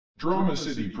Drama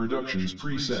City Productions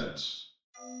presents.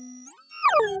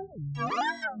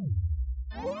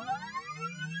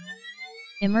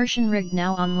 Immersion rigged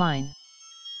now online.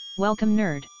 Welcome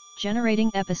nerd,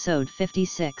 generating episode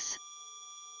 56.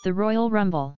 The Royal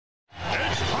Rumble.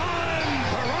 It's time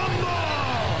to rumble!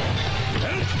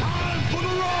 It's time for the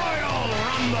Royal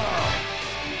Rumble!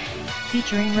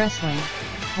 Featuring wrestling,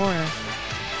 horror,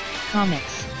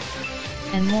 comics,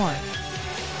 and more.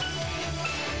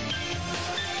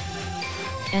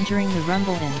 Entering the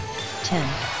Rumble in 10,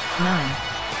 9,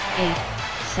 8,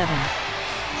 7,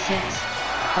 6,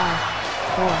 5,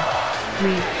 4,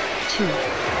 3, 2, 1.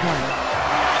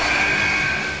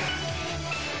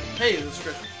 Hey, this is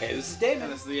Christian. Hey, this is David.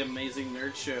 And this is the Amazing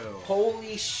Nerd Show.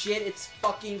 Holy shit, it's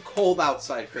fucking cold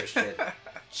outside, Christian.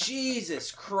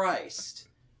 Jesus Christ.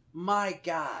 My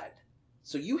God.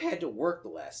 So you had to work the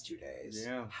last 2 days.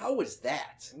 Yeah. How was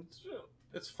that?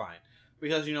 It's fine.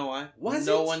 Because you know why? Was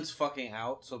no it? one's fucking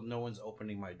out, so no one's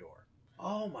opening my door.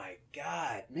 Oh my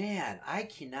God. Man, I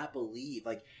cannot believe.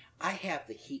 Like, I have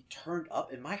the heat turned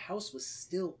up and my house was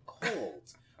still cold.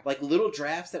 Like, little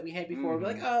drafts that we had before, we're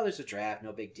like, oh, there's a draft,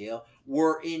 no big deal,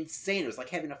 were insane. It was like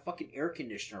having a fucking air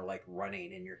conditioner, like,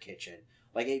 running in your kitchen.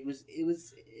 Like,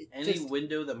 Any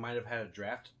window that might have had a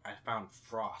draft, I found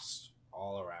frost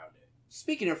all around it.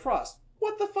 Speaking of frost,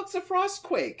 what the fuck's a frost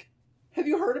quake? Have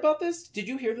you heard about this? Did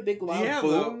you hear the big loud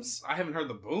booms? I haven't heard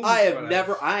the booms.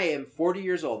 I am 40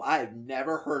 years old. I have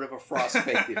never heard of a frost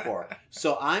quake before.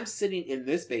 So I'm sitting in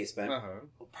this basement,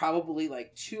 probably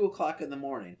like 2 o'clock in the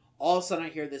morning. All of a sudden I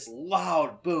hear this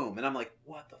loud boom. And I'm like,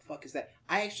 what the fuck is that?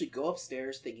 I actually go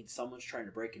upstairs thinking someone's trying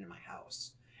to break into my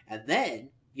house. And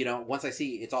then, you know, once I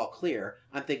see it's all clear,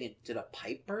 I'm thinking, did a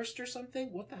pipe burst or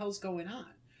something? What the hell's going on?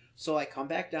 So I come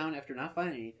back down after not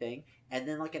finding anything, and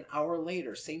then like an hour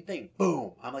later, same thing,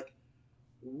 boom. I'm like,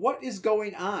 what is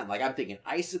going on? Like, I'm thinking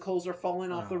icicles are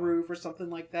falling off the roof or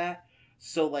something like that.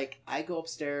 So like, I go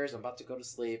upstairs, I'm about to go to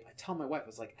sleep. I tell my wife, I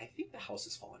was like, I think the house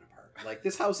is falling apart. Like,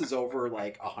 this house is over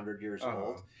like 100 years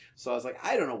old. So I was like,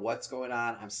 I don't know what's going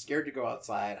on. I'm scared to go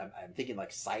outside. I'm thinking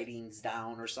like siding's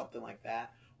down or something like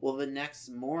that. Well, the next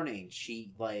morning,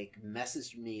 she like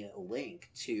messaged me a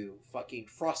link to fucking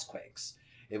frostquakes.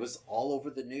 It was all over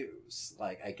the news.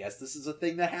 Like, I guess this is a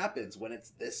thing that happens when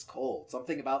it's this cold.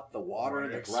 Something about the water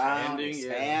in the ground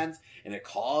expands, and it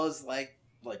caused like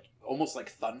almost like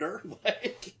thunder.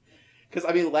 Like, because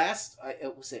I mean, it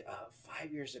was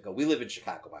 5 years ago. We live in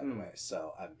Chicago, by the way,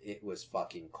 so it was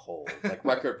fucking cold, like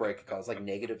record breaking cold. It was like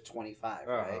negative 25,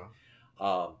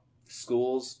 right?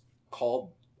 Schools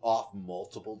called off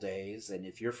multiple days, and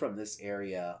if you're from this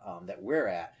area that we're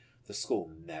at, the school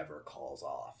never calls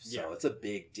off. So it's a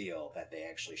big deal that they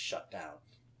actually shut down.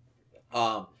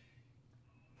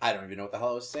 I don't even know what the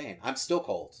hell I was saying. I'm still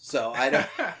cold. So I don't...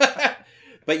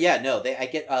 But yeah, no, I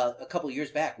get a couple of years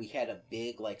back, we had a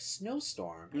big like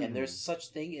snowstorm, and there's such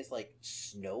thing as like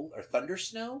snow or thunder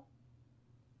snow.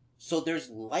 So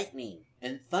there's lightning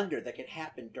and thunder that can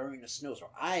happen during a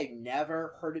snowstorm. I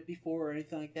never heard it before or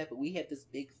anything like that, but we had this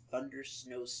big thunder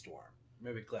snowstorm.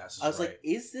 Maybe glasses. I was like,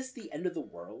 is this the end of the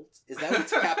world? Is that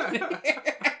what's happening?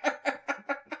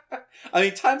 I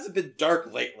mean, times have been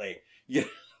dark lately, you know?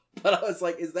 But I was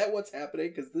like, is that what's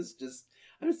happening? Because this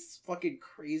fucking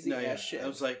crazy ass shit. I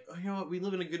was like, oh, you know what? We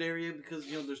live in a good area because,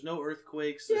 you know, there's no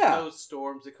earthquakes, there's no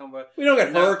storms that come by. We don't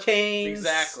get hurricanes.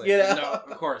 Exactly. You know? No,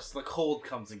 of course, the cold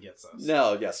comes and gets us.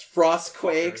 No, yes, frost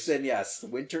quakes, and yes,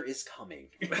 winter is coming.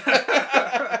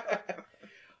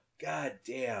 God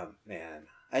damn, man.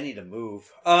 I need to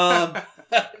move. All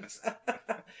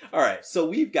right, so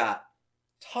we've got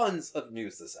tons of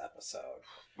news this episode.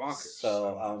 Bonkers.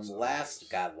 So,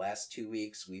 last 2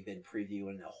 weeks we've been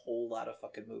previewing a whole lot of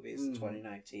fucking movies in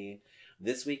 2019.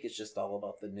 This week is just all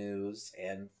about the news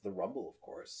and the Rumble, of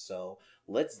course. So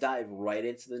let's dive right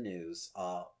into the news.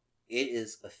 It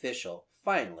is official,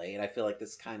 finally, and I feel like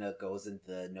this kind of goes into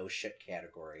the no shit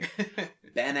category.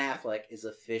 Ben Affleck is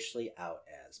officially out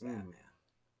as Batman.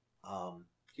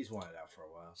 He's wanted out for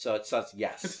a while. So it says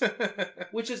yes.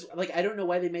 Which is, like, I don't know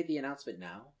why they made the announcement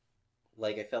now.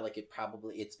 Like, I felt like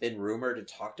it's been rumored and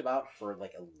talked about for,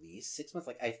 like, at least 6 months.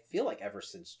 Like, I feel like ever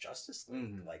since Justice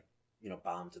League, like, you know,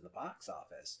 bombed in the box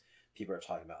office, people are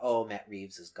talking about, oh, Matt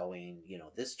Reeves is going, you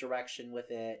know, this direction with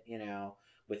it, you know,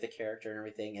 with the character and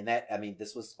everything. And that, I mean,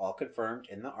 this was all confirmed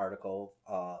in the article.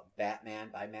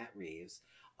 Batman by Matt Reeves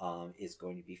is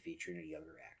going to be featuring a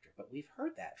younger actor. But we've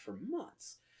heard that for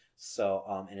months.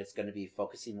 So, and it's going to be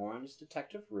focusing more on his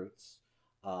detective roots,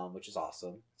 which is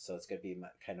awesome. So it's going to be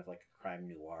kind of like a crime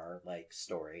noir like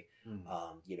story,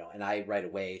 you know. And I right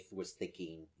away was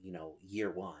thinking, you know,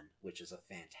 Year One, which is a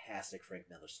fantastic Frank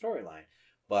Miller storyline.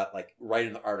 but like right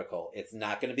in the article, it's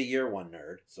not going to be year one,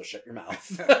 nerd. So shut your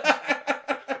mouth.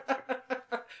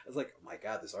 I was like, oh my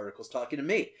god, this article's talking to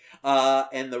me.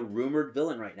 And the rumored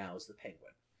villain right now is the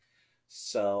Penguin.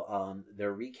 So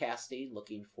they're recasting,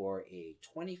 looking for a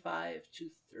 25 to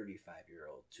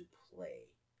 35-year-old to play,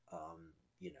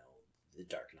 the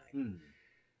Dark Knight.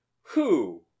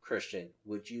 Who, Christian,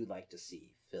 would you like to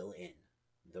see fill in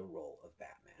the role of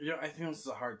Batman? I think this is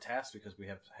a hard task because we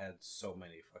have had so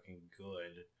many fucking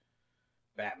good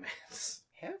Batmans.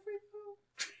 Have we,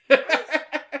 though?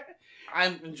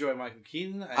 I enjoy Michael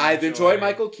Keaton. I've enjoyed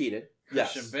Michael Keaton.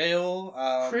 Christian Yes.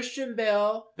 Bale. Christian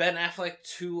Bale. Ben Affleck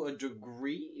to a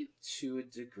degree.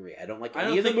 I don't like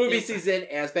any of the movies he's in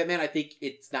as Batman. I think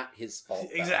it's not his fault.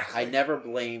 Exactly. I never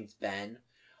blamed Ben.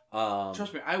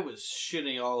 Trust me, I was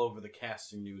shitting all over the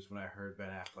casting news when I heard Ben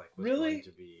Affleck was going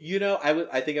to be.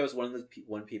 I think I was one of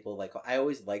the people, like, I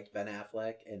always liked Ben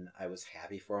Affleck, and I was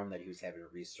happy for him that he was having a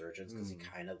resurgence, because he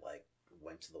kind of, like,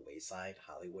 went to the wayside,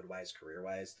 Hollywood-wise,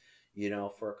 career-wise,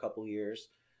 for a couple years.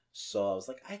 So I was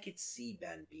like, I could see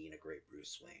Ben being a great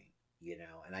Bruce Wayne,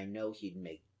 and I know he'd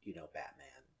make,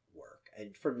 Batman work.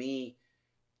 And for me,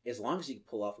 as long as you can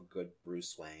pull off a good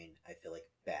Bruce Wayne, I feel like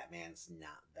Batman's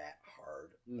not that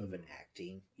hard of an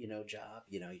acting, job.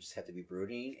 You just have to be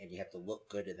brooding, and you have to look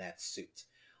good in that suit.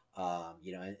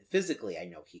 And physically, I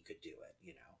know he could do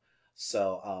it,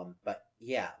 So, but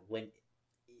yeah, when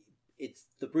it's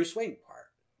the Bruce Wayne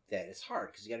part that is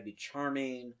hard, because you got to be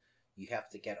charming. You have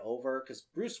to get over, because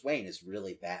Bruce Wayne is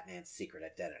really Batman's secret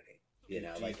identity. Do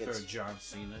you throw John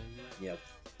Cena in there?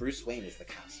 Bruce Wayne is the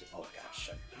costume. Oh god,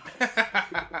 shut your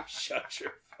mouth. Shut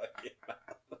your fucking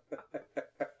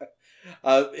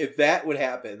mouth. If that would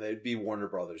happen, it'd be Warner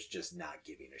Brothers just not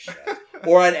giving a shit.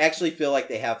 Or I'd actually feel like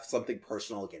they have something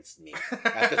personal against me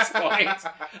at this point.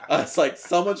 It's like,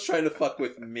 someone's trying to fuck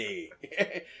with me.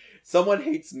 Someone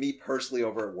hates me personally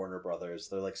over at Warner Brothers.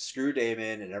 They're like, screw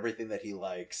Damon and everything that he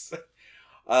likes.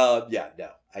 No.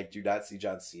 I do not see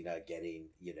John Cena getting,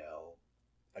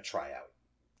 a tryout,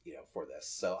 for this.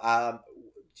 So,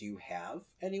 do you have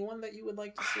anyone that you would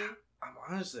like to see?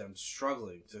 I'm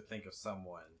struggling to think of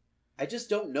someone. I just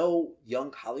don't know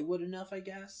young Hollywood enough, I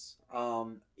guess.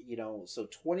 So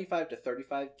 25 to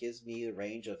 35 gives me the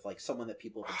range of, like, someone that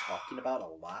people have been talking about a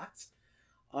lot.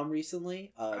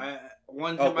 Recently.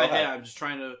 One in my head, I'm just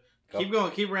trying to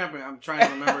keep ramping. I'm trying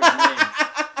to remember his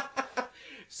name.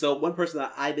 So one person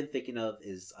that I've been thinking of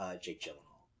is Jake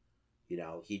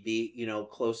Gyllenhaal. He'd be,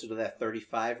 closer to that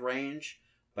 35 range,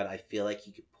 but I feel like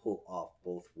he could pull off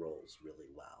both roles really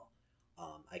well.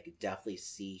 I could definitely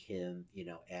see him,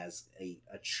 as a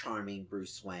charming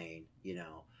Bruce Wayne,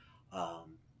 and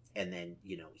then,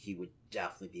 he would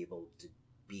definitely be able to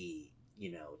be,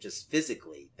 just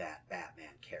physically that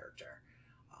Batman character.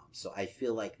 So I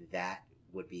feel like that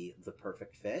would be the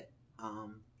perfect fit,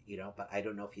 but I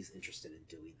don't know if he's interested in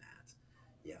doing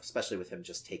that. Especially with him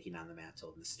just taking on the mantle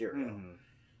of Mysterio.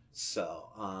 So,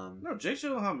 no, Jake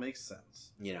Gyllenhaal makes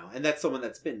sense. And that's someone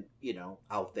that's been,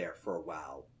 out there for a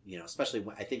while, especially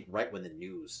when, I think right when the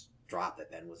news dropped that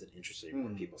Ben wasn't interested in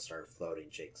when people started floating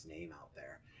Jake's name out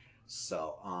there.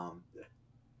 So,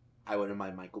 I wouldn't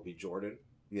mind Michael B. Jordan.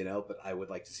 But I would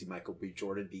like to see Michael B.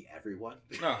 Jordan be everyone.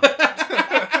 Oh.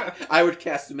 I would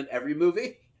cast him in every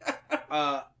movie.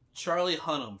 Charlie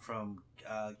Hunnam from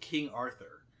King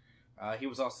Arthur. He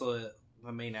was also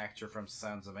the main actor from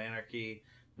Sons of Anarchy.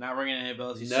 Not ringing any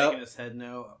bells. He's shaking his head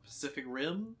no. Pacific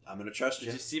Rim? I'm going to trust you.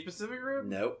 Did you see Pacific Rim?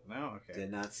 Nope. No? Okay.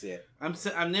 Did not see it. I'm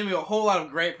naming a whole lot of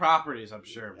great properties, I'm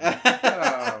sure.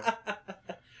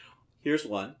 Here's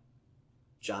one.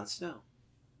 Jon Snow.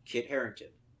 Kit Harington.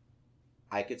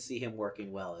 I could see him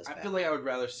working well as Batman. I feel like I would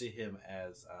rather see him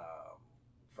as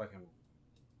fucking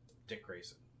Dick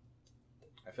Grayson.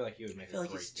 I feel like he would make a great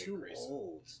Dick Grayson. I feel like he's too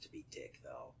old to be Dick,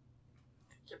 though.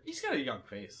 He's got a young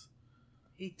face.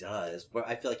 He does, but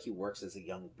I feel like he works as a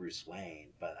young Bruce Wayne.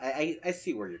 But I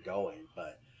see where you're going,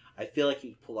 but I feel like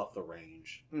he could pull off the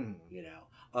range.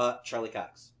 Charlie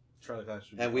Cox. Charlie Cox.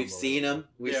 And we've seen him.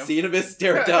 We've seen him as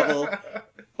Daredevil.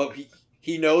 But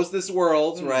he knows this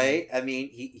world, right? I mean,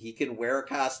 he can wear a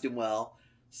costume well.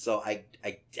 So I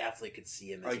definitely could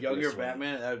see him as a younger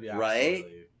Batman. That would be right.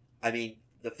 I mean,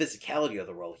 the physicality of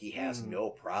the role, he has no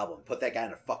problem. Put that guy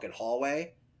in a fucking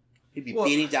hallway. He'd be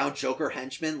beating down Joker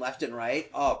henchmen left and right.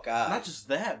 Oh, God. Not just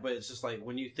that, but it's just like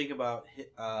when you think about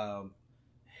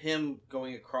him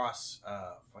going across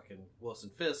fucking Wilson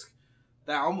Fisk,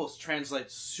 that almost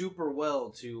translates super well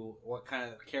to what kind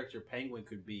of character Penguin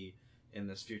could be in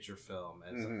this future film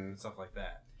and stuff like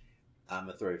that. I'm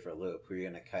going to throw you for a loop. Who are you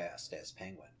going to cast as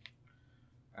Penguin?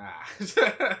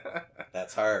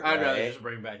 That's hard. I'd right? rather just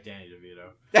bring back Danny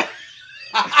DeVito.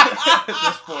 At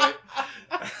this point.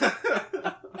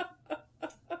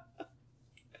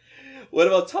 What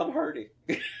about Tom Hardy?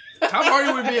 Tom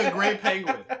Hardy would be a great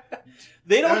Penguin.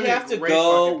 They That don't would be a have to great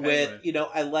go fucking with, Penguin.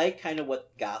 I like kind of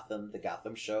what the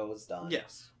Gotham show has done.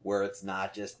 Yes. Where it's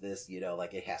not just this,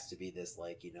 like it has to be this,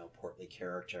 like, portly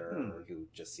character who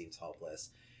just seems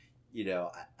hopeless.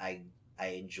 I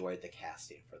enjoyed the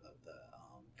casting for the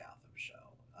Gotham show.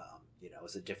 It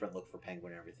was a different look for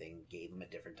Penguin and everything, gave him a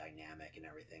different dynamic and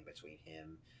everything between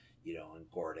him,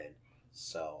 and Gordon.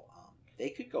 So they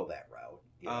could go that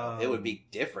route. It would be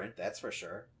different, that's for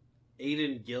sure.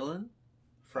 Aidan Gillen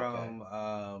from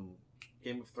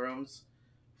Game of Thrones,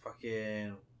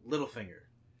 fucking Littlefinger.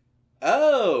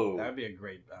 Oh, That would be a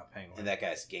great Penguin. and that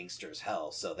guy's gangster as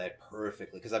hell, so that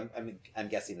perfectly, because I'm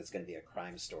guessing it's going to be a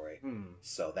crime story,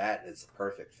 so that is a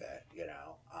perfect fit,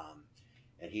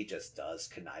 and he just does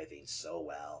conniving so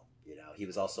well. He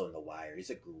was also in The Wire.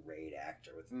 He's a great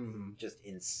actor with just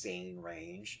insane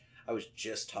range. I was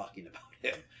just talking about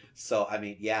him, so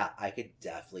yeah, I could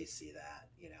definitely see that.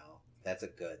 That's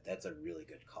a really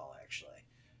good call, actually.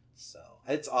 So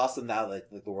it's awesome now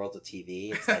that the world of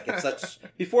TV, it's such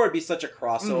before it'd be such a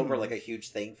crossover, like a huge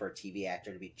thing for a TV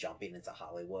actor to be jumping into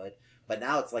Hollywood, but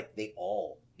now it's like they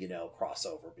all cross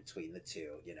over between the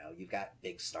two. You've got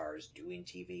big stars doing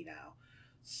TV now,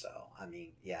 so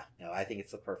I think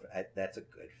it's that's a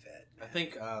good fit, man. I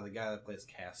think the guy that plays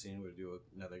Cassian would do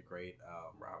another great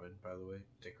Robin, by the way.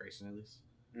 Dick Grayson, at least.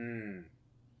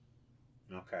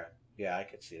 Okay. Yeah, I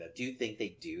could see that. Do you think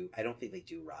they do? I don't think they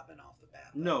do Robin off the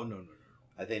bat. No.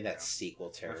 I think that's sequel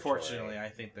territory. Unfortunately, I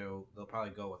think they'll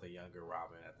probably go with a younger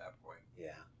Robin at that point.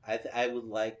 Yeah, I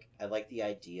like the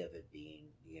idea of it being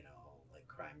like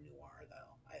crime noir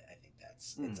though. I think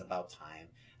it's about time.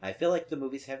 And I feel like the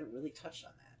movies haven't really touched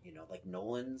on that. Like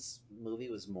Nolan's movie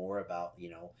was more about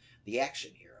the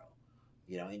action hero,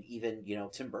 and even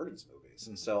Tim Burton's movies.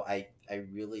 So I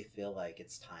really feel like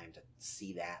it's time to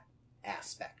see that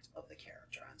aspect of the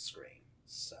character on screen.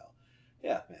 So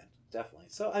yeah, man, definitely.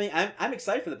 So I'm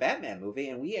excited for the Batman movie,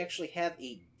 and we actually have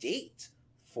a date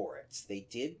for it. They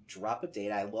did drop a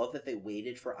date. I love that they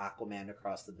waited for Aquaman to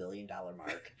cross the $1 billion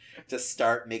mark to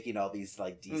start making all these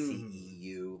like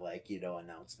DCEU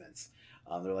announcements.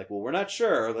 They're like, well, we're not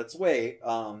sure, let's wait.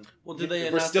 Well, did they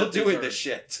we're still doing this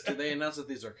shit. Did they announce that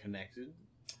these are connected?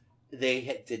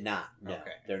 They did not. No,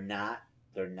 okay. They're not.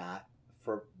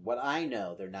 For what I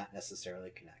know, they're not necessarily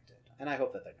connected, and I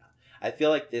hope that they're not. I feel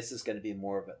like this is going to be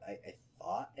more of a. I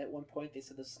thought at one point they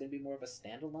said this is going to be more of a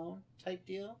standalone type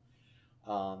deal,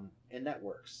 and that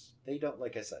works. They don't,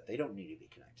 like I said, they don't need to be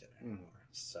connected anymore.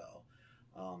 So,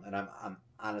 and I'm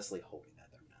honestly hoping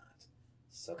that they're not.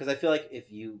 So, because I feel like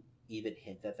if you even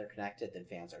hint that they're connected, then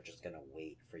fans are just going to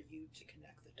wait for you to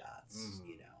connect the dots,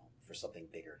 for something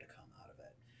bigger to come out of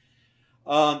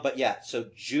it. But yeah, so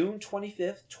June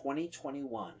 25th,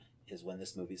 2021 is when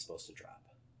this movie's supposed to drop.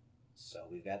 So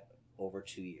we've got over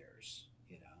 2 years,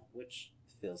 which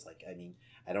feels like,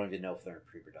 I don't even know if they're in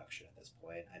pre-production at this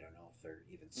point. I don't know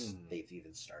if they've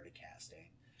even started casting.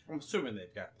 I'm assuming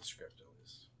they've got the script at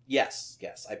least. Yes.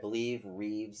 I believe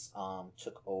Reeves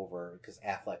took over because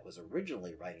Affleck was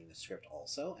originally writing the script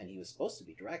also, and he was supposed to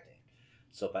be directing.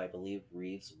 So, but I believe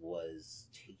Reeves was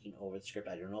taking over the script.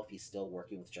 I don't know if he's still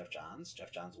working with Jeff Johns. Jeff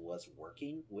Johns was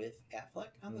working with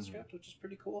Affleck on the script, which is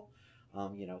pretty cool.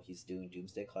 He's doing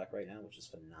Doomsday Clock right now, which is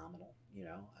phenomenal.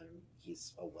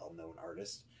 He's a well-known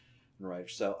artist and writer.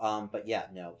 So, but yeah,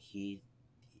 no,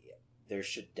 there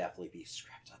should definitely be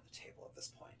script on the table at this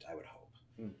point, I would hope.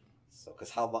 So, because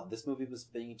how long this movie was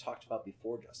being talked about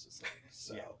before Justice League,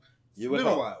 so you would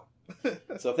hope. A while.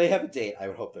 So, if they have a date, I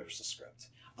would hope there's a script.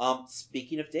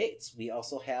 Speaking of dates, we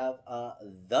also have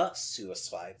the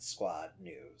Suicide Squad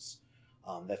news.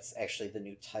 That's actually the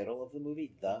new title of the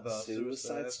movie, The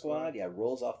Suicide Squad. Yeah,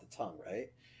 rolls off the tongue,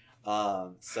 right?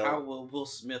 So how will Will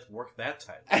Smith work that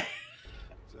title?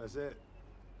 So that's it.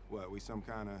 What, we some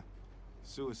kind of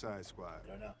Suicide Squad? I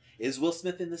don't know. Is Will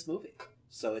Smith in this movie?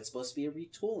 So it's supposed to be a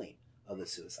retooling of the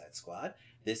Suicide Squad.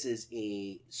 This is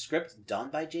a script done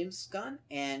by James Gunn,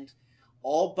 and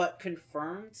all but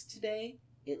confirmed today,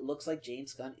 it looks like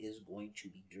James Gunn is going to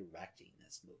be directing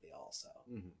this movie also,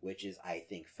 which is, I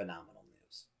think, phenomenal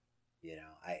news.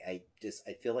 I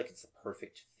feel like it's the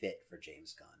perfect fit for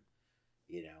James Gunn.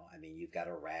 You've got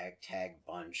a ragtag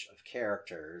bunch of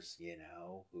characters,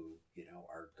 who,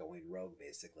 are going rogue,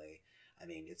 basically.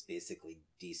 It's basically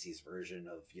DC's version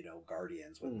of,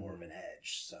 Guardians with more of an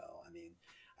edge. So,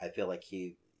 I feel like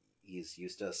he's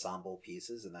used to ensemble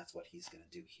pieces, and that's what he's going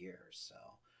to do here. So,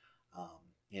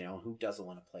 You know, who doesn't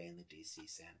want to play in the DC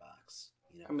sandbox?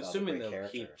 You know, I'm with all the assuming great they'll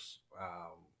keep characters.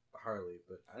 Harley,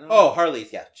 but I don't Oh, know. Harley,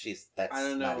 yeah, that's I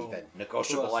don't not know even who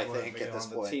negotiable, else I would think, be at this on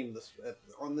the point. team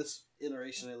on this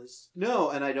iteration at least.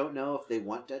 No, and I don't know if they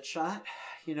want Deadshot.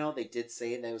 You know, they did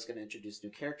say they was going to introduce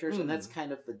new characters, and that's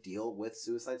kind of the deal with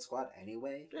Suicide Squad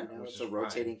anyway. Yeah, you know, which it's a is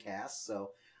rotating cast,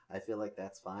 so I feel like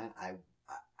that's fine. I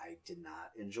did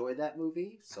not enjoy that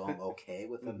movie, so I'm okay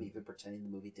with them even pretending the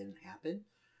movie didn't happen.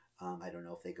 I don't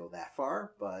know if they go that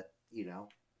far, but, you know,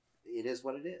 it is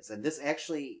what it is. And this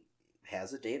actually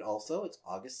has a date also. It's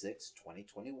August 6th,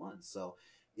 2021. So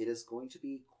it is going to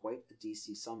be quite a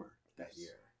DC summer that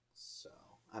year. So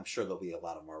I'm sure there'll be a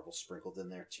lot of Marvel sprinkled in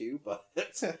there too, but,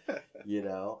 you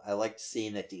know, I like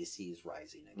seeing that DC is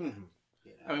rising again.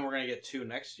 You know? I mean, we're going to get 2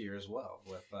 next year as well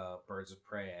with Birds of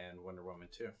Prey and Wonder Woman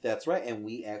 2. That's right. And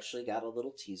we actually got a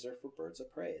little teaser for Birds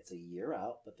of Prey. It's a year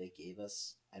out, but they gave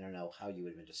us, I don't know how you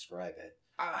would even describe it.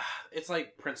 It's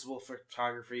like principal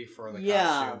photography for the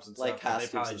costumes and like stuff.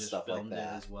 Costumes They probably and just stuff like filmed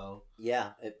that it as well.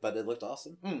 Yeah, but it looked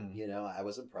awesome. Mm. You know, I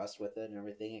was impressed with it and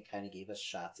everything. It kind of gave us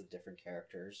shots of different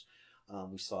characters.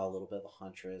 We saw a little bit of the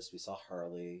Huntress. We saw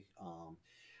Harley.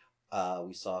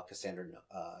 We saw Cassandra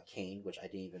Cain, which I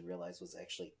didn't even realize was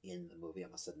actually in the movie. I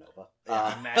must have said Nova.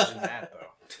 Yeah, imagine that,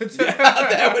 though. Yeah,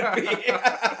 that would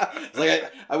be...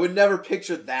 like, I would never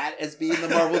picture that as being the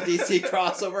Marvel DC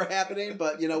crossover happening,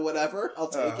 but, you know, whatever. I'll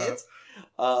take it.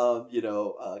 You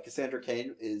know, Cassandra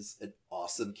Cain is an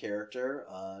awesome character.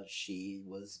 She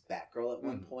was Batgirl at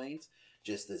one point.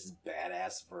 Just this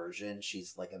badass version.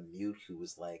 She's like a mute who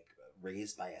was like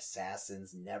raised by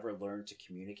assassins, never learned to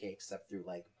communicate except through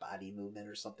like body movement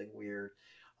or something weird.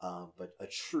 But a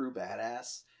true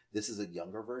badass. This is a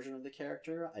younger version of the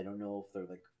character. I don't know if they're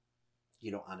like,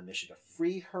 you know, on a mission to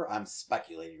free her. I'm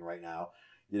speculating right now,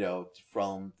 you know,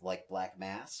 from like Black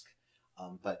Mask.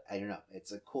 But I don't know.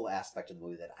 It's a cool aspect of the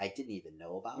movie that I didn't even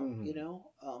know about, you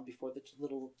know, before the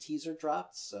little teaser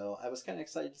dropped. So I was kind of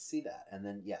excited to see that. And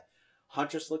then, yeah,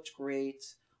 Huntress looked great.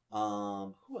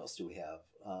 Who else do we have?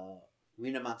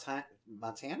 Rena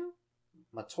Montana?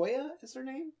 Matoya is her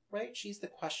name, right? She's the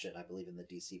Question, I believe, in the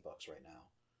DC books right now.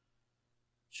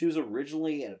 She was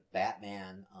originally a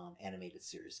Batman animated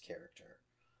series character.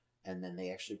 And then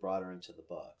they actually brought her into the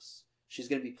books. She's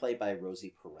going to be played by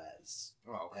Rosie Perez,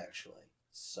 actually.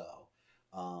 So,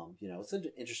 you know, it's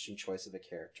an interesting choice of a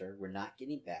character. We're not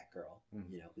getting Batgirl,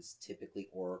 you know, who's typically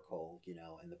Oracle, you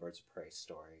know, in the Birds of Prey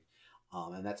story.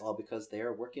 And that's all because they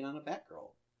are working on a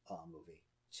Batgirl movie,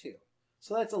 too.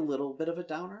 So that's a little bit of a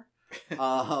downer.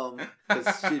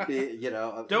 Because she'd be, you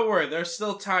know... Don't worry, there's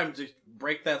still time to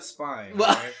break that spine.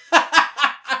 Well, right?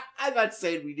 I'm not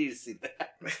saying we need to see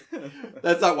that.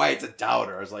 That's not why it's a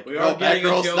downer. I was like, We no, are getting a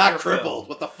Batgirl's Joker not crippled. film.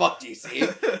 What the fuck do you see?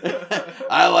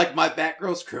 I like my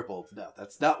Batgirl's crippled. No,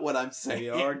 that's not what I'm saying. We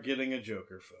are getting a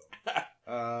Joker film.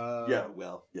 Yeah,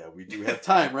 well, yeah, we do have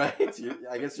time, right?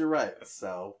 I guess you're right.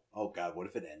 So, oh God, what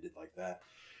if it ended like that?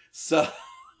 So,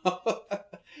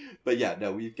 but yeah,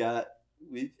 no, we've got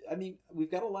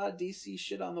a lot of DC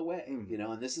shit on the way, you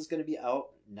know, and this is going to be out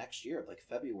next year, like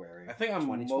February. I think I'm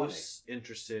 2020. most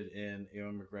interested in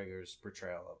Ewan McGregor's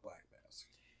portrayal of Black Mask.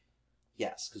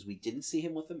 Yes, because we didn't see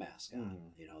him with the mask on.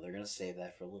 You know, they're going to save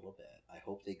that for a little bit. I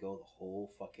hope they go the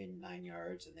whole fucking 9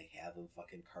 yards and they have him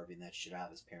fucking carving that shit out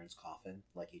of his parents' coffin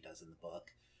like he does in the book.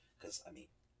 Because, I mean,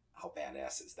 how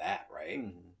badass is that,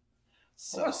 right?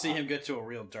 So, I want to see him get to a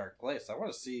real dark place. I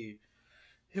want to see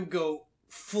him go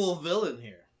full villain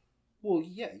here. Well,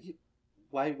 yeah.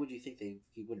 Why would you think he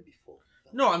wouldn't be full?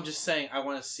 No, I'm just saying I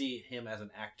want to see him as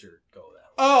an actor go that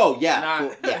way. Oh, yeah.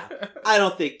 Not... yeah. I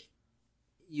don't think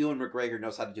Ewan McGregor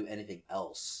knows how to do anything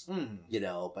else, you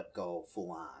know, but go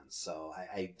full on. So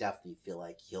I definitely feel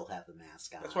like he'll have the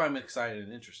mask on. That's why I'm excited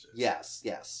and interested. Yes,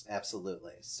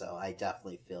 absolutely. So I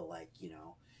definitely feel like, you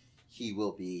know, he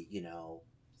will be, you know,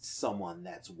 someone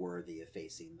that's worthy of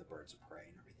facing the Birds of Prey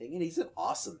and everything. And he's an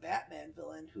awesome Batman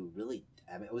villain who really,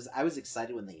 I mean, I was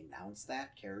excited when they announced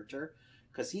that character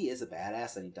because he is a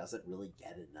badass and he doesn't really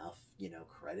get enough, you know,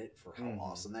 credit for how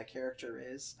awesome that character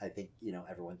is. I think, you know,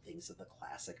 everyone thinks of the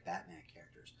classic Batman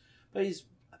characters, but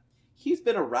he's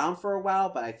been around for a while,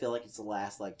 but I feel like it's the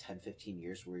last like 10, 15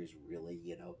 years where he's really,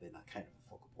 you know, been a kind of a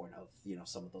focal point of, you know,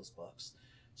 some of those books.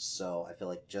 So I feel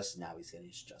like just now he's getting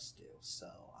his just due. So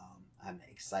I'm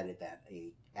excited that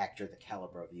a actor the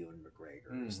caliber of Ewan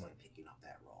McGregor is like picking up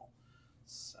that role.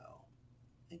 So,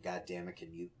 and goddamn it,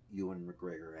 can Ewan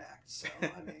McGregor act? So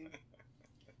I mean,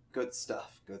 good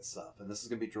stuff. And this is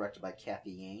gonna be directed by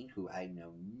Kathy Yane, who I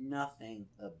know nothing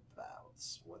about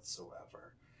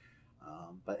whatsoever.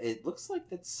 But it looks like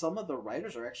that some of the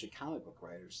writers are actually comic book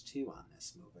writers too on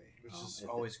this movie, which is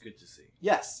always good to see.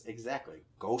 Yes, exactly.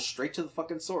 Go straight to the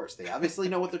fucking source. They obviously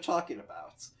know what they're talking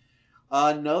about.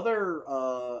 Another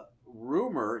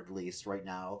rumor, at least right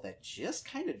now, that just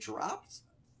kind of dropped.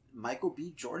 Michael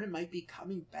B. Jordan might be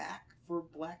coming back for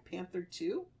Black Panther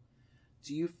 2.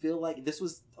 Do you feel like this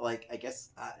was like, I guess,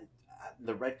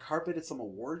 the red carpet at some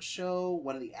award show,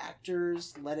 one of the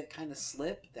actors let it kind of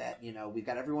slip that, we've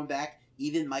got everyone back,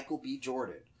 even Michael B.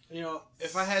 Jordan.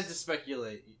 If I had to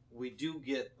speculate, we do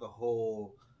get the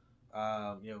whole,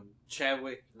 Black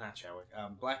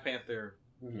Panther,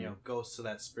 goes to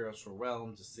that spiritual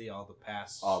realm to see all the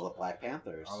past. All the Black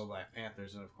Panthers.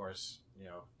 And of course,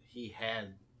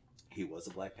 he was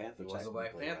a Black Panther. Right?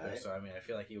 So, I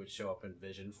feel like he would show up in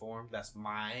vision form. That's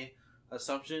my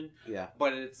assumption. Yeah.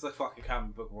 But it's the fucking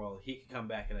comic book world. He can come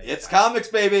back at any It's time. comics,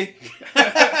 baby!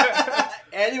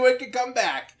 Anyone can come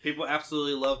back. People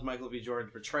absolutely loved Michael B.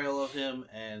 Jordan's portrayal of him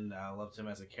and loved him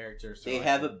as a character. So they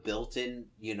have a built-in,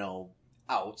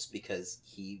 outs because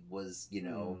he was,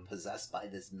 possessed by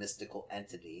this mystical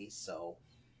entity, so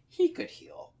he could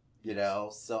heal,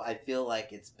 So I feel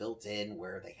like it's built in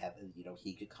where they have,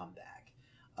 he could come back.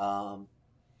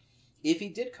 If he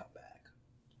did come back,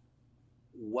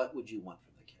 what would you want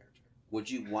from the character? Would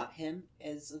you want him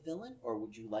as a villain, or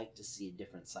would you like to see a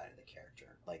different side of the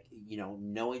character? Like,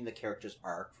 knowing the character's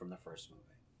arc from the first movie.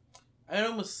 I'd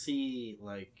almost see,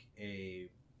 like, a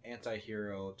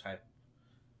anti-hero type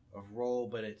of role,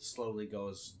 but it slowly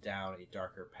goes down a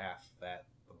darker path that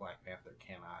the Black Panther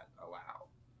cannot allow.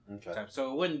 Okay. So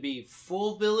it wouldn't be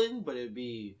full villain, but it would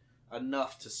be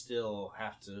enough to still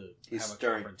have to have a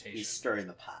confrontation. He's stirring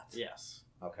the pot. Yes.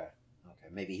 Okay.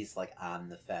 Maybe he's like on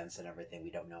the fence and everything. We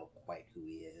don't know quite who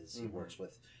he is. He works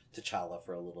with T'Challa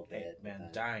for a little bit. Hey, man,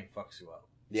 dying fucks you up.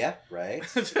 Yeah, right?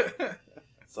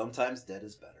 Sometimes dead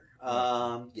is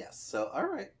better. Yes. So, all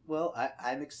right. Well,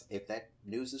 I'm if that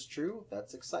news is true,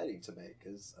 that's exciting to me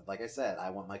because, like I said, I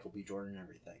want Michael B. Jordan and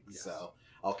everything. Yes. So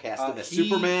I'll cast him as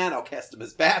Superman. I'll cast him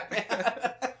as Batman.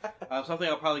 Something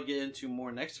I'll probably get into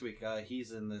more next week.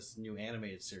 He's in this new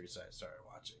animated series I started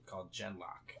watching called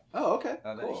Genlock. Oh, okay.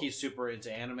 Cool. He's super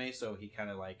into anime, so he kind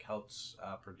of like helps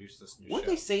produce this new show. Weren't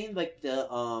they saying like the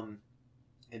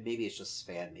and maybe it's just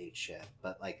fan made shit,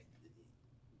 but like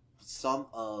some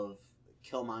of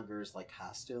Killmonger's like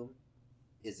costume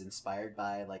is inspired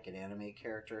by like an anime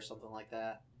character or something like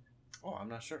that? Oh, I'm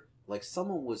not sure. Like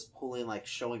someone was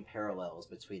showing parallels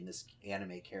between this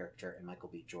anime character and Michael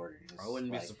B. Jordan. I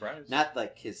wouldn't be surprised. Not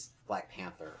like his Black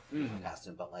Panther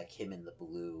costume, but like him in the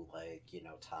blue,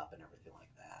 top and everything like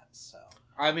that. So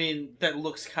I mean, that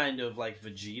looks kind of like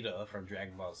Vegeta from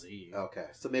Dragon Ball Z. Okay,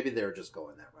 so maybe they're just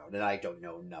going that route, and I don't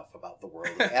know enough about the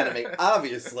world of anime,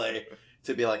 obviously,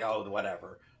 to be like, oh,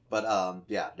 whatever. But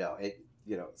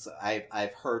so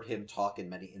I've heard him talk in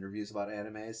many interviews about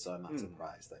anime, so I'm not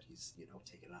surprised that he's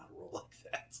taking on a role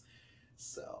like that.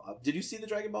 So, did you see the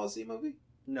Dragon Ball Z movie?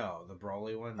 No, the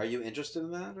Broly one. Are you interested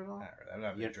in that at all? I'm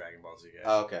not a big Dragon Ball Z guy.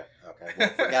 Oh, okay. Well,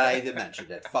 forgot I even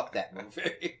mentioned it. Fuck that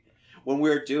movie. When we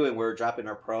were dropping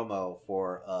our promo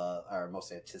for our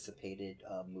most anticipated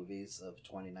movies of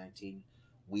 2019,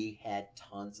 we had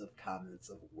tons of comments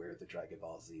of where the Dragon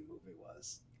Ball Z movie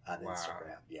was on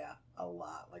Instagram. Yeah, a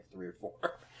lot, like 3 or 4.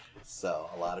 So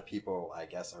a lot of people, I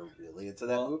guess, are really into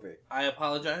that movie. I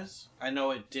apologize. I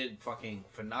know it did fucking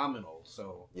phenomenal.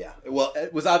 So yeah, well,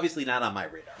 it was obviously not on my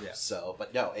radar. Yeah. So,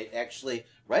 but no, it actually,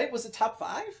 right? Was it top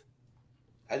 5?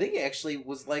 I think it actually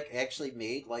was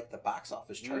made like the box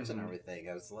office charts and everything.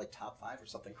 It was like top 5 or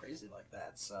something crazy like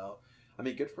that. So, I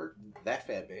mean, good for that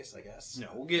fan base, I guess. No,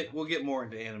 we'll get more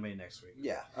into anime next week.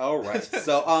 Yeah. All right.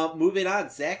 So, moving on,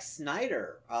 Zack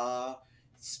Snyder.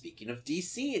 Speaking of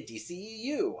DC and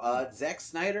DCEU, Zack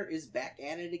Snyder is back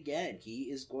at it again. He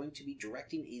is going to be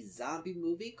directing a zombie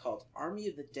movie called Army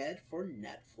of the Dead for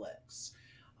Netflix.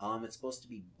 It's supposed to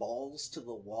be balls to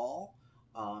the wall.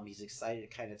 He's excited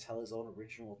to kind of tell his own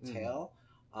original tale.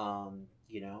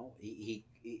 He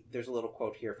there's a little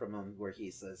quote here from him where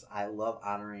he says, "I love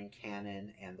honoring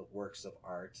canon and the works of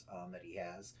art that he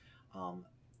has."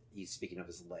 He's speaking of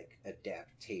his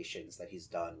adaptations that he's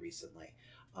done recently.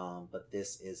 But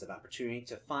this is an opportunity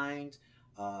to find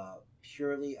a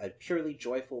purely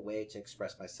joyful way to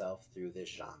express myself through this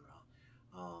genre.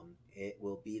 It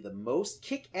will be the most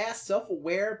kick-ass,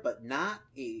 self-aware, but not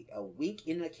a wink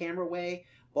in the camera way,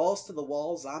 balls to the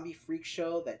wall zombie freak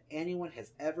show that anyone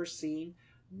has ever seen.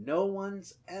 No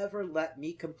one's ever let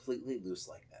me completely loose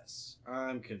like this.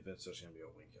 I'm convinced there's going to be a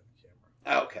wink in the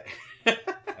camera. Okay.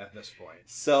 at this point.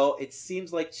 So it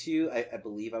seems like too. I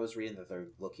believe I was reading that they're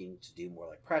looking to do more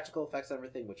like practical effects and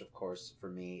everything, which of course for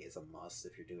me is a must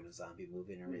if you're doing a zombie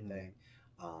movie and everything.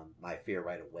 My fear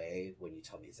right away when you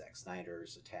tell me Zack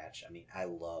Snyder's attached. I mean, I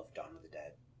love Dawn of the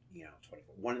Dead.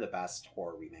 24, one of the best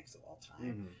horror remakes of all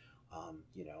time.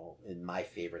 In my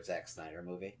favorite Zack Snyder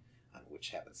movie, which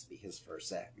happens to be his first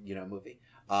Zack movie.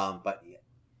 But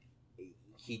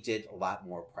he did a lot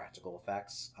more practical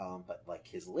effects. But like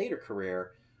his later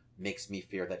career makes me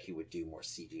fear that he would do more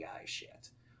CGI shit.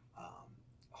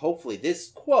 Hopefully this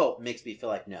quote makes me feel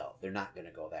like, no, they're not going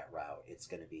to go that route. It's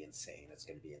going to be insane. It's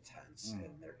going to be intense.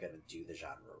 And they're going to do the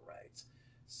genre right.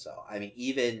 So, I mean,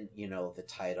 even, the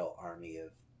title Army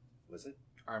of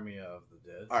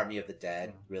the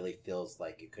Dead really feels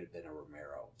like it could have been a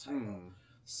Romero title.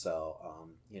 So,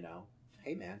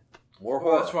 hey man, more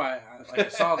horror. That's why I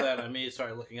saw that and I immediately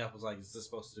started looking up. I was like, is this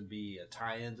supposed to be a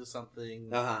tie-in to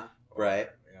something? Right.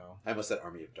 I almost said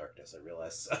Army of Darkness, I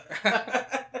realized.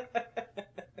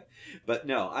 But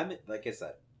no, like I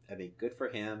said, I mean, good for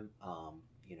him.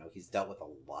 He's dealt with a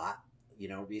lot,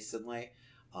 recently,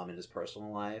 in his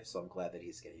personal life. So I'm glad that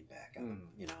he's getting back on,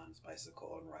 on his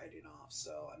bicycle and riding off.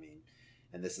 So, I mean,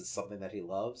 and this is something that he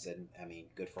loves. And I mean,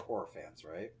 good for horror fans,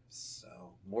 right? So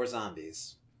more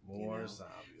zombies. More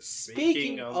zombies.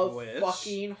 Speaking of which...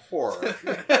 fucking horror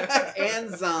and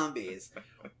zombies,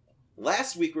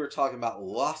 last week we were talking about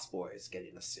Lost Boys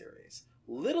getting a series.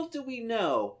 Little do we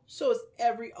know, so is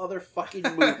every other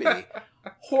fucking movie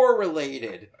horror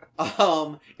related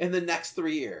in the next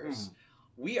 3 years.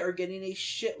 We are getting a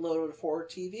shitload of horror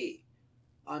TV.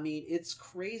 I mean, it's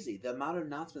crazy the amount of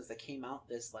announcements that came out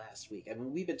this last week. I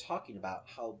mean, we've been talking about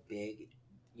how big,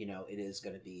 it is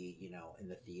going to be, in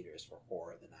the theaters for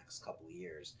horror the next couple of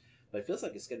years. But it feels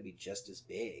like it's going to be just as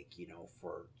big,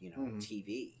 for,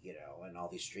 TV, and all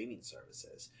these streaming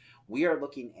services. We are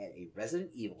looking at a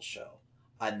Resident Evil show,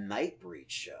 a Nightbreed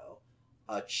show,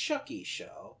 a Chucky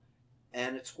show,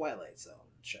 and a Twilight Zone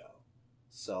show.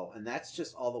 So, and that's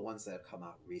just all the ones that have come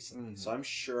out recently. So I'm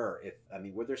sure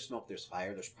where there's smoke, there's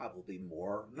fire. There's probably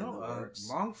more in the works.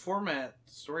 Long format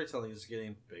storytelling is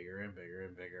getting bigger and bigger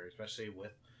and bigger, especially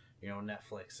with,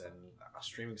 Netflix and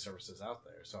streaming services out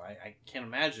there. So I can't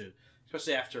imagine,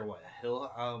 especially after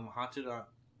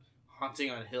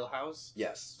Haunting on Hill House.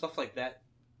 Yes. Stuff like that.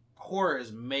 Horror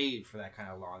is made for that kind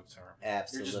of long term.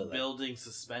 Absolutely. You're just building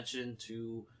suspension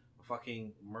to a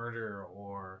fucking murder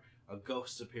or a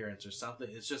ghost appearance or something.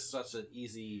 It's just such an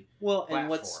easy platform. And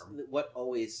what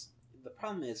always the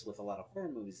problem is with a lot of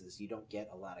horror movies is you don't get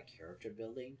a lot of character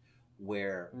building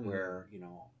where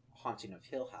Haunting of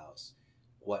Hill House,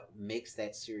 what makes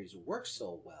that series work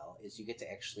so well is you get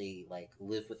to actually like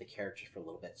live with the characters for a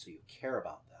little bit, so you care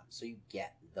about them, so you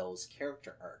get those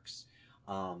character arcs,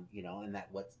 and that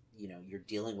you're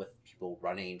dealing with people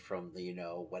running from the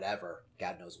whatever,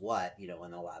 God knows what, in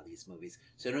a lot of these movies,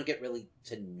 so you don't get really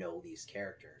to know these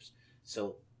characters.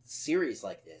 So series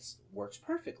like this works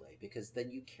perfectly because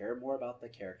then you care more about the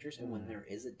characters, and when there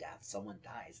is a death, someone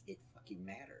dies, it fucking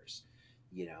matters.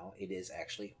 It is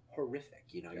actually horrific.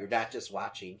 You're not just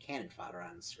watching cannon fodder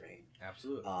on the screen.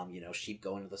 Absolutely. Sheep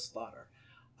going to the slaughter.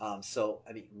 So,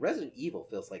 I mean, Resident Evil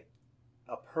feels like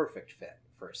a perfect fit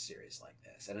for a series like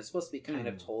this. And it's supposed to be kind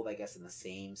of told, I guess, in the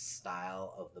same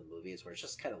style of the movies, where it's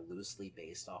just kind of loosely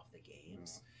based off the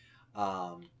games.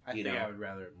 I think I would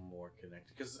rather it more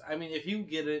connected. Because, I mean, if you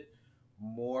get it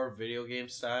more video game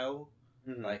style,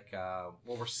 like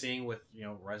what we're seeing with,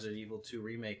 Resident Evil 2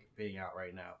 Remake being out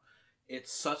right now,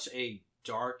 it's such a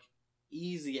dark,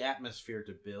 easy atmosphere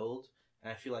to build,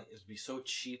 and I feel like it'd be so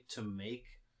cheap to make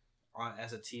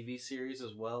as a TV series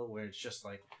as well, where it's just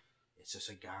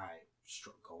a guy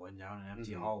going down an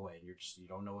empty hallway, and you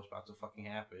don't know what's about to fucking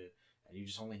happen, and you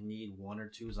just only need 1 or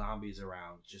 2 zombies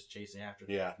around just chasing after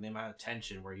him. Yeah. And the amount of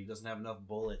tension where he doesn't have enough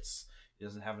bullets, he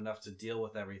doesn't have enough to deal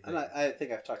with everything. And I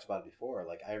think I've talked about it before.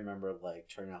 Like, I remember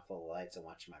turning off all the lights and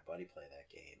watching my buddy play that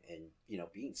game, and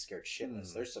being scared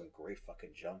shitless. There's some great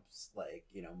fucking jumps,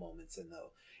 moments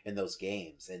in those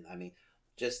games, and I mean,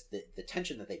 just the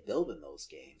tension that they build in those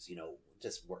games,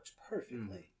 just works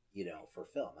perfectly. For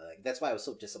film. That's why I was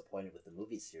so disappointed with the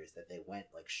movie series that they went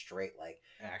straight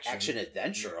action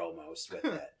adventure almost with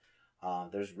it.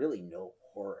 There's really no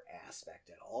horror aspect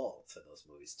at all to those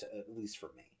movies, at least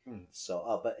for me.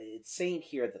 So, but it's saying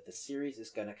here that the series is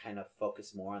going to kind of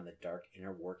focus more on the dark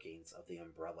inner workings of the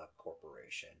Umbrella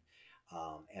Corporation,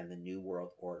 and the New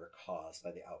World Order caused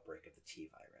by the outbreak of the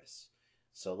T-virus.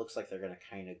 So it looks like they're going to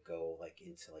kind of go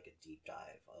into a deep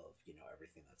dive of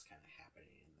everything that's kind of happening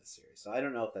in the series. So I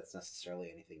don't know if that's necessarily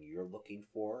anything you're looking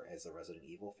for as a Resident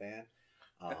Evil fan.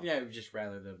 I think I would just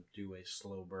rather them do a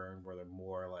slow burn where they're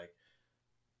more like,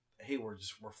 hey, we're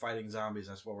fighting zombies,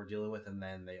 that's what we're dealing with, and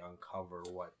then they uncover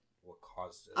what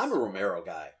caused this. I'm a Romero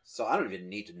guy, so I don't even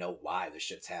need to know why the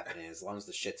shit's happening as long as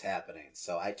the shit's happening.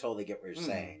 So I totally get what you're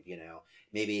saying. You know,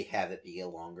 maybe have it be a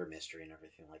longer mystery and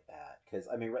everything like that. Because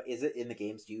I mean, is it in the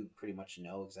games? Do you pretty much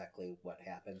know exactly what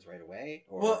happens right away?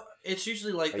 Or well, it's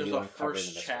usually like there's you a uncovering first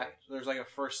the mystery? chat. There's like a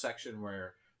first section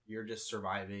where you're just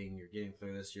surviving. You're getting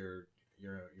through this. You're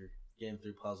getting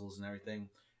through puzzles and everything,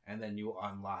 and then you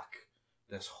unlock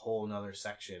this whole nother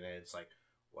section, and it's like,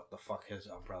 what the fuck has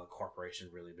Umbrella Corporation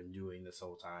really been doing this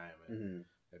whole time? And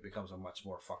it becomes a much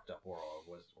more fucked up world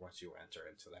once you enter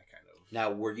into that kind of...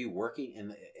 Now, were you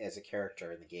working as a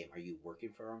character in the game? Are you working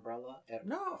for Umbrella at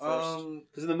No, first?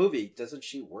 Because in the movie, doesn't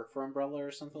she work for Umbrella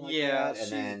or something like that?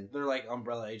 And then they're like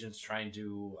Umbrella agents trying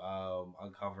to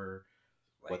uncover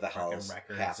like, what the hell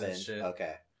records happened? and shit.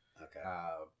 Okay.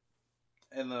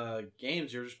 In the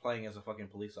games, you're just playing as a fucking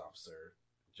police officer,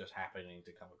 just happening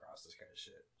to come across this kind of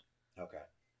shit. Okay.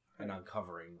 And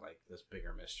uncovering like this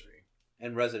bigger mystery.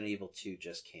 And Resident Evil 2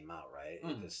 just came out, right?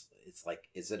 It's like,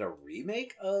 is it a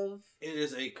remake of? It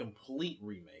is a complete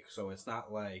remake, so it's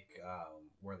not like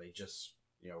where they just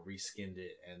reskinned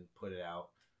it and put it out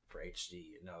for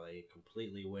HD. No, they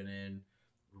completely went in,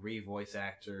 voice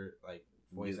actors,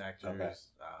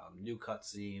 new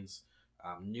cutscenes,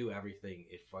 new everything.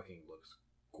 It fucking looks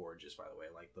gorgeous, by the way.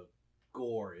 Like the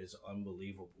gore is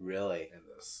unbelievable. Really? In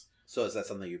this. So is that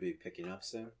something you'll be picking up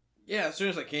soon? Yeah, as soon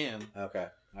as I can. Okay,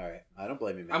 all right. I don't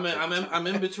blame you, man. I'm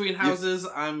in between houses.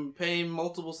 I'm paying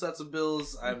multiple sets of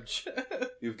bills.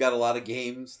 You've got a lot of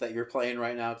games that you're playing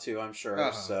right now too, I'm sure.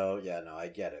 Uh-huh. So yeah, no, I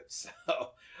get it. So,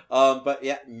 but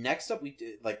yeah, next up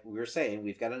like we were saying,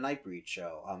 we've got a Nightbreed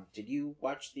show. Did you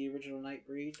watch the original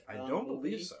Nightbreed? I don't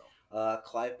believe so.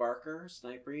 Clive Barker's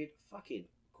Nightbreed, fucking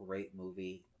great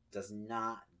movie. Does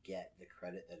not get the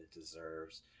credit that it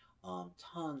deserves.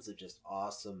 Tons of just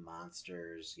awesome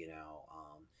monsters,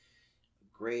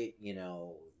 great,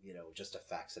 just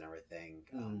effects and everything.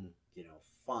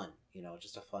 Fun,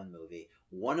 just a fun movie.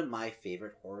 One of my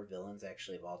favorite horror villains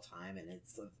actually of all time, and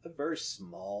it's a very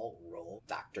small role,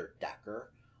 Dr.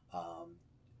 Decker.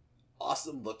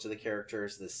 Awesome look to the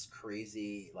characters, this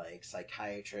crazy like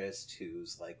psychiatrist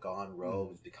who's like gone rogue,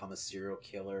 who's become a serial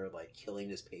killer, like killing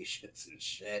his patients and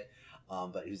shit.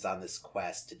 But who's on this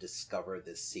quest to discover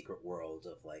this secret world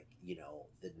of like,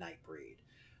 the Nightbreed.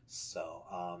 So,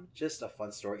 just a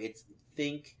fun story.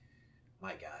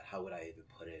 My God, how would I even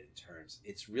put it in terms?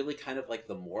 It's really kind of like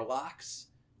the Morlocks,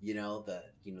 the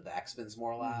X-Men's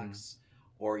Morlocks,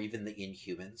 or even the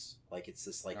Inhumans. Like it's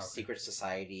this like secret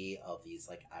society of these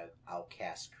like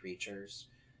outcast creatures,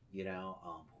 who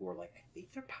are like, I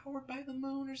think they're powered by the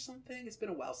moon or something. It's been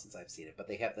a while since I've seen it, but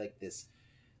they have this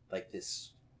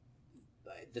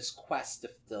quest to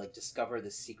like discover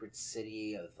the secret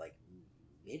city of like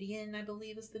Midian, I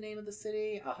believe is the name of the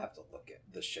city. I'll have to look at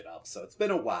this shit up. So it's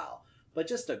been a while, but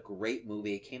just a great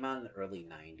movie. It came out in the early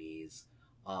 90s.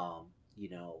 I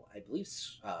believe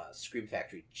Scream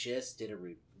Factory just did a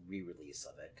re-release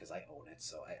of it because I own it,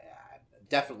 so I'm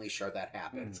definitely sure that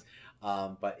happens.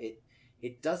 But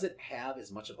it doesn't have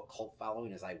as much of a cult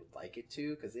following as I would like it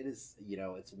to, because it is,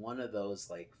 it's one of those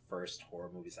like first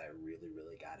horror movies I really,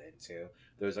 really got into.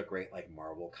 There's a great like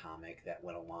Marvel comic that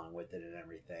went along with it and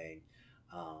everything.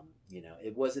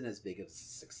 It wasn't as big of a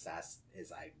success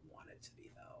as I wanted to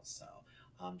be though. So,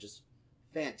 just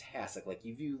fantastic. Like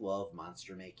if you love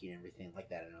monster making and everything like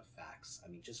that and effects, I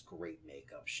mean, just great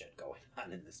makeup shit going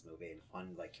on in this movie and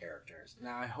fun like characters.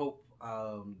 Now I hope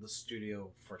the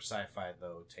studio for sci-fi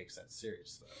though takes that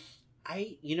serious though.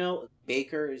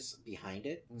 Baker is behind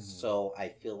it, so I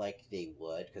feel like they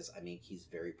would, because I mean he's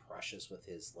very precious with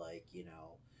his like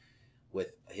with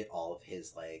all of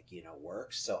his like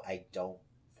works, so I don't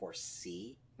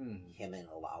foresee him in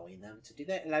allowing them to do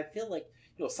that. And I feel like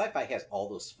sci-fi has all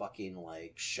those fucking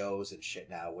like shows and shit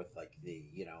now with like the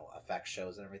effect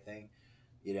shows and everything.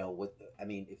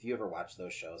 If you ever watch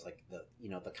those shows, like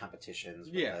the competitions,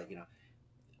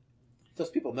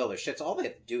 those people know their shit. So all they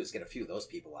have to do is get a few of those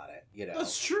people on it.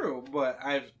 That's true, but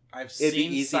I've It'd be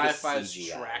seen easy to sci-fi's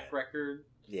CGI track it. record.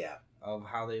 Yeah. Of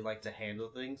how they like to handle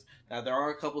things. Now there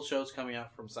are a couple shows coming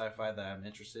out from sci-fi that I'm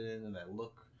interested in and that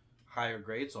look higher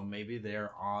grade, so maybe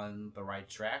they're on the right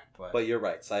track. But you're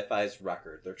right, sci-fi's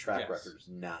their track record is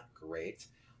not great.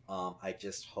 I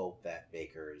just hope that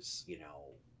Baker's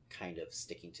kind of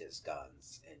sticking to his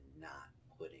guns and not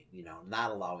putting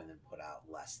not allowing them to put out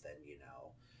less than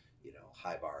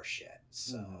high bar shit.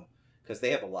 So because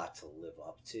they have a lot to live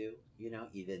up to,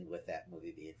 even with that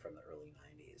movie being from the early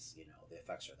 90s, the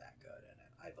effects are that good in it.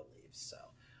 I believe. So,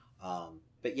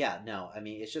 but yeah, no, I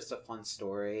mean, it's just a fun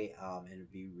story, and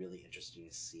it'd be really interesting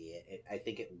to see it. I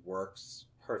think it works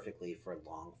perfectly for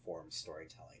long form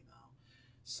storytelling, though.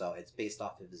 So it's based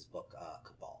off of his book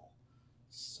Cabal.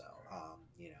 So,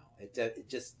 it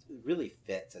just really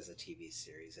fits as a TV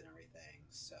series and everything.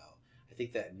 So I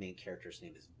think that main character's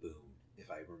name is Boone, if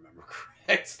I remember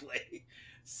correctly.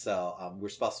 So we're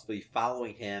supposed to be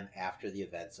following him after the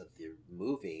events of the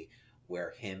movie,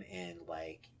 where him and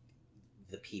like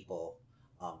the people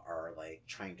are like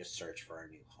trying to search for a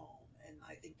new home, and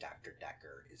I think Dr.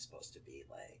 Decker is supposed to be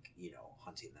like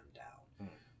hunting them down.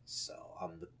 So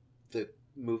the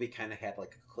movie kind of had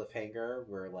like a cliffhanger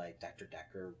where like Dr.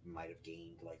 Decker might have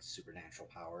gained like supernatural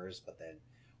powers, but then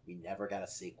we never got a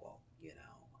sequel.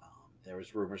 There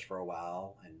was rumors for a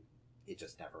while, and it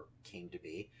just never came to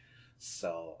be.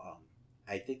 So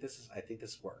I think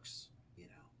this works.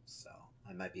 So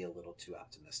I might be a little too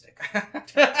optimistic.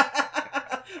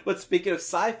 But speaking of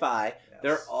sci-fi,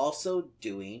 they're also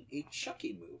doing a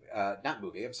Chucky movie. A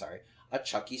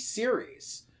Chucky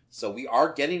series. So we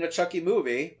are getting a Chucky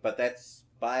movie, but that's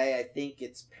by, I think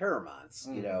it's Paramount's,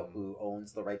 who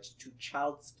owns the rights to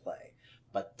Child's Play.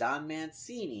 But Don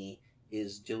Mancini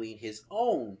is doing his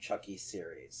own Chucky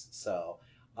series. So,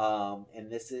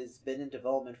 and this has been in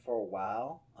development for a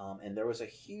while. And there was a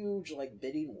huge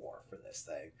bidding war for this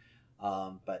thing.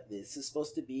 But this is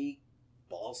supposed to be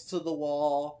balls to the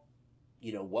wall.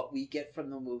 What we get from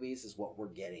the movies is what we're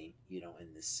getting,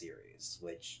 in this series,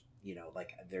 which,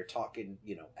 they're talking,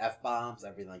 F-bombs,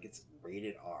 everything, it's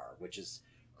rated R, which is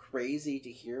crazy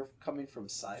to hear coming from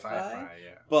sci-fi.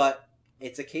 Yeah. But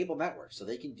it's a cable network, so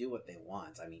they can do what they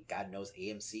want. I mean, God knows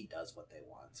AMC does what they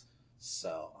want.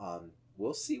 So,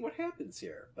 we'll see what happens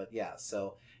here. But yeah,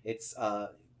 so it's,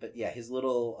 his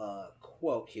little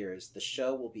quote here is, "The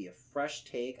show will be a fresh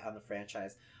take on the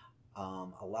franchise,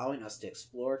 allowing us to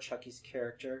explore Chucky's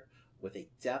character with a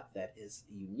depth that is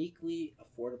uniquely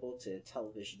affordable to a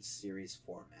television series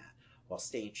format, while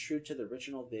staying true to the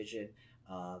original vision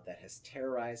that has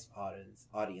terrorized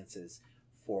audiences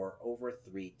for over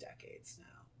 3 decades now."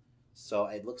 So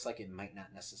it looks like it might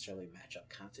not necessarily match up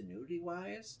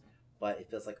continuity-wise, but it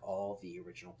feels like all the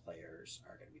original players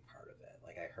are going to be part of it.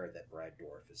 Like, I heard that Brad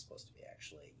Dourif is supposed to be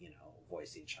actually,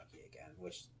 voicing Chucky again,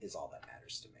 which is all that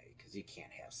matters to me, because you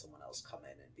can't have someone else come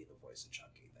in and be the voice of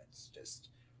Chucky. That's just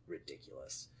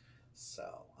ridiculous.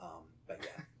 So, but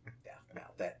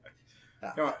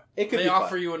it could they be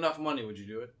offer fun. you enough money, would you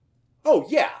do it? Oh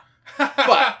yeah,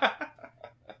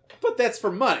 but that's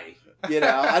for money.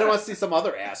 I don't want to see some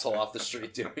other asshole off the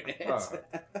street doing it.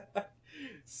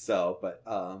 So, but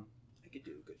I could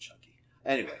do a good Chucky.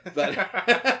 Anyway, but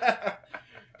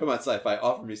come on, sci-fi,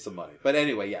 offer me some money. But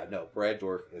anyway, Brad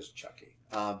Dourif is Chucky.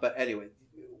 But anyway,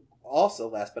 also,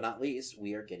 last but not least,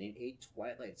 we are getting a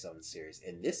Twilight Zone series,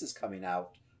 and this is coming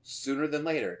out sooner than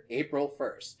later, April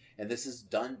 1st, and this is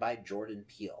done by Jordan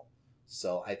Peele.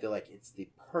 So I feel like it's the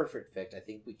perfect fit. I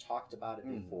think we talked about it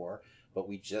before, but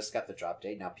we just got the drop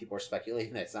date. Now people are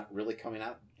speculating that it's not really coming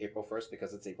out April 1st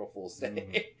because it's April Fool's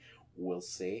Day. We'll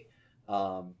see.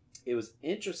 It was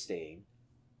interesting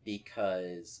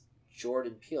because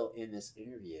Jordan Peele, in this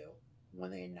interview,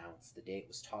 when they announced the date,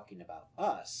 was talking about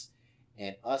Us,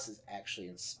 and Us is actually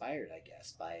inspired, I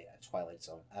guess, by a Twilight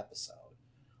Zone episode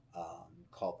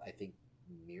called, I think,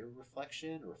 Mirror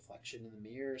Reflection, or Reflection in the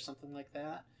Mirror, or something like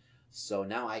that. So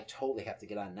now I totally have to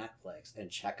get on Netflix and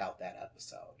check out that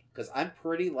episode, because I'm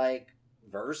pretty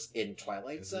versed in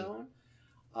Twilight Zone.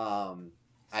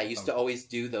 I used to always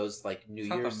do those New Year's.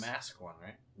 Not the Mask one,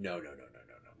 right? No,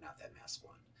 not that Mask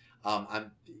one.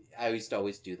 I used to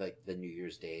always do the New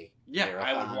Year's Day. Yeah, marathons.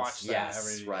 I would watch that.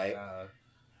 Yes, right.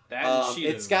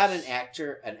 It's got an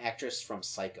actress from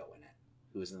Psycho in it,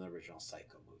 who was in the original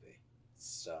Psycho movie.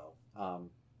 So,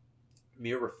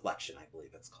 Mirror Reflection, I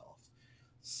believe it's called.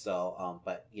 So,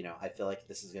 but I feel like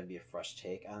this is going to be a fresh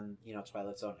take on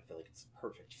Twilight Zone. I feel like it's a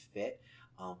perfect fit.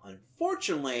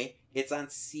 Unfortunately, it's on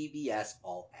CBS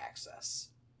All Access.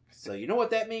 So you know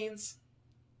what that means?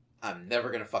 I'm never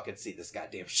going to fucking see this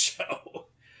goddamn show.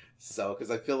 So,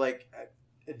 because I feel like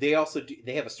they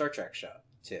have a Star Trek show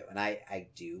too. And I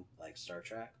do like Star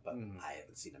Trek, but I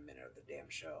haven't seen a minute of the damn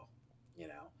show,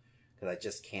 because I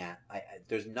just can't,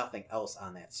 there's nothing else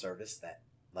on that service that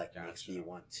makes me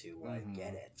want to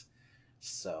get it.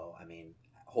 So, I mean,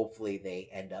 hopefully they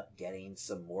end up getting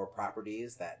some more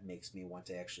properties that makes me want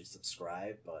to actually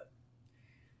subscribe, but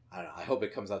I don't know. I hope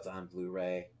it comes out on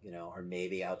Blu-ray, or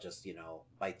maybe I'll just,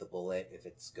 bite the bullet. If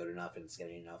it's good enough and it's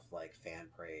getting enough fan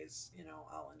praise,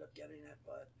 I'll end up getting it.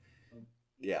 But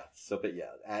yeah,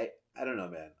 I don't know,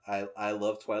 man. I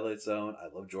love Twilight Zone. I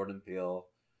love Jordan Peele.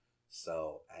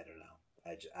 So I don't know.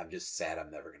 I'm just sad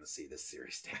I'm never going to see this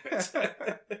series. Damn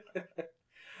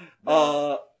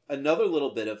it. Another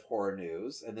little bit of horror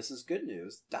news, and this is good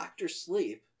news. Dr.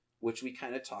 Sleep, which we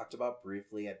kind of talked about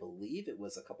briefly, I believe it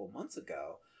was a couple months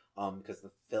ago, because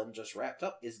the film just wrapped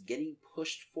up, is getting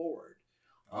pushed forward.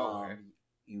 Okay.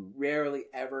 You rarely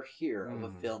ever hear of a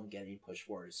film getting pushed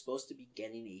forward. It's supposed to be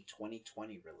getting a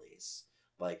 2020 release,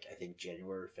 like I think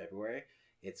January or February.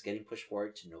 It's getting pushed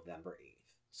forward to November 8th.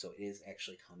 So it is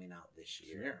actually coming out this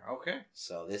year. Okay.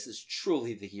 So this is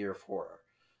truly the year of horror.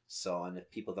 So, and if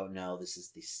people don't know, this is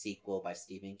the sequel by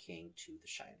Stephen King to The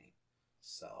Shining.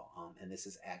 So, and this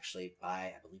is actually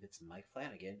by, I believe it's Mike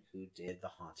Flanagan, who did The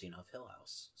Haunting of Hill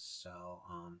House. So,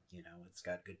 you know, it's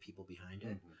got good people behind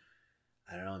it.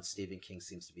 I don't know, and Stephen King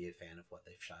seems to be a fan of what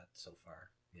they've shot so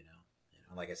far, you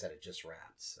know. Like I said, it just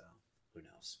wrapped, so who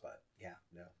knows. But, yeah,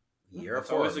 no. Year of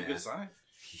horror, always a man. good sign.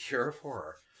 Year of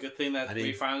horror. Good thing that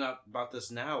we found out about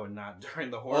this now and not during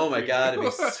the horror. Oh my God,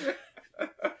 it'd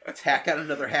be tack on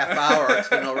another half hour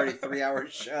to an already 3-hour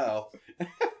show.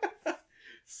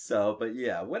 So, but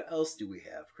yeah, what else do we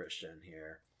have, Christian,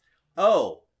 here?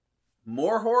 Oh,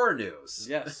 more horror news.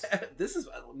 Yes.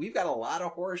 We've got a lot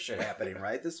of horror shit happening,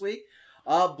 right, this week?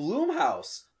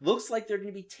 Blumhouse looks like they're going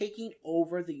to be taking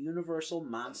over the Universal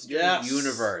Monster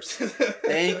universe.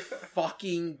 Thank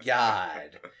fucking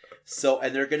God. So,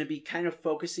 and they're going to be kind of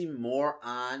focusing more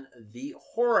on the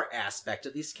horror aspect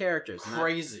of these characters.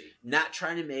 Crazy. Not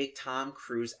trying to make Tom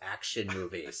Cruise action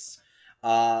movies.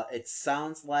 It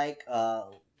sounds like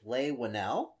Leigh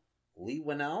Whannell,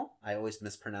 I always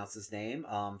mispronounce his name,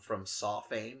 from Saw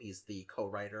fame. He's the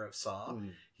co-writer of Saw.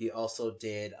 He also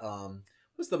did,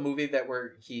 what's the movie that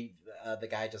where he, the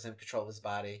guy doesn't have control of his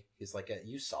body? He's like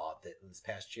you saw it this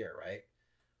past year, right?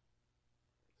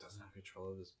 Doesn't have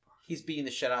control of his body. He's beating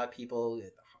the shit out of people.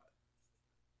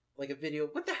 Like a video.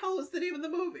 What the hell is the name of the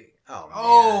movie?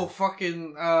 Oh,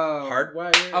 fucking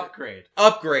Hardwire?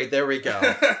 Upgrade, there we go.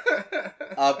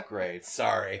 Upgrade.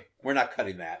 Sorry. We're not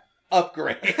cutting that.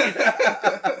 Upgrade.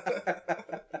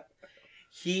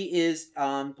 He is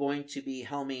going to be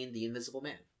helming The Invisible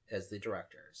Man as the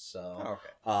director. So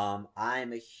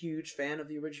I'm a huge fan of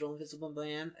the original Invisible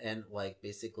Man and like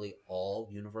basically all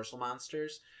Universal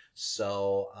monsters.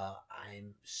 So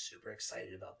I'm super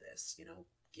excited about this. You know,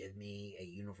 give me a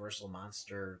Universal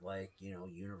monster like, you know,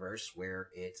 universe where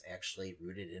it's actually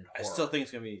rooted in horror. I still think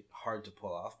it's gonna be hard to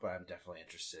pull off, but I'm definitely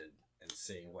interested in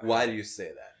seeing what. Why do you say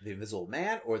that? The Invisible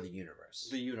Man or the universe?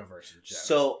 The universe in general.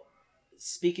 So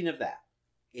speaking of that,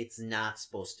 it's not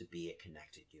supposed to be a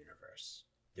connected universe.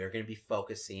 They're going to be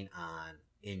focusing on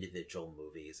individual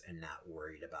movies and not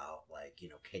worried about, like, you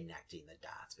know, connecting the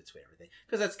dots between everything.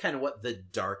 Because that's kind of what the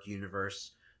dark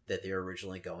universe that they were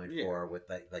originally going for with,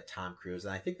 like Tom Cruise.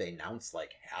 And I think they announced,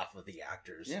 like, half of the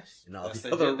actors. Yes. And all yes,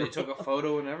 the other they took a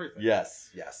photo and everything.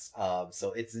 Yes.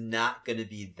 So it's not going to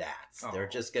be that. They're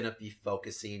just going to be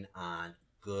focusing on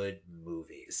good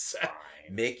movies.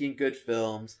 Fine. Making good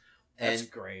films. That's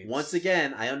and great. Once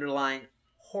again, I underline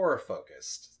horror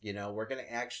focused. You know, we're going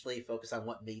to actually focus on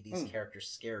what made these characters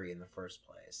scary in the first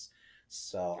place.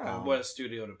 So, what a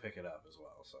studio to pick it up as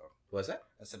well. So, what was that?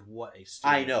 I said, what a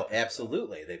studio. I know,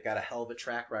 absolutely. They've got a hell of a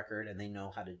track record, and they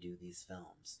know how to do these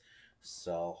films.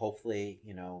 So, hopefully,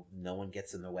 you know, no one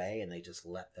gets in the way, and they just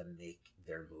let them make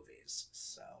their movies.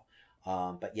 So,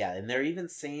 but yeah, and they're even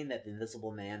saying that The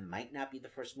Invisible Man might not be the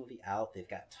first movie out. They've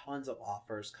got tons of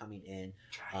offers coming in,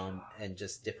 and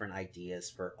just different ideas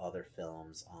for other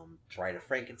films. Bride of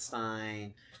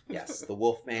Frankenstein, yes, The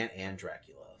Wolfman, and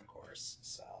Dracula, of course.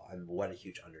 So, and what a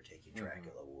huge undertaking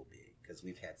Dracula will be, because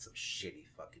we've had some shitty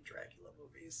fucking Dracula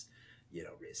movies, you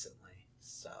know, recently.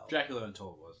 So Dracula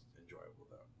Untold was enjoyable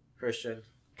though. Christian,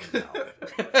 no.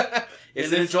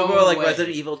 Is it enjoyable? Like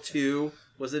Resident Evil 2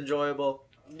 was enjoyable.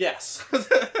 Yes.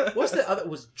 What's the other?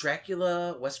 Was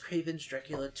Dracula, Wes Craven's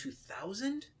Dracula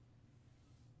 2000?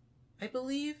 I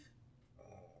believe.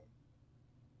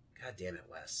 God damn it,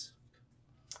 Wes.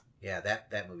 Yeah,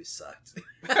 that movie sucked.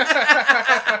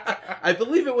 I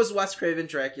believe it was Wes Craven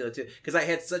Dracula 2, because I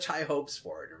had such high hopes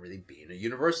for it and everything, being a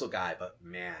Universal guy, but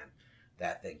man,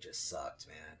 that thing just sucked,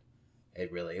 man.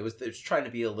 It was trying to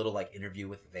be a little like Interview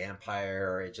with the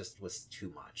Vampire. It just was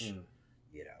too much,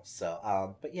 you know.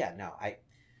 So, but yeah, no, I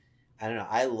don't know.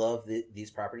 I love these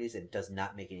properties, and it does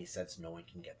not make any sense no one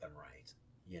can get them right,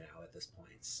 you know, at this point.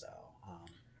 So,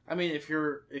 I mean, if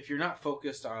you're not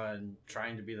focused on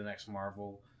trying to be the next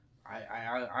Marvel,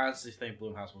 I honestly think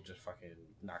Blumhouse will just fucking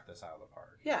knock this out of the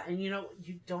park. Yeah, and you know,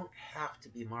 you don't have to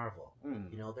be Marvel.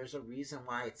 You know, there's a reason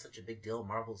why it's such a big deal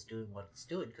Marvel's doing what it's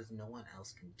doing, because no one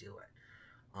else can do it.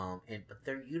 But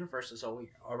their universe is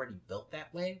already built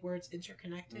that way, where it's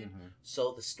interconnected. Mm-hmm.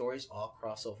 So the stories all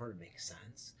cross over and make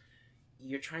sense.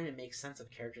 You're trying to make sense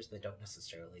of characters that don't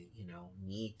necessarily,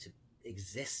 need to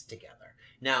exist together.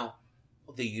 Now,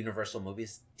 the Universal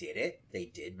movies did it. They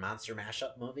did monster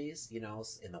mashup movies,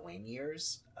 in the Wayne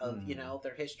years of,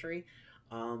 their history.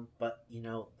 But,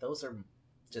 those are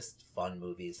just fun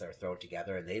movies that are thrown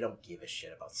together, and they don't give a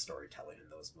shit about storytelling in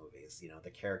those movies. The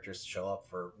characters show up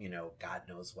for, God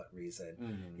knows what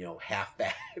reason,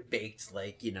 half-baked,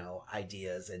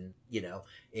 ideas, and,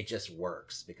 it just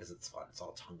works because it's fun. It's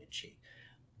all tongue-in-cheek.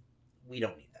 We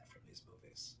don't need that from these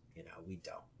movies.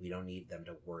 We don't need them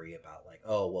to worry about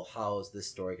how is this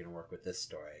story going to work with this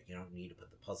story? You don't need to put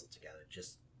the puzzle together.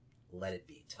 Just let it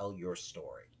be. Tell your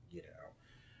story,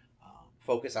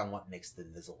 focus on what makes the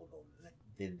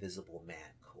Invisible Man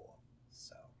cool.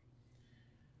 So,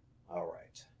 all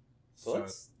right. So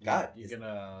let's. You're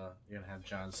gonna have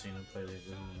John Cena play the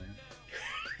Invisible Man.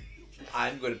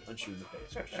 I'm going to punch you in the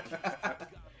face, Christian.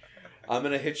 I'm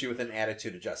going to hit you with an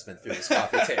attitude adjustment through this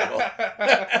coffee table.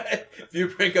 If you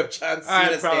bring up John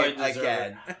Cena's name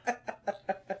again.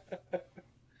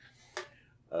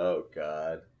 Oh,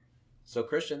 God. So,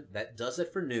 Christian, that does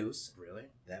it for news. Really?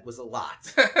 That was a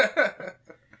lot.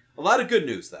 A lot of good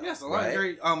news, though. Yes, a lot of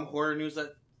great horror news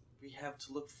that we have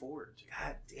to look forward to.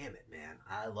 God damn it, man.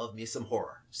 I love me some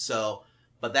horror. So,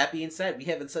 but that being said, we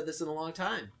haven't said this in a long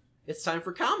time. It's time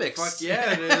for comics. Fuck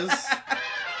yeah, it is.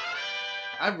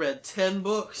 I've read 10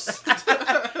 books.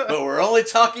 But we're only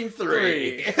talking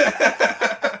 3.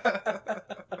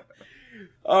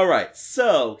 All right,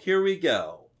 so here we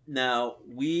go. Now,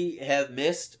 we have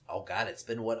missed, it's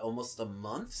been almost a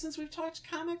month since we've talked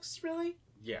comics, really?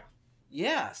 Yeah.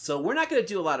 Yeah, so we're not going to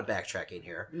do a lot of backtracking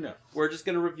here. No. We're just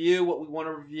going to review what we want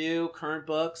to review, current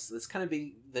books. That's kind of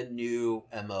be the new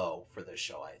MO for this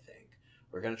show, I think.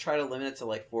 We're going to try to limit it to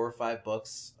 4 or 5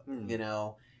 books,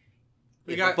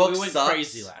 We went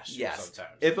crazy last year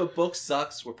sometimes. If a book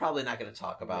sucks, we're probably not going to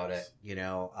talk about it,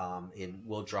 and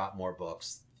we'll drop more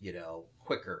books,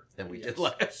 quicker than we did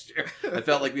last year. I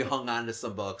felt like we hung on to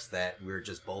some books that we were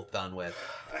just both done with.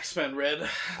 X-Men Red.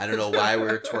 I don't know why we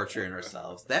were torturing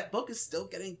ourselves. That book is still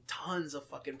getting tons of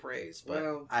fucking praise,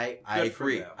 but I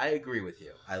agree. I agree with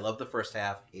you. I love the first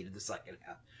half, hated the second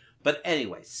half. But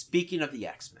anyway, speaking of the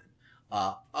X-Men,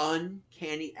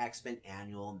 Uncanny X-Men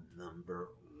Annual number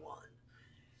 1.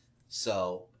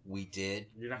 So we did.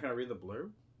 You're not going to read the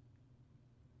blurb?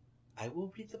 I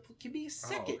will read the book. Give me a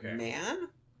second, man.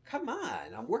 Come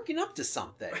on. I'm working up to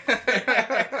something.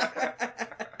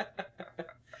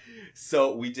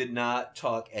 So we did not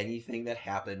talk anything that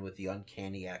happened with the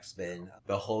Uncanny X-Men,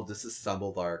 the whole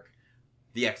disassembled arc.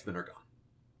 The X-Men are gone.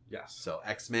 Yes. So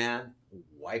X-Men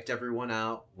wiped everyone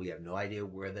out. We have no idea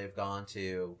where they've gone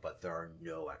to, but there are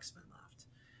no X-Men left.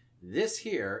 This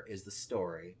here is the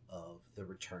story of the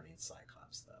returning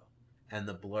Cyclops, though. And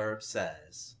the blurb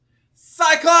says,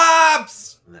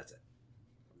 Cyclops! And that's it.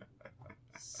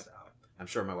 So, I'm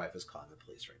sure my wife is calling the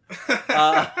police right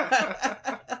now.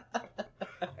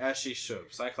 As she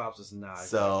should. Cyclops is not.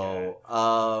 So,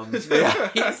 yeah,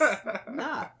 he's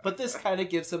not. But this kind of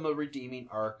gives him a redeeming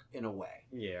arc in a way.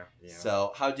 Yeah.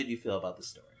 So, how did you feel about the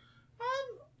story?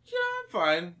 I'm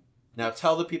fine. Now,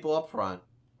 tell the people up front.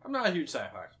 I'm not a huge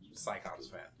Cyclops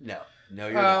fan. No,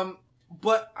 you're not.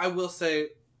 But I will say,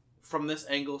 from this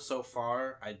angle so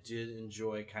far, I did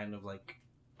enjoy kind of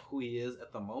who he is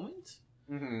at the moment.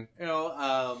 Mm-hmm.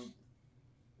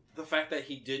 The fact that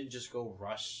he didn't just go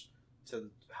rush to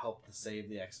help to save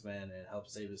the X-Men and help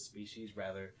save his species.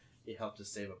 Rather, he helped to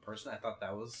save a person. I thought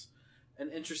that was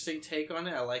an interesting take on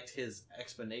it. I liked his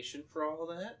explanation for all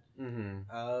that.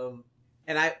 Mm-hmm.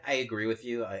 And I agree with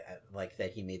you. I like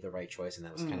that he made the right choice, and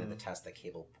that was kind of the test that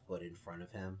Cable put in front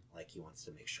of him. He wants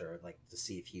to make sure, to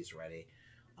see if he's ready.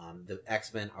 The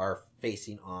X-Men are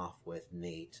facing off with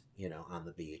Nate, on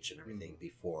the beach and everything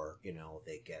before,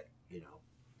 they get,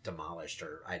 demolished,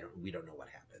 or we don't know what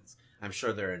happens. I'm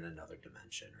sure they're in another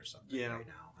dimension or something right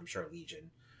now. I'm sure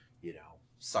Legion,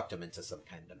 sucked them into some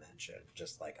kind of dimension,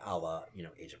 just like a la,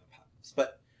 Age of Apocalypse.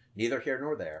 But neither here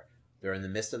nor there. They're in the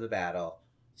midst of the battle.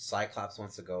 Cyclops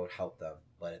wants to go help them,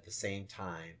 but at the same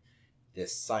time,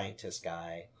 this scientist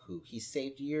guy who he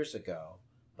saved years ago,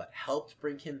 but helped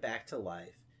bring him back to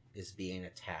life, is being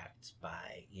attacked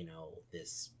by,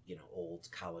 this, old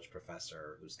college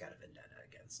professor who's got a vendetta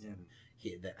against him.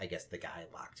 I guess the guy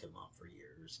locked him up for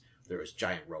years. There was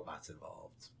giant robots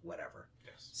involved, whatever.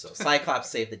 Yes. So Cyclops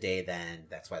saved the day then.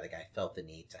 That's why the guy felt the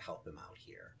need to help him out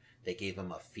here. They gave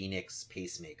him a Phoenix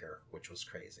pacemaker, which was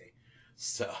crazy.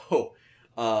 So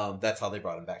that's how they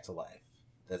brought him back to life.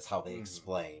 That's how they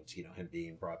explained, him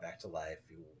being brought back to life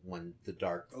when the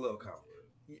dark. A little complicated.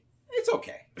 It's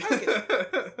okay.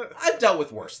 I've dealt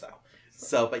with worse though.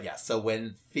 So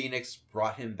when Phoenix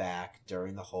brought him back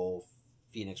during the whole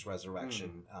Phoenix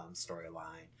Resurrection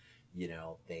storyline,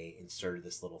 they inserted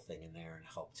this little thing in there and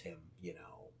helped him,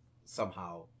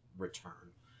 somehow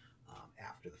return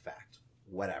after the fact.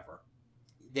 Whatever.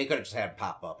 They could have just had him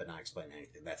pop up and not explain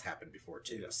anything. That's happened before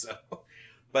too. Yeah. So,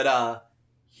 but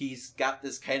he's got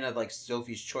this kind of like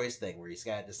Sophie's Choice thing where he's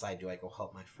got to decide: do I go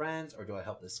help my friends or do I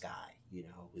help this guy?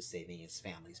 Who's saving his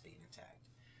family's being attacked.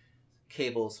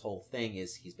 Cable's whole thing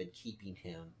is he's been keeping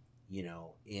him,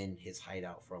 in his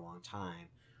hideout for a long time,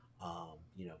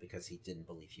 because he didn't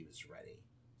believe he was ready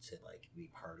to like be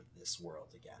part of this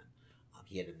world again.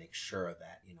 He had to make sure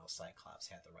that Cyclops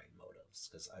had the right motives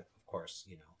because, of course,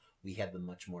 we had the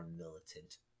much more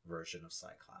militant version of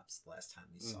Cyclops the last time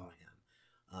we saw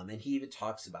him. And he even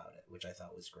talks about it, which I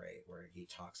thought was great, where he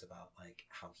talks about like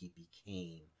how he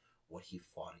became what he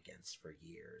fought against for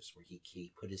years, where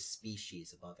he put his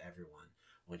species above everyone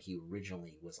when he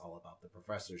originally was all about the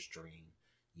Professor's dream.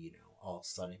 All of a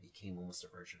sudden it became almost a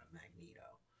version of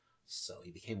Magneto. So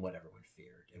he became what everyone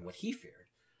feared and what he feared.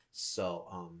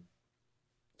 So,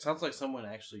 sounds like someone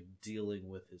actually dealing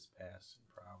with his past and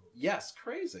problems. Yes,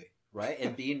 crazy, right?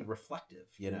 And being reflective,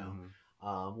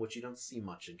 which you don't see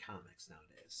much in comics nowadays.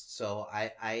 So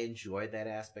I enjoyed that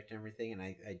aspect and everything, and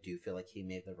I do feel like he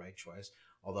made the right choice.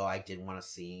 Although I did want to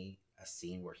see a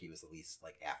scene where he was at least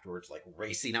like afterwards, like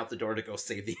racing out the door to go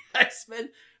save the X-Men.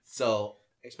 So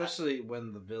especially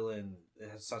when the villain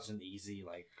has such an easy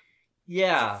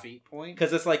defeat point,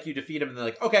 because it's like you defeat him and they're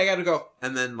like, okay, I gotta go,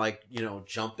 and then like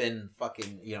jump in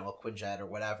fucking a Quinjet or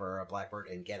whatever, a Blackbird,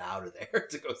 and get out of there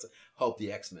to go help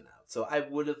the X-Men out. So I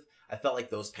felt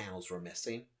like those panels were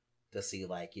missing to see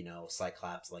like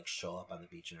Cyclops like show up on the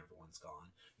beach and everyone's gone.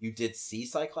 You did see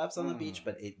Cyclops on the beach,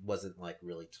 but it wasn't like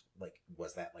really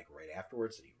was that like right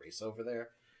afterwards? Did he race over there?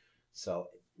 So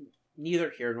neither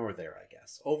here nor there, I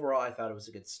guess. Overall, I thought it was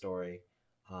a good story.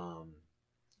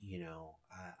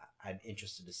 I'm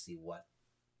interested to see what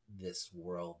this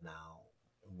world now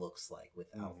looks like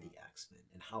without the X-Men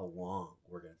and how long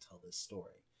we're going to tell this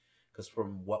story. Because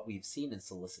from what we've seen in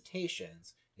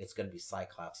solicitations, it's going to be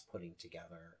Cyclops putting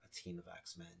together a team of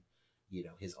X-Men,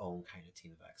 his own kind of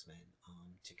team of X-Men,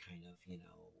 to kind of,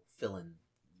 fill in,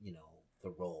 the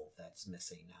role that's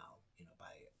missing now,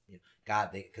 by,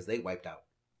 because they wiped out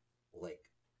like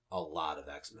a lot of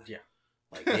X-Men. Yeah.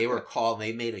 Like they were called,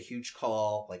 they made a huge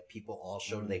call. Like people all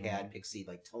showed they had Pixie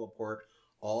like teleport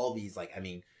all these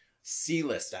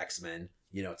C-list X-Men,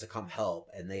 to come help,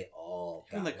 and they all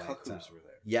got wiped out. Cuckoos were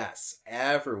there. Yes,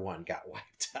 everyone got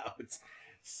wiped out.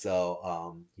 So,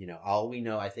 all we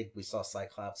know, I think we saw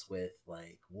Cyclops with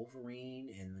like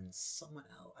Wolverine and then someone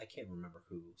else. I can't remember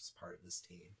who's part of this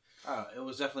team. It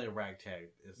was definitely a ragtag.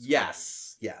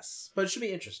 Yes, but it should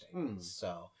be interesting.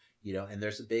 So. And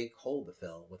there's a big hole to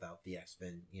fill without the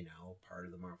X-Men, part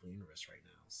of the Marvel Universe right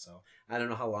now. So I don't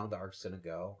know how long the arc's going to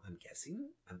go. I'm guessing,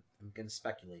 I'm going to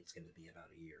speculate it's going to be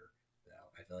about a year,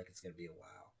 though. I feel like it's going to be a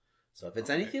while. So if it's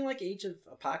anything like Age of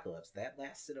Apocalypse, that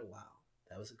lasted a while.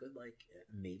 That was a good,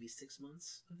 maybe 6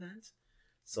 months event.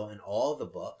 So in all the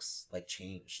books,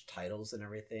 changed titles and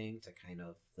everything to kind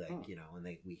of,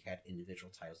 and we had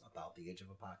individual titles about the Age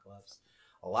of Apocalypse.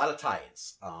 A lot of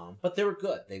tie-ins, but they were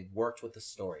good. They worked with the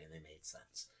story and they made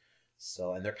sense.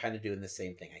 So, and they're kind of doing the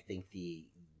same thing. I think the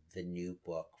new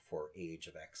book for Age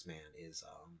of X-Man is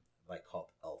called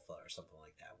Alpha or something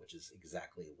like that, which is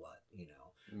exactly what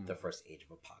the first Age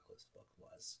of Apocalypse book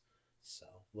was. So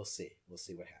we'll see. We'll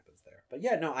see what happens there. But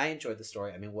yeah, no, I enjoyed the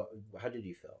story. I mean, how did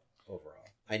you feel overall?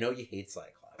 I know you hate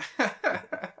Cyclops.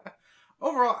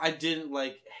 Overall, I didn't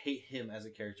hate him as a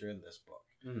character in this book.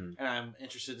 And I'm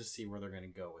interested to see where they're going to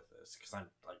go with this, because I'm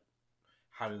like,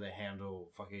 how do they handle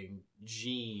fucking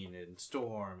Jean and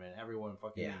Storm and everyone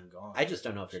fucking being gone? I just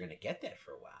don't know if they're going to get that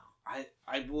for a while.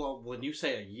 Well, when you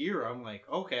say a year, I'm like,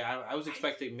 okay, I was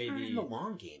expecting maybe a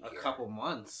long game, couple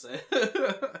months.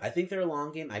 I think they're a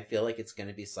long game. I feel like it's going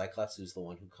to be Cyclops who's the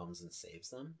one who comes and saves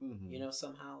them.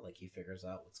 Somehow, he figures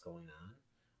out what's going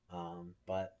on.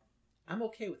 But I'm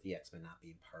okay with the X-Men not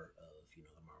being part of the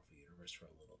Marvel Universe for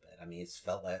a little bit. I mean, it's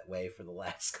felt that way for the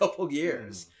last couple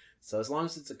years. So as long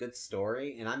as it's a good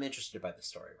story, and I'm interested by the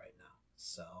story right now.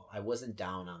 So I wasn't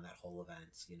down on that whole event,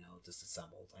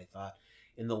 disassembled. I thought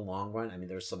in the long run, I mean,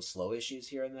 there's some slow issues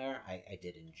here and there. I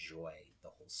did enjoy the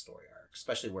whole story arc,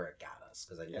 especially where it got us,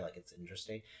 because I feel like it's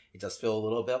interesting. It does feel a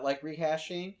little bit like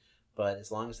rehashing, but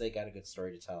as long as they got a good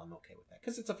story to tell, I'm okay with that.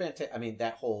 Because it's a fantastic, I mean,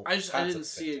 that whole I didn't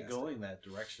see it going that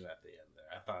direction at the end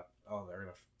there. I thought, they're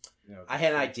going to I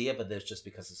had an idea, but that's just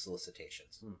because of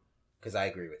solicitations. Because I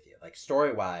agree with you. Like,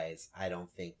 story-wise, I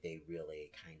don't think they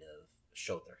really kind of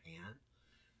showed their hand.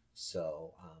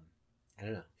 So, I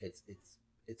don't know.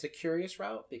 It's a curious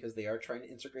route because they are trying to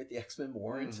integrate the X-Men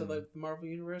more into the Marvel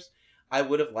Universe. I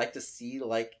would have liked to see,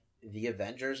 like, the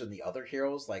Avengers and the other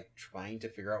heroes, like, trying to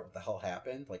figure out what the hell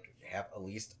happened. Like, have at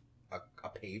least a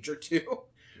page or two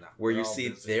where you see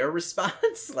their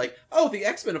response. Like, oh, the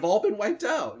X-Men have all been wiped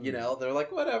out. You know, they're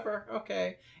like, whatever,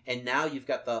 okay. And now you've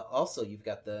got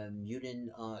the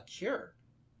mutant cure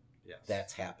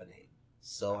that's happening.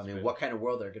 So, I mean, what kind of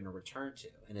world they're going to return to?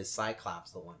 And is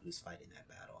Cyclops the one who's fighting that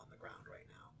battle on the ground right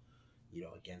now, you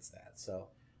know, against that? So,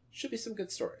 should be some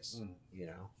good stories, you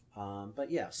know. But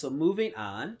yeah, so moving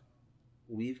on,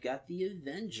 we've got the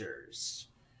Avengers.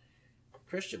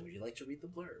 Christian, would you like to read the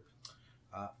blurb?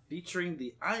 Featuring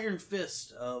the Iron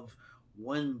Fist of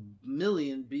 1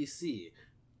 million BC,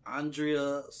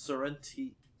 Andrea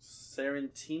Sorrentino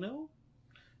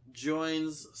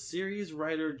joins series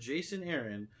writer Jason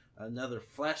Aaron, another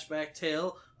flashback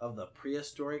tale of the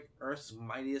prehistoric Earth's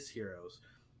mightiest heroes.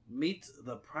 Meet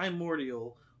the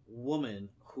primordial woman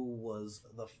who was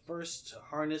the first to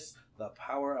harness the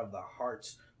power of the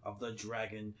heart of the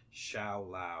dragon Shao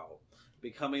Lao,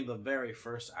 becoming the very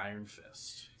first Iron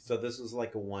Fist. So this was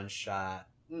like a one-shot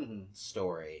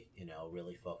story, you know,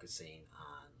 really focusing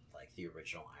on like the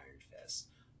original Iron Fist,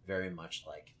 very much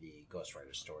like the Ghost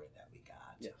Rider story that we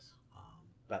got. Yes.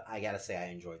 But I gotta say, I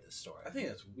enjoyed this story. I think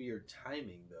it's weird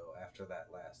timing though. After that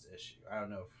last issue, I don't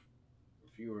know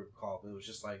if you recall, but it was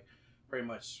just like pretty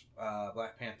much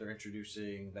Black Panther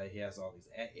introducing that he has all these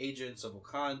agents of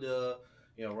Wakanda.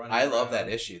 You know, running. I love around.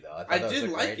 that issue though. I did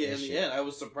like it in the end. I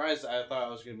was surprised. I thought I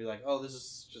was going to be like, "Oh, this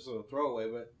is just a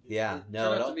throwaway," but it turned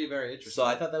out to be very interesting. So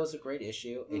I thought that was a great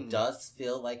issue. It does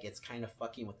feel like it's kind of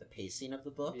fucking with the pacing of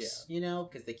the books, you know,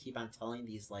 because they keep on telling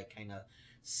these like kind of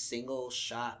single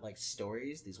shot like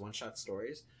stories, these one shot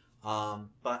stories.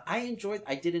 But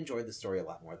I did enjoy the story a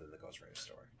lot more than the Ghost Rider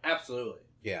story. Absolutely.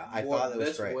 Yeah, I thought it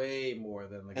was great. Way more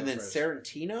than the. And then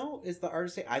Sorrentino is the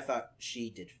artist. I thought she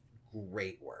did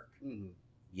great work.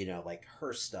 You know, like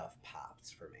her stuff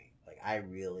popped for me. Like I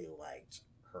really liked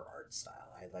her art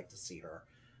style. I'd like to see her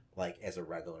like as a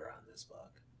regular on this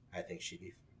book. I think she'd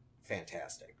be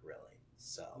fantastic, really.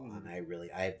 So, and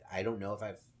I don't know if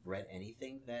I've read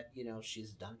anything that, you know,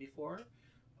 she's done before,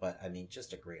 but I mean,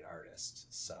 just a great artist.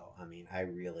 So, I mean, I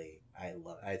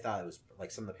thought it was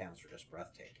like some of the panels were just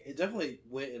breathtaking. It definitely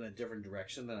went in a different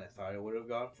direction than I thought it would have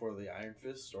gone for the Iron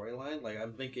Fist storyline. Like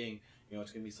I'm thinking, you know,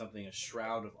 it's going to be something, a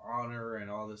shroud of honor and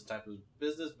all this type of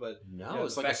business, but no, you know,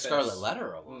 it's like a Scarlet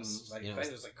Letter almost. Like, you know, the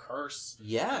fact there's a curse.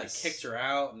 Yes. Like, kicked her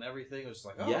out and everything. It was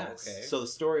like, oh, yes. okay. So the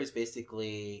story is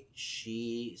basically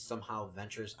she somehow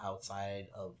ventures outside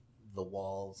of the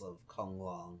walls of Kung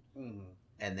Long,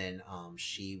 and then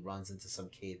she runs into some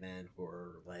cavemen who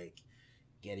are like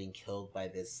getting killed by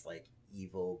this like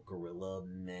evil gorilla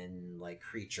men like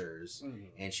creatures,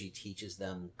 and she teaches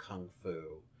them kung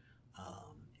fu.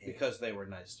 Because they were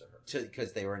nice to her.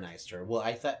 Because they were nice to her. Well,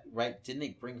 I thought, right? Didn't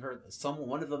they bring her?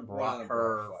 One of them brought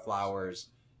her flowers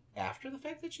after the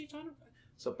fact that she taught them.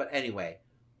 So, but anyway,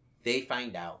 they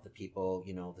find out. The people,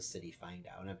 you know, the city find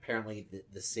out, and apparently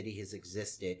the city has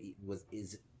existed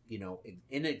is you know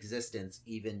in existence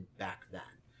even back then.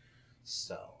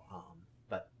 So,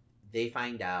 but they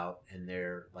find out, and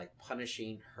they're like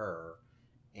punishing her,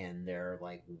 and they're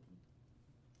like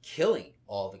killing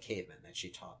all the cavemen that she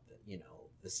taught. You know.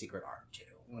 The secret art too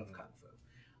of kung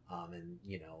fu, and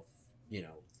you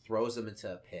know throws them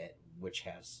into a pit which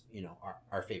has you know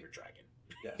our favorite dragon,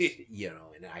 yes. You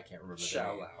know, and I can't remember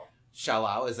Shao Lao. Shao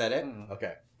Lao, is that it?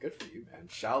 Okay, good for you, man.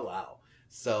 Shao Lao.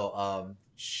 So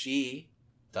she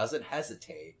doesn't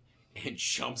hesitate and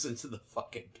jumps into the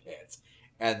fucking pit,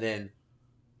 and then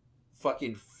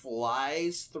fucking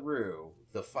flies through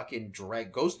the fucking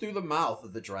goes through the mouth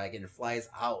of the dragon and flies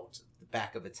out the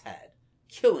back of its head,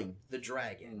 killing the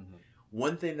dragon.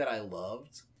 One thing that I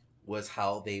loved was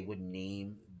how they would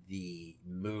name the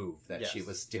move that she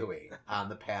was doing on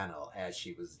the panel as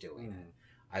she was doing it.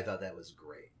 I thought that was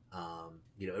great.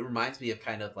 You know, it reminds me of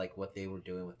kind of like what they were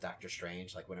doing with Doctor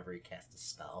Strange, like whenever he cast a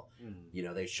spell, you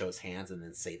know, they show his hands and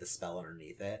then say the spell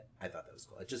underneath it. I thought that was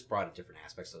cool. It just brought a different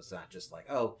aspect, so it's not just like,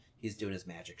 oh, he's doing his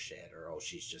magic shit, or oh,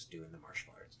 she's just doing the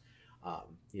martial arts.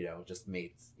 You know, just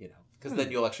made, you know, because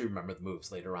then you'll actually remember the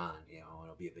moves later on, you know, and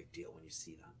it'll be a big deal when you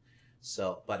see them.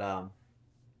 So, but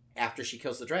after she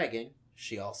kills the dragon,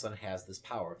 she all of a sudden has this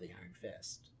power of the Iron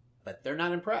Fist. But they're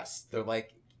not impressed. They're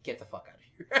like, get the fuck out of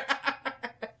here.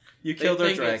 You killed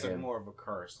their dragon. It's more of a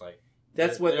curse. Like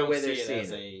that's what the way they're seeing seeing it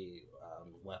as it. a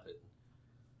weapon.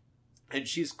 And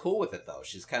she's cool with it, though.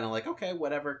 She's kind of like, okay,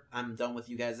 whatever. I'm done with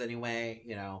you guys anyway.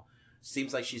 You know,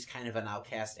 seems like she's kind of an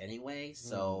outcast anyway.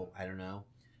 So, I don't know.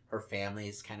 Her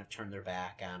family's kind of turned their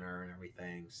back on her and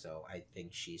everything. So, I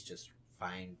think she's just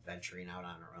fine venturing out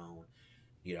on her own.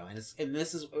 You know, and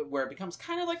this is where it becomes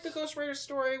kind of like the Ghost Rider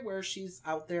story, where she's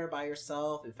out there by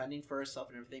herself and fending for herself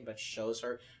and everything, but shows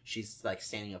her she's like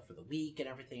standing up for the weak and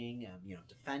everything, you know,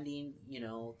 defending, you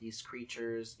know, these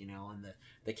creatures, you know, and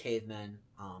the cavemen.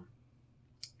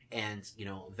 And, you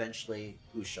know, eventually,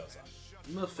 who shows up?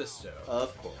 Mephisto.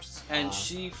 Of course. And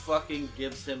she fucking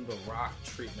gives him the Rock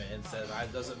treatment and says,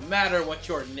 "It doesn't matter what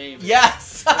your name is."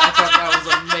 Yes! And I thought that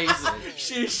was amazing.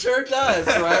 She sure does,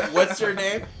 right? What's your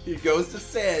name? He goes to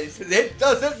say it. He says, "It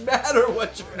doesn't matter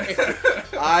what your name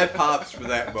is." I popped for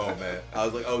that moment. I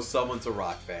was like, oh, someone's a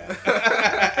Rock fan.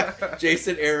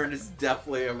 Jason Aaron is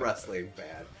definitely a wrestling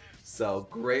fan. So,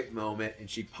 great moment. And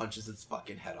she punches its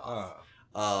fucking head off.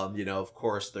 You know, of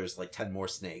course, there's like 10 more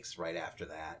snakes right after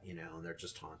that, you know, and they're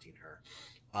just taunting her.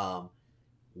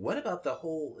 What about the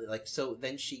whole, like, so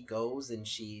then she goes and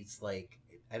she's like,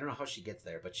 I don't know how she gets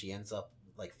there, but she ends up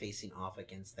like facing off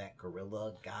against that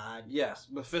gorilla god. Yes,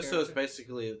 Mephisto is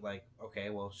basically like, okay,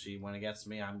 well, she went against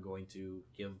me. I'm going to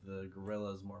give the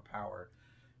gorillas more power.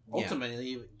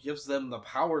 Ultimately, it gives them the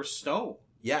Power Stone.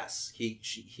 Yes, he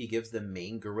gives the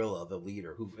main gorilla, the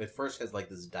leader, who at first has like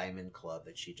this diamond club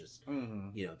that she just,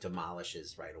 you know,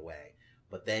 demolishes right away.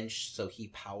 But then, so he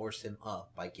powers him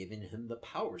up by giving him the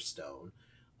Power Stone.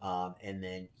 And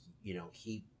then, you know,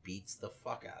 he beats the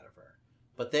fuck out of her.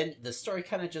 But then the story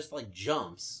kind of just like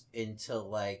jumps into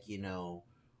like, you know,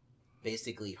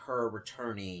 basically her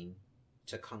returning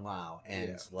to Kung Lao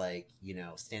and like, you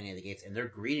know, standing at the gates, and they're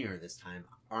greeting her this time,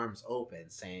 arms open,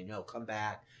 saying, "No, come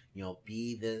back, you know,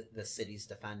 be the city's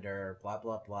defender, blah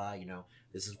blah blah, you know,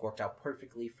 this has worked out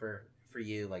perfectly for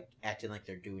you," like acting like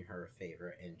they're doing her a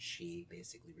favor, and she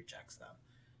basically rejects them,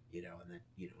 you know, and then,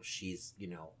 you know, she's, you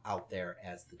know, out there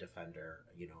as the defender,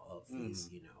 you know, of these,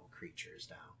 you know, creatures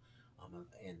now,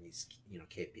 and these, you know,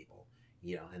 cave people.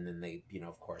 You know, and then they, you know,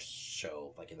 of course,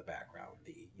 show, like, in the background,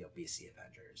 the, you know, BC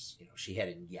Avengers. You know, she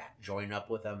hadn't yet joined up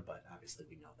with them, but obviously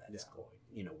we know that's going,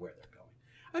 you know, where they're going.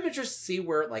 I'm interested to see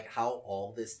where, like, how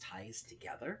all this ties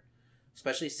together,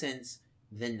 especially since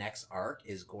the next arc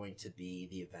is going to be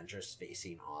the Avengers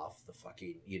facing off the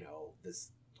fucking, you know,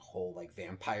 this whole, like,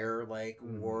 vampire, like,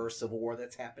 war, civil war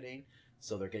that's happening.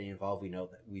 So they're getting involved. We know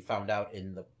that we found out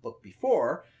in the book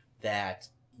before that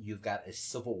you've got a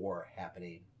civil war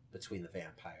happening between the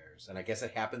vampires, and I guess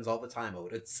it happens all the time.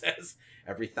 Odin says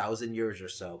every 1,000 years or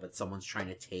so, but someone's trying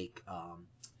to take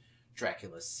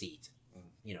Dracula's seat,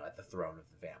 you know, at the throne of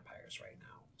the vampires right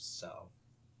now. So,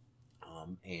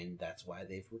 and that's why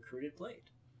they've recruited Blade.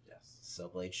 Yes. So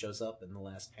Blade shows up in the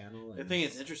last panel. And I think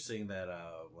it's interesting that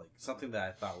like something that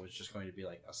I thought was just going to be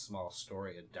like a small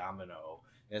story in Domino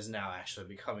is now actually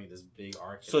becoming this big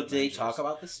arc. So did they talk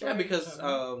about this story? Yeah, because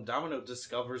Domino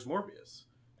discovers Morbius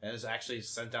and is actually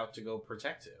sent out to go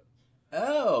protect him.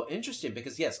 Oh, interesting.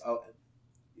 Because yes,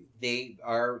 they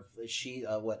are.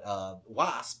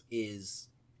 Wasp has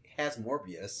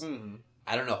Morbius. Mm-hmm.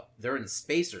 I don't know. They're in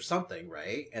space or something,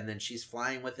 right? And then she's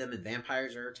flying with him, and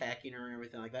vampires are attacking her and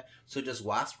everything like that. So does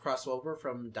Wasp cross over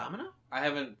from Domino? I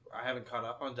haven't caught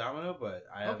up on Domino, but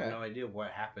I have no idea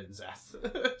what happens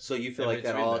after. So you feel like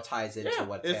that all ties into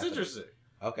what's happening? It's interesting.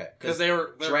 Okay, because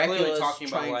they're clearly talking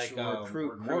about like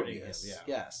recruiting Morbius. him.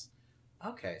 Yeah. Yes.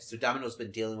 Okay, so Domino's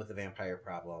been dealing with the vampire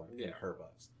problem in her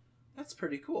books. That's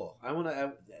pretty cool.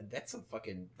 That's some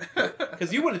fucking,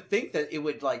 because you wouldn't think that it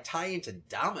would like tie into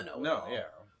Domino. No, yeah.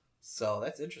 So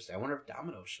that's interesting. I wonder if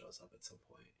Domino shows up at some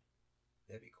point.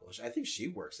 That'd be cool. I think she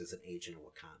works as an agent of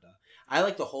Wakanda. I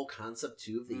like the whole concept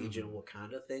too of the agent of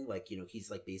Wakanda thing. Like, you know,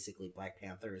 he's like basically Black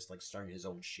Panther is like starting his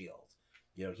own shield.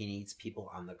 You know, he needs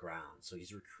people on the ground. So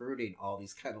he's recruiting all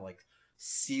these kind of like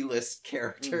C-list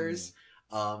characters,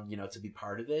 you know, to be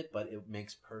part of it. But it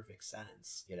makes perfect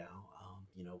sense, you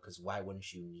know, because why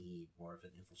wouldn't you need more of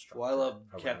an infrastructure? Well, I love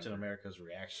Captain America's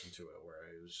reaction to it, where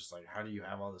it was just like, how do you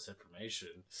have all this information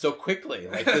so quickly?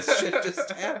 Like, this shit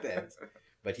just happened.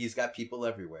 But he's got people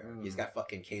everywhere. He's got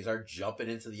fucking Kazar jumping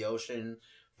into the ocean,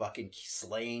 fucking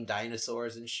slaying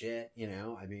dinosaurs and shit, you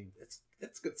know? I mean,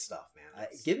 it's good stuff, man.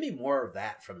 Give me more of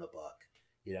that from the book.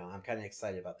 You know, I'm kind of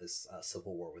excited about this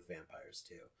Civil War with vampires,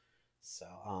 too.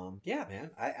 So, yeah,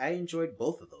 man. I enjoyed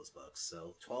both of those books.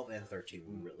 So, 12 and 13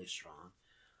 were really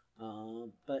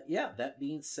strong. But, yeah, that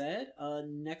being said,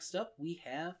 next up we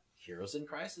have Heroes in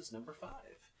Crisis number 5.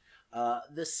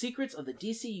 The secrets of the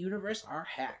DC Universe are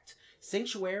hacked.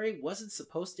 Sanctuary wasn't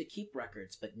supposed to keep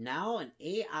records, but now an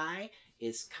AI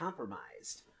is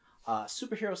compromised.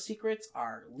 Superhero secrets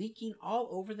are leaking all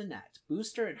over the net.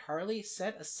 Booster and Harley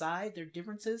set aside their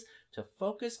differences to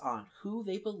focus on who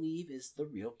they believe is the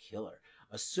real killer,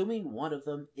 assuming one of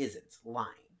them isn't lying.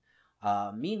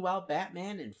 Meanwhile,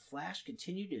 Batman and Flash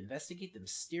continue to investigate the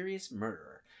mysterious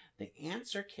murderer. The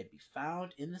answer can be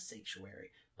found in the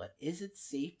sanctuary, but is it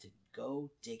safe to go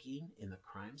digging in the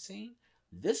crime scene?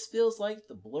 This feels like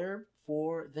the blurb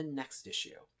for the next issue.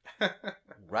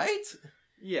 Right?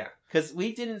 Yeah. Because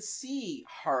we didn't see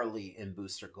Harley and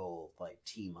Booster Gold like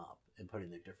team up and putting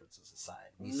their differences aside.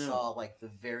 We saw like the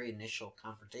very initial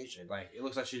confrontation. Like it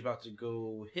looks like she's about to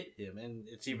go hit him, and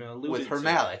it's even alluded with her to.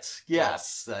 mallet.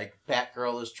 Yes. Like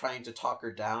Batgirl is trying to talk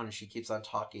her down and she keeps on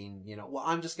talking, well,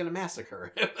 I'm just gonna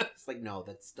massacre her. It's like, no,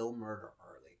 that's still murder,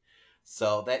 Harley.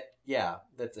 So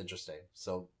that's interesting.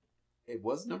 So it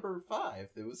was number 5.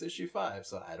 It was issue 5,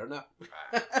 so I don't know.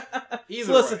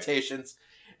 Solicitations. Way.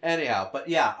 Anyhow, but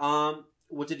yeah,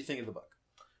 what did you think of the book?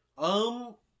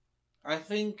 I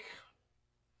think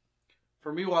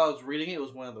for me, while I was reading it, it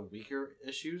was one of the weaker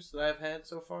issues that I've had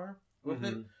so far with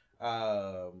it.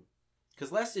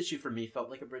 Because last issue for me felt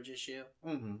like a bridge issue.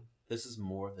 Mm-hmm. This is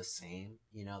more of the same.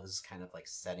 This is kind of like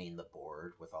setting the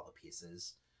board with all the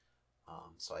pieces.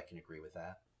 So I can agree with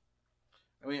that.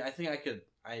 I mean, I think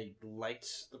I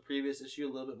liked the previous issue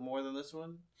a little bit more than this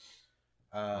one.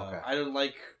 Okay. I don't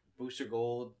like Booster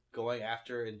Gold going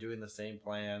after and doing the same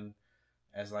plan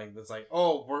as it's like,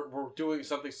 oh, we're doing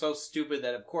something so stupid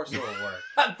that of course it'll work.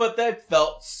 But that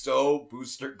felt so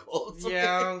Booster Gold.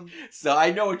 Yeah. So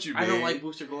I know what you mean. I don't like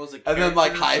Booster Gold as a character. And then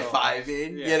like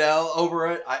high-fiving,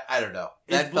 over it. I don't know.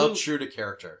 That felt true to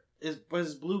character.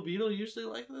 Was Blue Beetle usually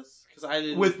like this? Because I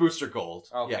didn't. With Booster Gold.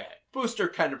 Okay. Yeah. Booster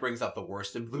kind of brings out the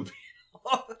worst in Blue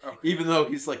Beetle. Okay. Even though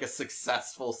he's like a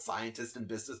successful scientist in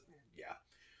business. Yeah.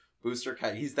 Booster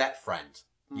he's that friend,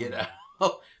 that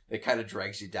kind of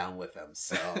drags you down with him.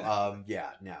 So,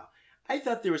 no. I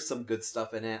thought there was some good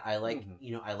stuff in it. I like,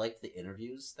 I liked the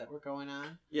interviews that were going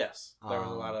on. Yes. There was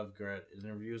a lot of good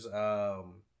interviews. They've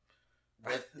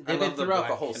been throughout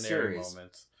the whole series.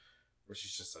 Moment where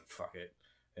she's just like, fuck it.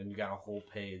 And you got a whole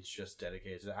page just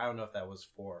dedicated to that. I don't know if that was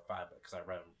 4 or 5, because I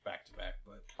read them back to back.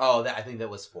 But I think that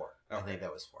was 4. Okay. I think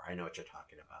that was 4. I know what you're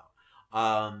talking about.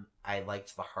 I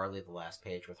liked the Harley, the last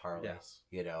page with Harley. Yes.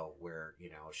 Where,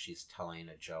 she's telling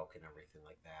a joke and everything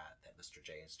like that Mr.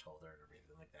 J has told her and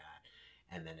everything like that.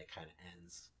 And then it kind of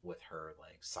ends with her,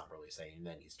 like, somberly saying, and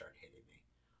then he started hitting me.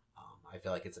 I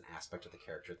feel like it's an aspect of the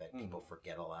character that people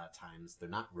forget a lot of times. They're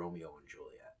not Romeo and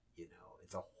Juliet,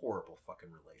 It's a horrible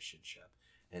fucking relationship.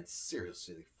 And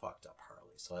seriously fucked up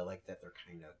Harley. So I like that they're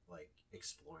kind of, like,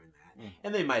 exploring that.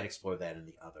 And they might explore that in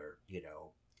the other,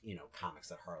 comics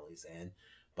that Harley's in.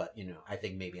 But, I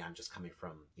think maybe I'm just coming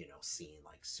from, seeing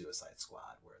like Suicide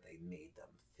Squad where they made them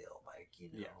feel like,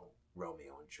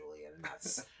 Romeo and Juliet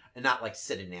and not like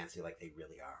Sid and Nancy like they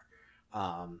really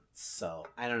are. So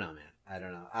I don't know, man. I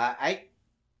don't know. I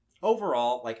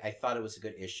overall, like, I thought it was a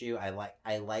good issue. I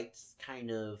liked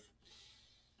kind of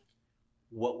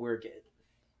what we're getting.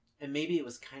 And maybe it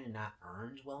was kind of not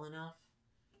earned well enough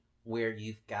where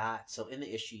you've got, so in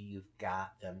the issue, you've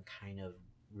got them kind of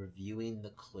reviewing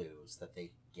the clues that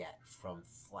they get from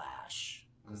Flash.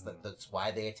 Because that's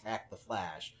why they attack the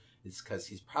Flash. It's because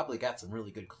he's probably got some really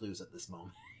good clues at this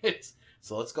moment.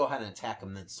 So let's go ahead and attack him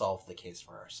and then solve the case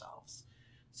for ourselves.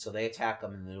 So they attack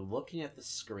him and they're looking at the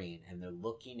screen and they're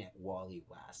looking at Wally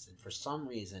West. And for some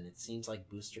reason, it seems like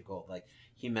Booster Gold, like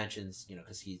he mentions,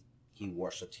 because he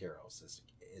worshipped heroes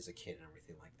as a kid and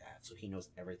everything like that. So he knows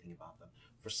everything about them.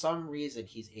 For some reason,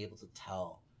 he's able to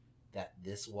tell that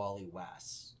this Wally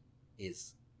West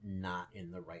is not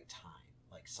in the right time.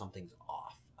 Like something's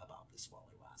off about this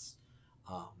Wally West.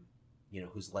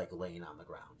 Who's like laying on the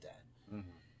ground dead. Mm-hmm.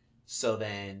 So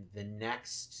then the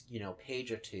next,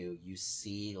 page or two, you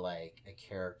see like a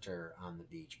character on the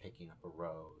beach picking up a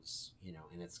rose,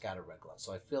 and it's got a red glove.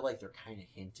 So I feel like they're kind of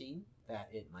hinting that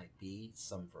it might be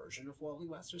some version of Wally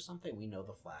West or something. We know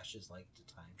the Flash is like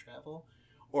to time travel,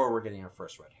 or we're getting our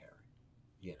first red herring,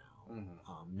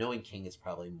 Mm-hmm. Knowing King is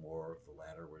probably more of the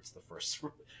latter, where it's the first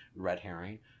red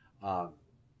herring.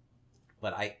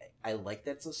 But I like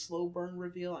that's a slow burn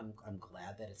reveal. I'm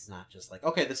glad that it's not just like,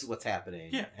 okay, this is what's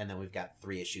happening, and then we've got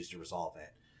 3 issues to resolve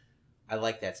it. I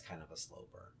like that's kind of a slow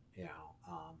burn,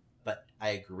 But I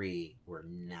agree, where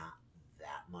not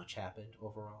that much happened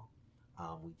overall.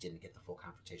 We didn't get the full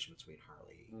confrontation between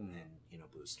Harley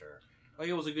and Booster. Like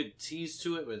it was a good tease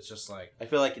to it, but it's just like I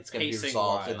feel like it's going to be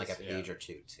resolved in like a page or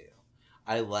two too.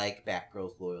 I like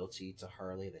Batgirl's loyalty to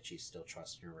Harley, that she's still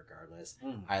trusting her regardless.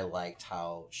 I liked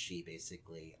how she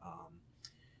basically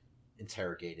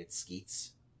interrogated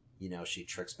Skeets, you know, she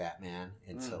tricks Batman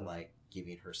into like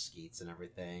giving her skeets and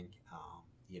everything.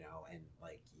 You know, and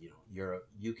like, you know,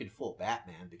 you can fool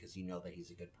Batman because you know that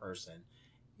he's a good person,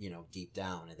 you know, deep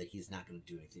down, and that he's not going to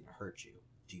do anything to hurt you.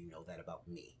 Do you know that about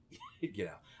me? You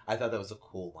know, I thought that was a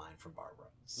cool line from Barbara.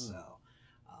 So,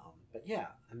 but yeah,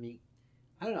 I mean,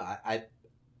 I don't know.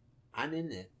 I'm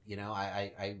in it. You know,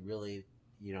 I really,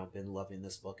 you know, been loving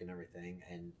this book and everything,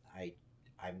 and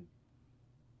I'm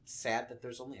sad that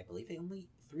there's only, I believe, only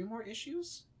 3 more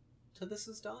issues till this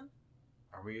is done.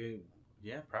 Are we?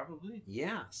 Yeah, probably.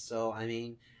 Yeah. So I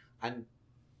mean,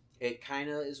 it kind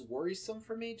of is worrisome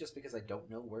for me just because I don't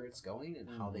know where it's going and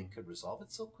how they could resolve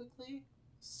it so quickly.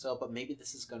 So, but maybe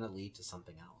this is going to lead to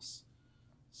something else,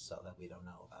 so that we don't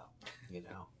know about. You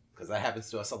know, because that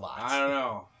happens to us a lot. I don't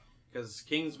know. Because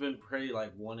King's been pretty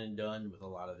like one and done with a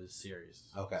lot of his series.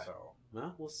 Okay. So,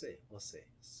 well, we'll see.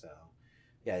 So,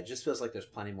 yeah, it just feels like there's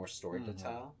plenty more story to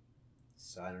tell.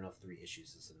 So I don't know if 3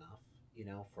 issues is enough, you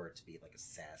know, for it to be like a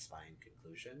satisfying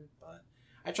conclusion. But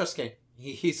I trust King.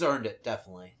 He's earned it,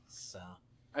 definitely. So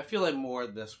I feel like more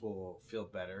of this will feel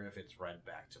better if it's read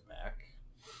back to back.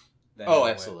 Oh,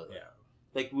 absolutely. Yeah.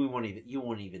 Like you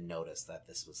won't even notice that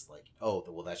this was like, oh,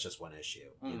 well, that's just one issue.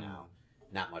 You know,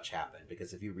 not much happened,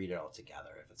 because if you read it all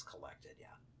together, if it's collected,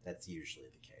 yeah, that's usually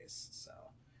the case. So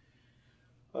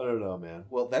I don't know, man.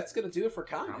 Well, that's gonna do it for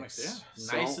comics. Yeah.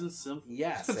 So, nice and simple.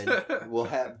 Yes, and we'll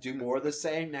do more of the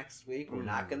same next week. We're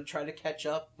not gonna try to catch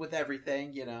up with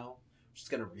everything. You know, we're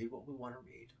just gonna read what we want to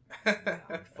read. You know,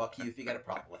 and fuck you if you got a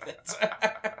problem with it.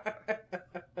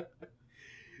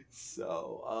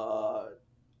 So,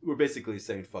 we're basically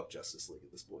saying fuck Justice League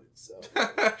at this point. So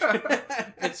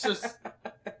It's just,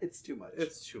 it's too much.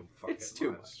 it's too fucking It's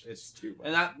too much. much. It's too much.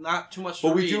 And not too much. But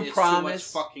to we read, do it's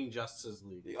promise- too much fucking Justice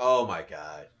League. Oh my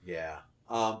god, yeah.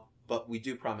 But we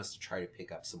do promise to try to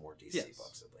pick up some more DC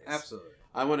books at least. Absolutely.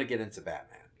 I want to get into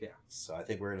Batman. Yeah. So I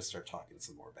think we're gonna start talking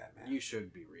some more Batman. You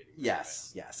should be reading.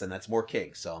 Yes, and that's more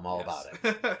King. So I'm all about it.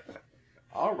 it.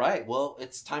 All right, well,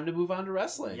 it's time to move on to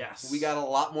wrestling. Yes. We got a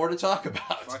lot more to talk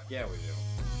about. Fuck yeah, we do.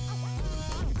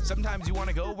 Sometimes you want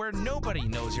to go where nobody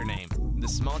knows your name. The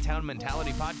Small Town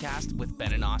Mentality Podcast with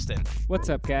Ben and Austin. What's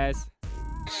up, guys?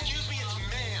 Excuse me, it's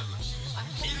ma'am.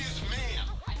 It is ma'am.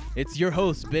 It's your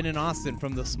host, Ben and Austin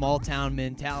from the Small Town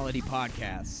Mentality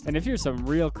Podcast. And if you're some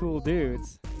real cool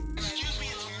dudes, Excuse me,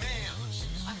 it's ma'am.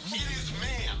 It is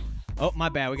ma'am. Oh, my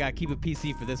bad. We got to keep it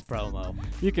PC for this promo.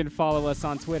 you can follow us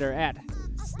on Twitter at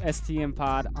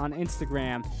STMPod, on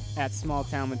Instagram at Small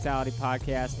Town Mentality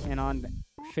Podcast, and on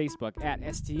Facebook at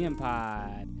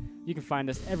STMPod. You can find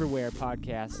us everywhere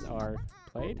podcasts are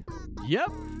played. Yep.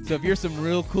 So if you're some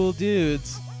real cool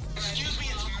dudes, Excuse me,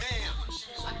 it's ma'am.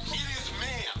 It is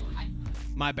ma'am.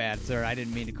 my bad, sir. I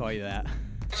didn't mean to call you that.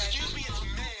 Excuse me, it's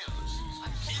ma'am.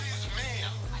 It is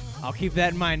ma'am. I'll keep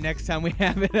that in mind next time we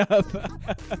have it up.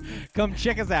 Come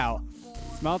check us out.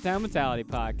 Small Town Mentality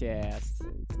Podcast.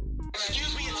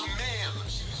 Excuse me, it's ma'am.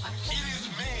 It is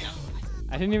ma'am.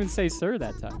 I didn't even say sir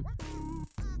that time.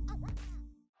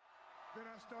 Then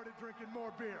I started drinking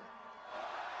more beer.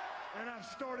 And I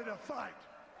started a fight.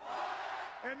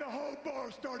 And the whole bar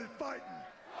started fighting.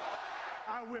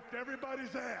 I whipped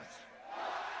everybody's ass.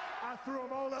 I threw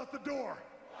them all out the door.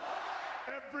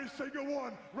 Every single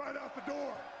one right out the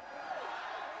door.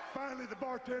 Finally, the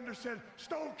bartender said,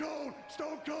 "Stone Cold,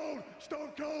 Stone Cold,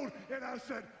 Stone Cold." And I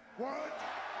said, "What?"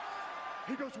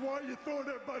 He goes, "Why are you throwing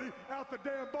everybody out the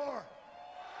damn bar?"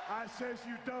 I says,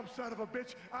 "You dumb son of a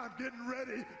bitch, I'm getting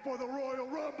ready for the Royal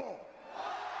Rumble."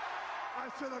 I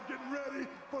said, "I'm getting ready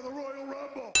for the Royal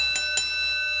Rumble."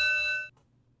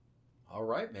 All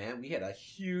right, man. We had a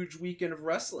huge weekend of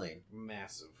wrestling.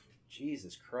 Massive.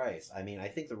 Jesus Christ. I mean, I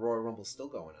think the Royal Rumble's still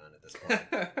going on at this point.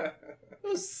 It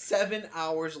was 7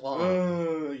 hours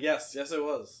long. Yes, it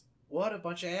was. What a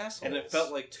bunch of assholes. And it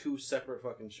felt like 2 separate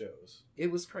fucking shows. It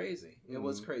was crazy. It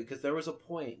was crazy. Because there was a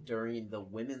point during the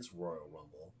Women's Royal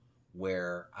Rumble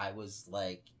where I was,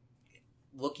 like,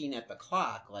 looking at the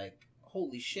clock, like,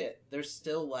 holy shit, there's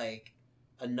still, like,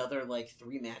 another, like,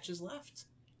 3 matches left?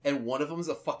 And one of them is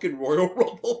a fucking Royal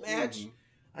Rumble match?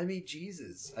 I mean,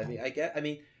 Jesus. I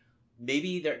mean,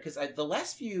 maybe there... Because the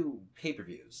last few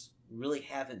pay-per-views really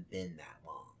haven't been that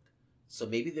long. So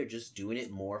maybe they're just doing it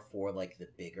more for, like, the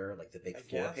bigger, like, the big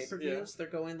 4 pay-per-views. Yeah.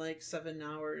 They're going, like, 7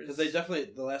 hours. Because they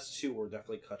definitely... The last 2 were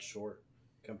definitely cut short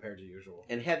compared to usual.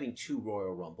 And having 2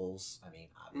 Royal Rumbles, I mean,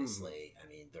 obviously, I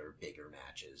mean, they're bigger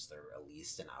matches. They're at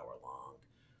least an hour long.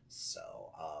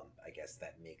 So, I guess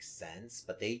that makes sense.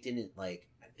 But they didn't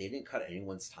cut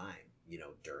anyone's time, you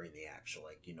know, during the actual,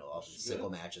 like, you know, all the single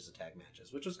matches and tag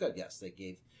matches, which was good. Yes, they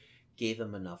gave gave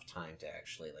them enough time to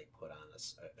actually like put on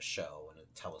a show and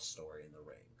tell a story in the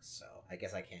ring. So I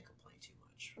guess I can't complain too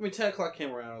much. I mean, 10 o'clock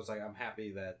came around. I was like, I'm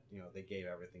happy that they gave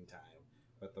everything time.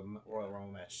 But the Royal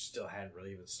Rumble match still hadn't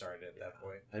really even started at that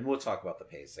point. And we'll talk about the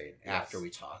pacing after we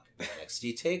talk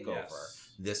NXT TakeOver.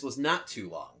 Yes. This was not too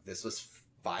long. This was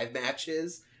 5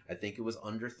 matches. I think it was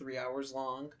under 3 hours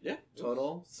long. Yeah,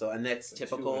 total. So, and that's like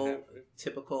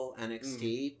typical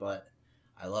NXT, but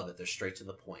I love it. They're straight to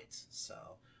the point. So,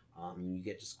 you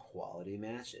get just quality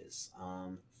matches.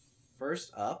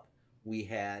 First up, we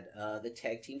had the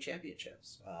Tag Team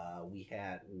Championships. We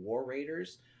had War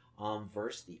Raiders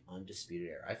versus the Undisputed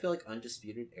Era. I feel like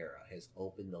Undisputed Era has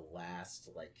opened the last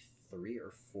like 3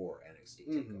 or 4 NXT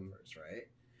takeovers, right?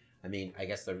 I mean, I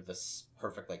guess they're the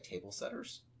perfect like table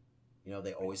setters.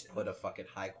 They always put a fucking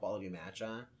high quality match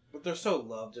on. But they're so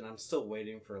loved, and I'm still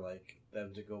waiting for like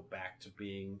them to go back to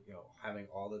being, having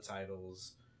all the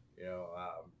titles,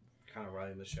 kind of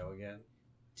running the show again.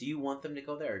 Do you want them to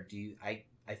go there? Or do you? I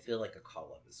feel like a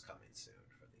call up is coming soon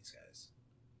for these guys.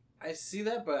 I see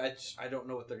that, but I don't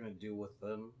know what they're going to do with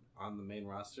them on the main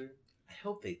roster. I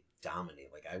hope they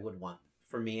dominate. Like, I would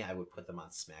put them on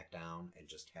SmackDown and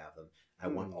just have them. I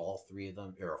want all 3 of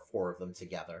them, or 4 of them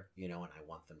together, and I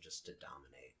want them just to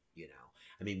dominate,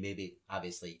 I mean, maybe,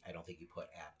 obviously, I don't think you put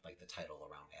like the title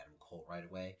around Adam Cole right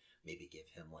away. Maybe give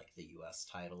him like the U.S.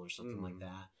 title or something like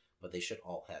that. But they should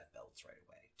all have belts right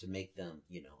away to make them,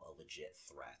 a legit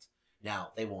threat.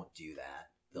 Now, they won't do that.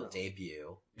 They'll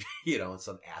debut, in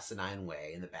some asinine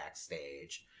way in the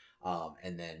backstage.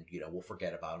 And then, we'll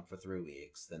forget about them for 3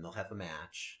 weeks. Then they'll have a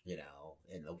match,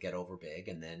 and they'll get over big.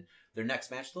 And then their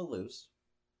next match, they'll lose,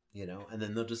 and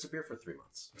then they'll disappear for 3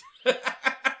 months.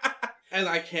 And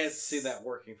I can't see that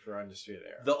working for Undisputed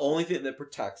Era. The only thing that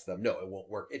protects them, no, it won't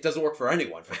work. It doesn't work for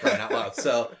anyone, for crying out loud.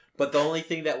 So, but the only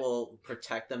thing that will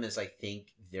protect them is I think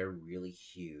they're really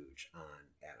huge on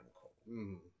Adam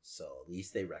Cole. So at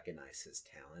least they recognize his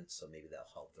talent. So maybe they'll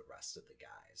help the rest of the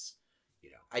guys.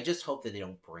 I just hope that they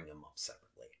don't bring them up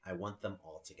separately. I want them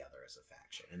all together as a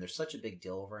faction. And there's such a big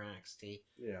deal over NXT.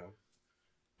 Yeah.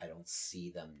 I don't see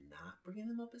them not bringing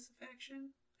them up as a faction.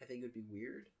 I think it would be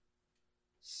weird.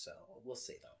 So we'll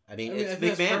see, though. I mean it's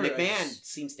McMahon. McMahon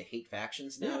seems to hate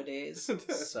factions nowadays.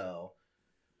 So,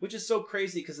 which is so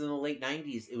crazy because in the late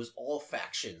 90s, it was all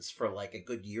factions for like a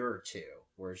good year or 2,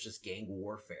 where it's just gang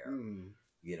warfare.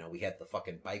 We had the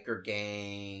fucking biker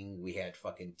gang, we had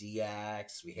fucking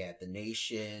DX, we had the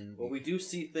Nation. Well, we do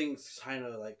see things kind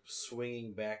of like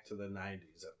swinging back to the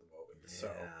 90s at the moment. So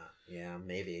yeah,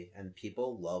 maybe. And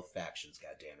people love factions,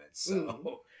 goddammit.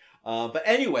 So. But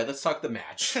anyway, let's talk the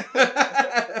match.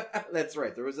 That's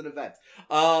right. There was an event.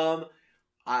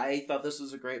 I thought this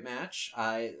was a great match.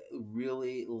 I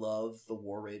really love the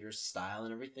War Raiders style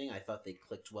and everything. I thought they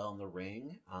clicked well in the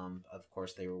ring. Of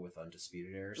course, they were with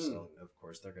Undisputed Era, so of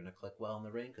course they're going to click well in the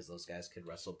ring because those guys could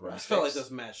wrestle broomsticks. I felt like this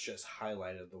match just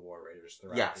highlighted the War Raiders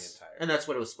throughout the entire. And that's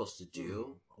what it was supposed to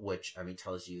do, which, I mean,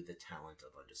 tells you the talent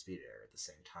of Undisputed Era at the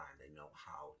same time. They know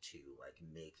how to, like,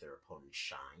 make their opponent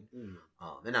shine.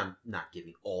 And I'm not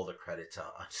giving all the credit to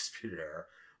Undisputed Era,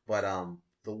 but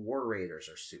the War Raiders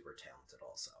are super talented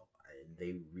also. And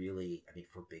they really, I mean,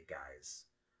 for big guys,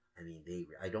 I mean,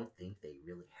 I don't think they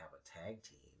really have a tag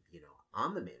team,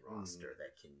 on the main roster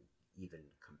that can even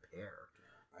compare,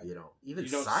 even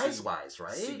size-wise,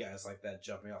 right? See guys like that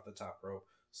jumping off the top rope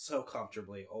so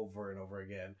comfortably over and over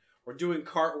again. We're doing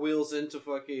cartwheels into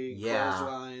fucking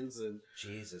clotheslines and...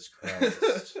 Jesus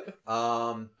Christ.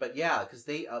 But yeah, because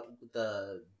they,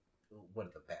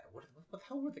 what the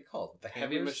hell were they called? The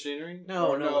Heavy machinery?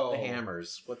 No, the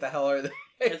hammers. What the hell are they?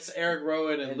 It's Eric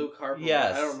Rowan and Luke Harper.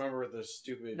 Yes. I don't remember the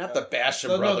stupid... Not the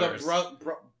Basham brothers. No,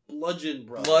 the Bludgeon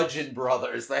Brothers. Bludgeon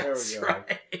Brothers, that's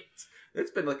right.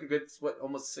 It's been like a good,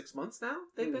 almost 6 months now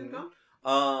they've been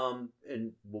gone?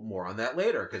 And more on that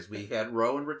later, because we had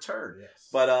Rowan return. Yes.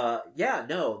 But,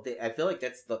 I feel like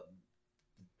that's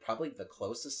probably the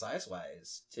closest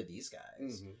size-wise to these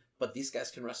guys. But these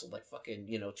guys can wrestle like fucking,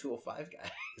 205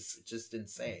 guys. It's just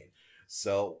insane.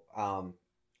 So,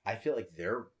 I feel like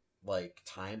their,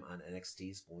 time on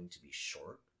NXT is going to be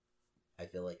short. I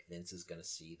feel like Vince is going to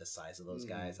see the size of those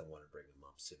guys and want to bring them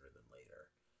up sooner than later,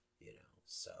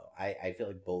 So, I feel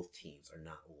like both teams are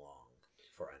not long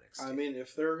for NXT. I mean,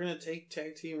 if they're going to take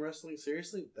tag team wrestling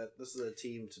seriously, this is a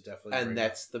team to definitely And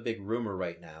that's the big rumor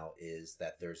right now, is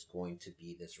that there's going to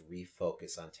be this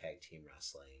refocus on tag team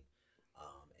wrestling.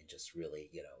 And just really,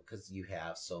 because you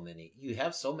have so many,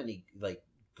 like,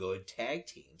 good tag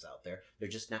teams out there. They're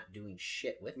just not doing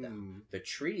shit with them. They're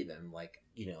treating them like,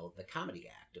 the comedy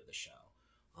act of the show.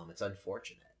 It's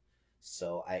unfortunate.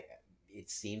 So it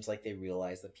seems like they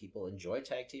realize that people enjoy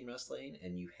tag team wrestling,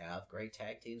 and you have great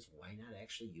tag teams. Why not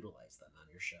actually utilize them on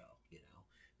your show?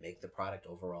 Make the product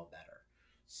overall better.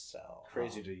 So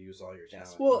crazy to use all your talent.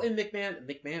 Yes. Well, and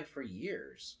McMahon for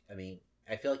years. I mean,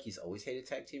 I feel like he's always hated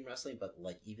tag team wrestling, but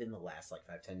like even the last like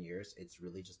 5-10 years, it's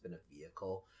really just been a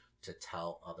vehicle to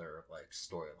tell other like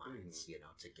storylines.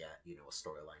 To get a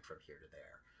storyline from here to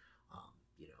there.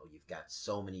 You've got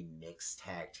so many mixed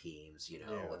tag teams.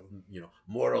 With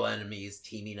mortal enemies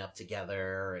teaming up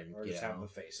together, and or just have the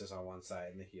faces on one side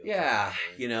and the heels. Yeah,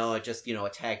 just a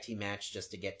tag team match just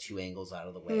to get two angles out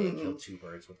of the way and kill two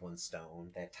birds with one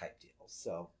stone. That type deal.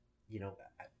 So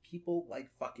people like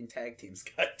fucking tag teams.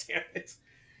 God damn it.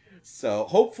 So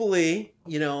hopefully,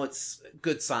 it's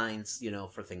good signs,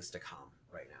 for things to come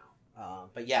right now.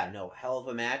 But yeah, no, hell of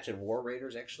a match, and War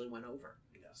Raiders actually went over.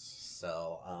 Yes.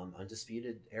 So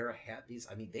Undisputed Era had these.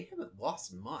 I mean, they haven't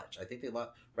lost much. I think they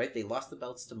lost. Right, they lost the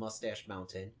belts to Mustache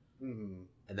Mountain, and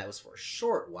that was for a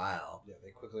short while. Yeah, they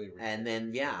quickly. And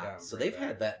then so they've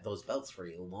had those belts for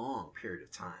a long period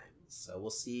of time. So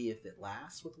we'll see if it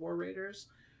lasts with War Raiders.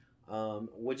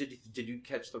 What did you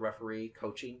catch the referee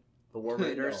coaching the War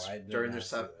Raiders during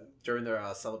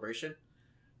their celebration?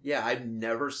 Yeah, I've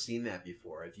never seen that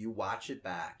before. If you watch it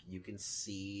back, you can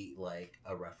see like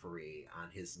a referee on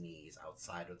his knees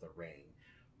outside of the ring,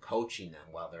 coaching them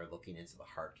while they're looking into the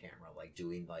hard camera, like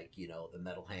doing like the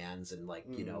metal hands and like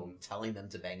telling them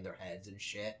to bang their heads and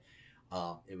shit.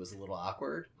 It was a little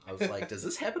awkward. I was like, does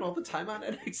this happen all the time on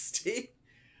NXT?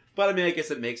 But I mean, I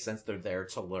guess it makes sense. They're there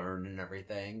to learn and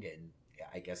everything, and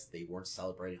I guess they weren't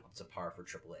celebrating up to par for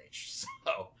Triple H.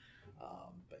 So,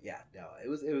 but yeah, no, it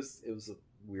was a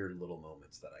weird little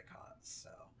moments that I caught. So,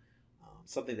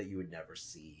 something that you would never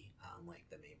see on like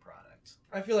the main product.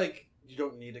 I feel like you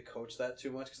don't need to coach that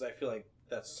too much because I feel like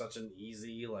that's such an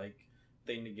easy like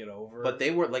thing to get over. But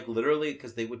they were like literally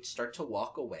because they would start to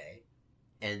walk away.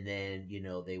 And then,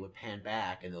 they would pan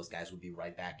back and those guys would be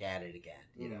right back at it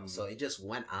again, So it just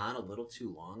went on a little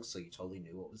too long, so you totally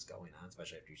knew what was going on,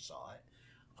 especially after you saw it.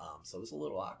 So it was a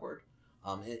little awkward.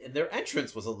 And their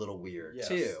entrance was a little weird,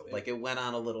 too. Like, it went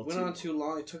on a little too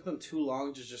long. It took them too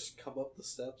long to just come up the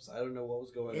steps. I don't know what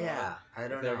was going on. Yeah, I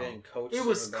don't know. Getting coached it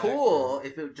was cool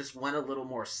if it just went a little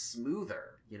more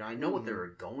smoother. I know what they were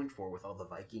going for with all the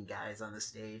Viking guys on the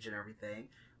stage and everything.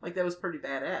 Like, that was pretty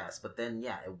badass. But then,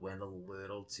 yeah, it went a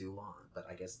little too long. But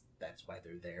I guess that's why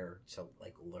they're there to,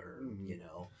 like, learn,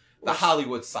 the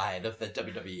Hollywood side of the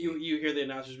WWE. You hear the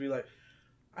announcers be like,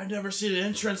 I've never seen an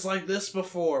entrance like this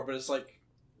before. But it's, like,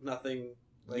 nothing.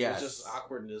 Like, it's just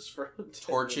awkwardness for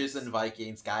torches and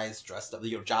Vikings, guys dressed up,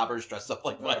 jobbers dressed up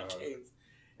like Vikings.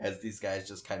 As these guys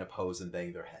just kind of pose and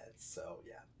bang their heads. So,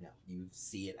 yeah, you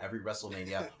see it every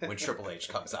WrestleMania when Triple H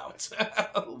comes out.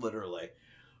 Literally.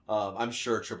 I'm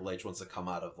sure Triple H wants to come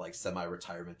out of like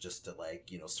semi-retirement just to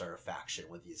like start a faction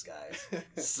with these guys.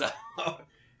 So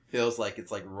feels like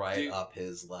it's like up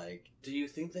his like. Do you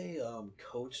think they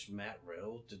coached Matt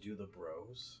Riddle to do the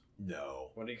bros? No.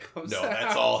 When he comes out? No,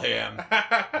 that's all him.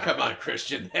 Come on,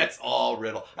 Christian. That's all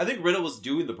Riddle. I think Riddle was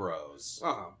doing the bros.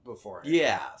 Before.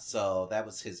 Yeah, so that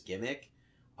was his gimmick.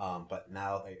 But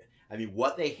now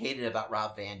what they hated about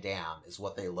Rob Van Dam is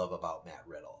what they love about Matt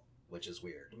Riddle. Which is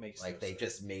weird. They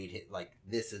just made it like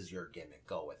this is your gimmick.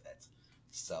 Go with it.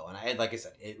 So like I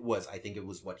said, I think it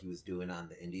was what he was doing on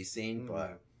the indie scene.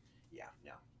 But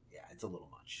it's a little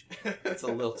much. It's a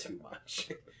little too much.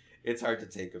 It's hard to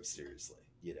take him seriously,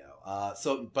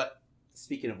 But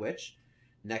speaking of which,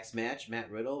 next match: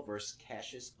 Matt Riddle versus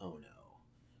Cassius Ohno.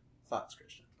 Thoughts,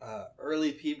 Christian?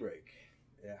 Early P break.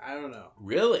 Yeah, I don't know.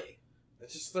 Really?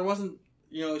 It's just there wasn't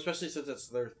especially since it's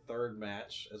their third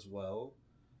match as well.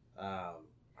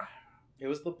 It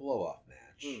was the blow-off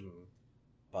match,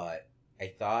 but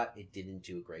I thought it didn't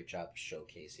do a great job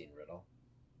showcasing Riddle.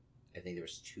 I think there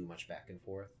was too much back and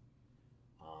forth.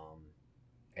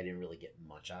 I didn't really get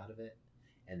much out of it,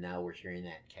 and now we're hearing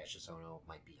that Cassius Ohno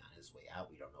might be on his way out.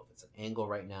 We don't know if it's an angle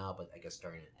right now, but I guess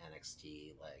during an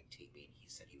NXT like taping, he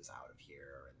said he was out of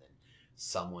here, and then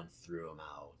someone threw him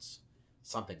out.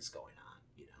 Something's going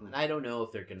on, And I don't know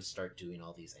if they're going to start doing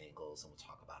all these angles, and we'll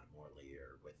talk about it more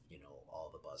later with, all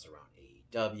the buzz around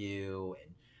AEW,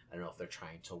 and I don't know if they're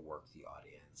trying to work the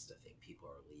audience to think people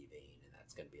are leaving, and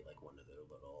that's going to be like one of their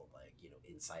little, like,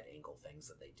 inside angle things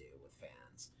that they do with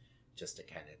fans, just to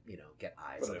kind of, get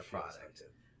eyes on the product.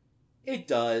 It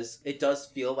does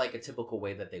feel like a typical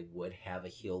way that they would have a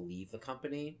heel leave the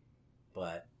company,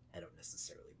 but I don't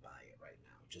necessarily buy it right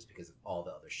now, just because of all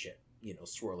the other shit,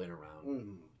 swirling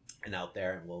around and out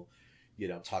there, and we'll,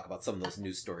 talk about some of those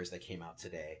news stories that came out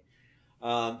today.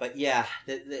 But yeah,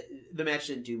 the match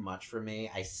didn't do much for me.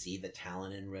 I see the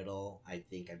talent in Riddle. I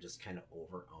think I'm just kind of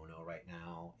over Ono right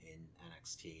now in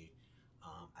NXT.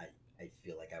 I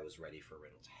feel like I was ready for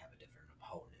Riddle to have a different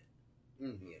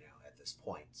opponent, at this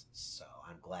point. So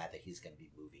I'm glad that he's going to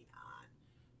be moving on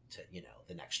to,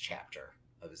 the next chapter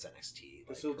of his NXT.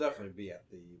 Because he'll definitely be at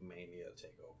the Mania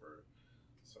takeover.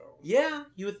 So yeah,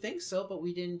 you would think so, but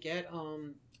we didn't get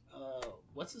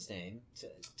what's his name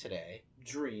today?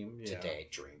 Dream. Yeah. Today,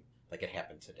 Dream. Like it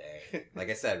happened today. Like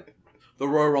I said, the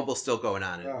Royal Rumble's still going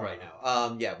on right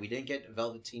now. Yeah, we didn't get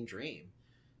Velveteen Dream.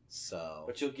 So,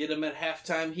 but you'll get him at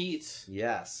halftime heat.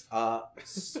 Yes.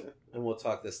 And we'll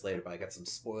talk this later, but I got some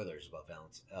spoilers about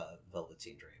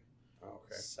Velveteen Dream.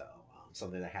 Okay. So,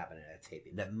 something that happened at a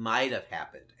taping that might have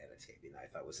happened at a taping that I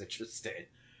thought was interesting.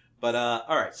 But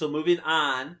all right, so moving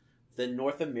on, the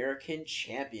North American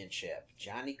Championship,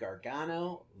 Johnny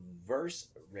Gargano versus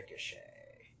Ricochet.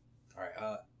 All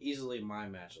right, easily my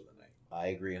match of the night. I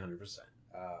agree 100%.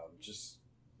 Just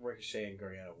Ricochet and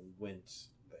Gargano went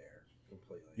there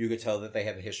completely. You could tell that they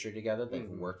have a history together. They've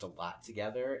worked a lot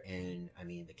together, and I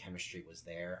mean the chemistry was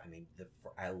there. I mean,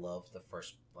 I love the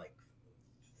first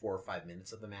 4 or 5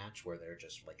 minutes of the match where they're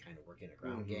just kind of working a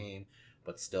ground game,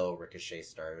 but still Ricochet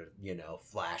started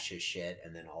flash his shit,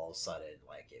 and then all of a sudden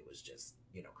it was just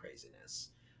craziness.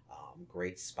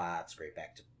 Great spots, great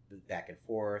back and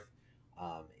forth.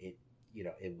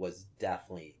 It was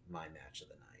definitely my match of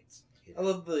the night. I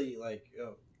love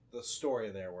the story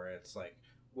there where it's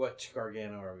what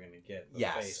Gargano are we going to get?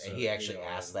 Yes, and he actually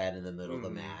asked that in the middle of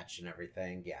the match and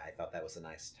everything. Yeah, I thought that was a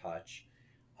nice touch.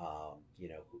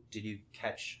 Did you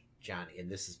catch Johnny?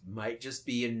 And this might just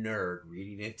be a nerd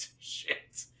reading into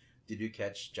shit. Did you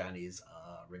catch Johnny's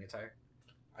ring attire?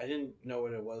 I didn't know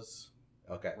what it was.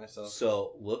 Okay, myself.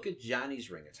 So look at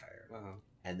Johnny's ring attire,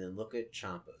 and then look at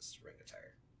Ciampa's ring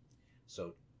attire.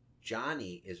 So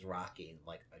Johnny is rocking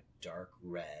a dark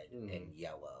red and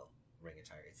yellow ring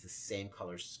attire. It's the same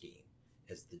color scheme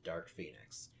as the Dark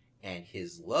Phoenix, and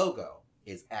his logo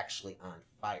is actually on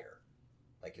fire.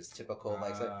 His typical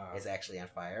is actually on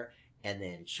fire. And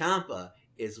then Ciampa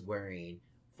is wearing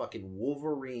fucking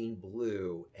Wolverine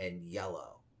blue and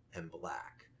yellow and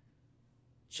black.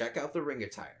 Check out the ring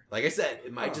attire. Like I said,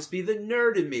 it might just be the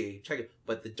nerd in me. Check it.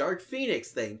 But the Dark Phoenix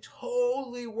thing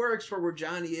totally works for where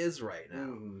Johnny is right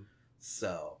now.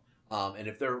 So, and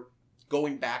if they're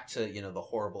going back to, the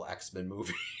horrible X-Men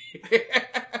movie,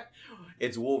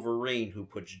 it's Wolverine who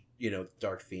puts,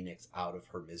 Dark Phoenix out of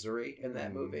her misery in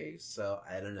that movie. So,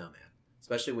 I don't know, man.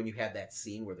 Especially when you have that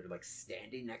scene where they're,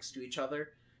 standing next to each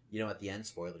other, at the end,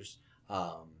 spoilers.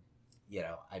 I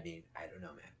mean, I don't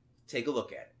know, man. Take a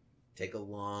look at it. Take a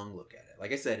long look at it.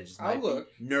 Like I said, it just might be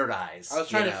nerd eyes. I was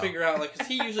trying to figure out, because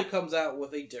he usually comes out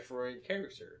with a different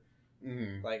character.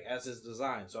 As his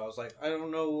design. So I was I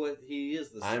don't know what he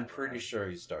is this time. I'm pretty sure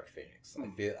he's Dark Phoenix.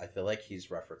 I feel like he's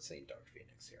referencing Dark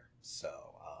Phoenix here. So,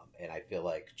 and I feel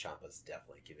like Ciampa's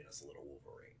definitely giving us a little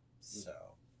Wolverine. So,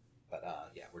 but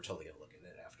yeah, we're totally gonna look at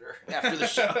it after the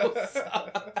show.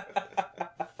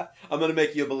 So. I'm gonna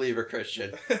make you a believer,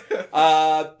 Christian.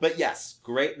 But yes,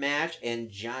 great match,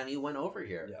 and Johnny went over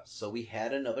here. Yes. So we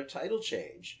had another title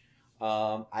change.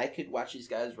 I could watch these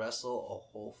guys wrestle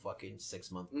a whole fucking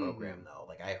 6-month program though.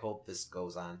 I hope this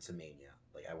goes on to Mania.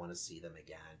 I want to see them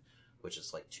again, which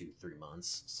is 2-3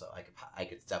 months. So I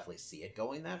could definitely see it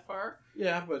going that far.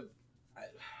 Yeah, but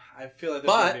I feel like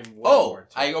there's gonna be one more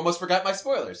time. I almost forgot my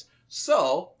spoilers.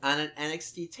 So on an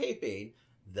NXT taping,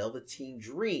 Velveteen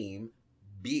Dream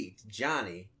beat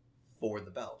Johnny for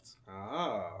the belt.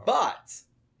 Oh. But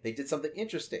they did something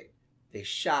interesting. They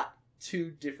shot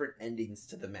 2 different endings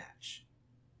to the match.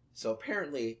 So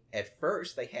apparently, at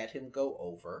first, they had him go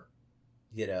over,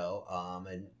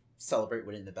 and celebrate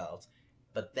winning the belt.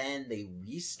 But then they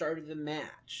restarted the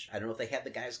match. I don't know if they had the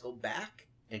guys go back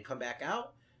and come back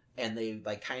out, and they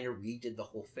kind of redid the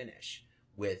whole finish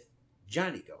with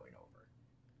Johnny going over.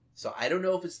 So I don't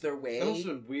know if it's their way. That must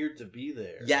have been weird to be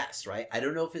there. Yes, right? I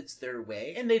don't know if it's their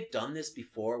way. And they've done this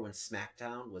before when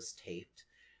SmackDown was taped.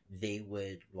 They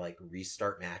would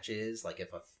restart matches,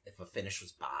 if a finish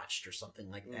was botched or something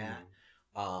like that.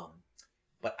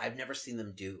 But I've never seen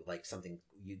them do something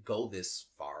you go this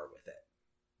far with it,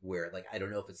 where I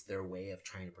don't know if it's their way of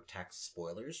trying to protect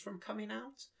spoilers from coming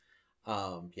out,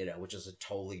 which is a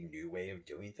totally new way of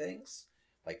doing things.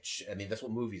 I mean, that's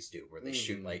what movies do, where they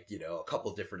shoot a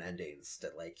couple different endings to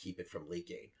keep it from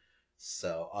leaking.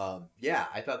 So yeah,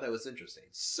 I thought that was interesting.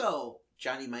 So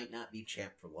Johnny might not be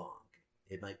champ for long.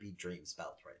 It might be Dream's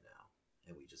belt right now,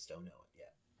 and we just don't know it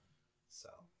yet. So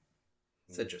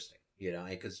it's interesting,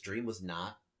 because Dream was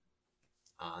not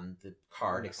on the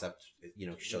card, except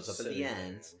he shows up at the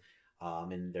end.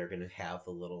 And they're gonna have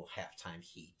the little halftime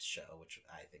heat show, which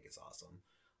I think is awesome.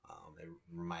 It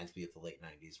reminds me of the late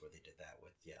 '90s where they did that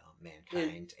with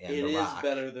Mankind and The Rock. It is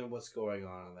better than what's going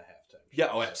on in the halftime show.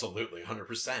 Yeah, absolutely,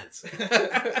 100%.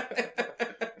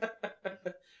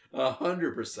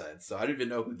 100%. So I don't even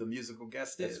know who the musical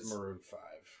guest is. It's Maroon 5.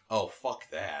 Oh, fuck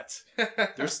that.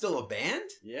 There's still a band?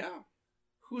 Yeah.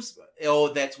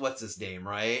 That's what's his name,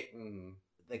 right? Mm.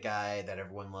 The guy that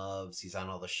everyone loves. He's on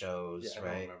all the shows, right?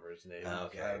 I don't remember his name.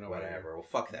 Okay, I don't know whatever. Well,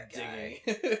 fuck that guy.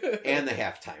 And the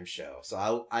halftime show.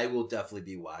 So I will definitely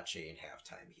be watching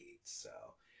halftime heat. So,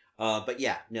 but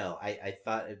yeah, no, I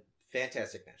thought a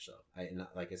fantastic match though.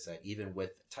 Like I said, even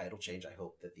with title change, I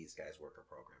hope that these guys work a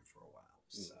program for a while.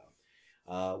 So,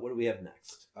 what do we have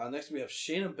next? Next we have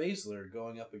Shayna Baszler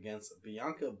going up against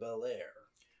Bianca Belair.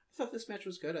 I thought this match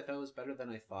was good. I thought it was better than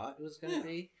I thought it was going to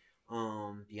be.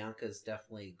 Bianca's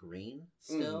definitely green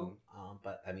still,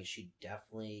 but I mean, she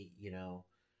definitely,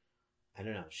 I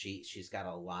don't know. She's got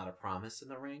a lot of promise in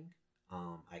the ring.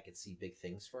 I could see big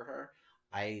things for her.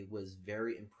 I was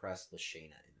very impressed with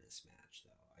Shayna in this match, though.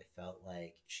 I felt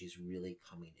like she's really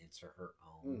coming into her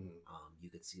own. You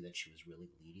could see that she was really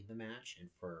leading the match, and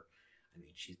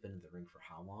she's been in the ring for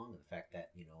how long? And the fact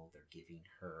that, they're giving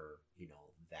her,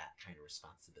 that kind of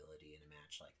responsibility in a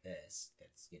match like this,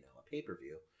 that's, a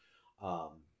pay-per-view,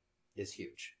 is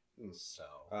huge. So,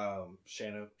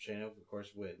 Shayna, of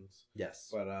course, wins. Yes.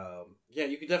 But,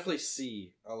 you could definitely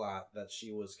see a lot that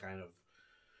she was kind of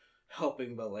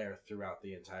helping Belair throughout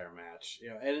the entire match.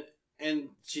 And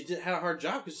she had a hard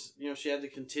job because, she had to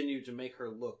continue to make her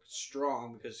look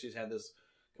strong because she's had this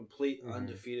complete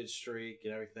undefeated streak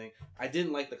and everything. I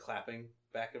didn't like the clapping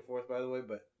back and forth, by the way,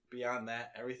 but beyond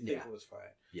that, everything was fine.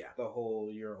 Yeah. The whole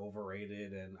 "you're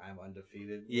overrated" and "I'm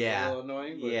undefeated" was a little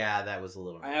annoying. But that was a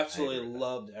little annoying. I absolutely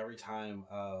loved every time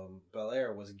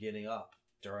Belair was getting up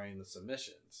during the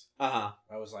submissions. I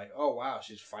was like, oh wow,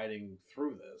 she's fighting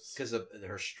through this. Because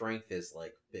her strength is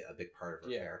like a big part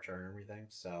of her character and everything.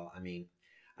 So,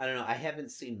 I don't know. I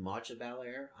haven't seen much of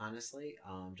Belair, honestly.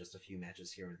 Just a few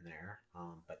matches here and there.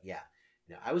 But yeah,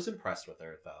 I was impressed with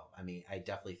her, though. I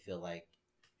definitely feel like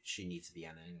she needs to be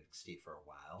on NXT for a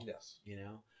while. Yes.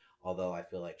 Although I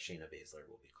feel like Shayna Baszler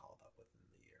will be called up within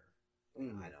the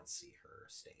year. I don't see her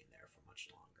staying there for much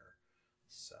longer.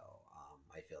 So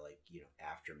I feel like,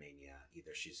 after Mania,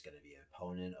 either she's going to be an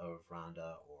opponent of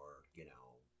Ronda or,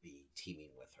 be teaming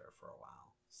with her for a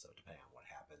while. So depending on what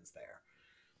happens there.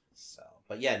 So,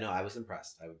 but yeah, no, I was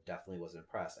impressed. I definitely was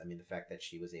impressed. The fact that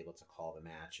she was able to call the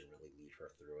match and really lead her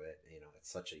through it, at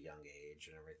such a young age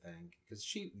and everything. Because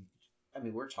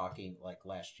we're talking like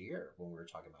last year when we were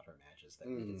talking about her matches that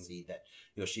we can see that,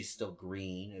 she's still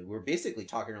green. And we're basically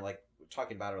talking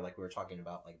about her like we were talking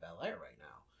about like Belair right now.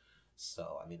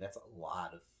 So, that's a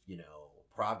lot of,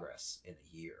 progress in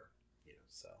a year,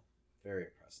 so very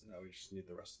impressive. Now we just need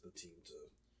the rest of the team to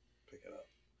pick it up.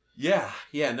 Yeah,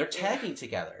 and they're tagging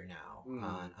together now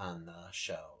on the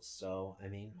show. So,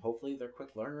 hopefully they're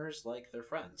quick learners like their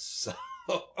friends. So,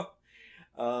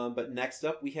 but next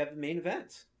up we have the main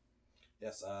event.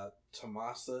 Yes,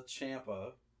 Tommaso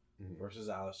Ciampa versus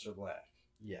Aleister Black.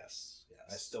 Yes.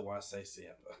 I still want to say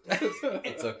Ciampa.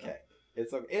 It's okay.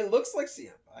 It looks like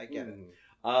Ciampa. I get it.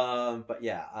 But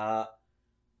yeah,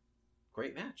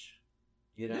 great match.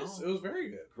 Yes, it was very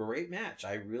good. Great match.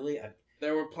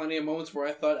 There were plenty of moments where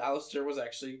I thought Aleister was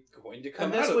actually going to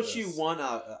come out of this. And that's what you want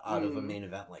out of a main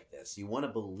event like this. You want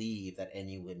to believe that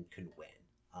anyone can win.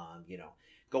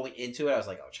 Going into it, I was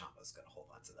like, oh, Ciampa's going to hold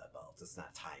on to that belt. It's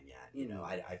not time yet.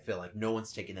 I feel like no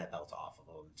one's taking that belt off of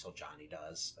him until Johnny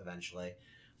does eventually,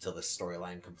 until the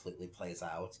storyline completely plays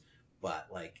out. But,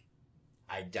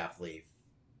 I definitely,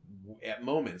 at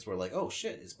moments, were like, oh,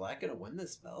 shit, is Black going to win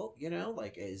this belt?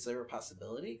 Is there a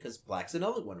possibility? Because Black's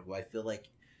another one who I feel like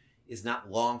is not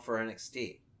long for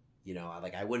NXT.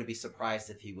 I wouldn't be surprised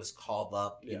if he was called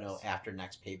up, after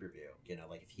next pay-per-view,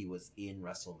 if he was in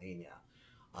WrestleMania.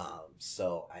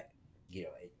 So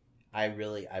I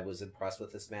was impressed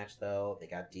with this match though. They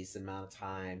got decent amount of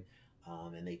time,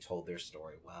 and they told their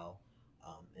story well.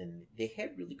 And they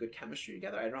had really good chemistry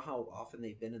together. I don't know how often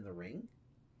they've been in the ring.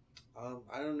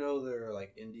 I don't know their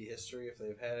indie history if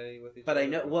they've had any with each other. But I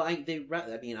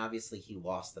know, obviously he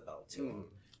lost the belt to him,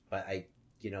 but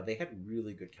they had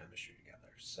really good chemistry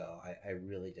together. So I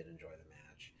really did enjoy the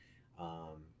match.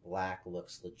 Black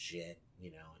looks legit,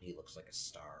 and he looks like a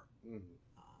star.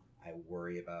 I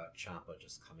worry about Ciampa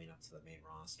just coming up to the main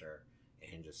roster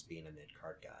and just being a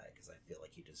mid-card guy because I feel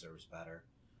like he deserves better.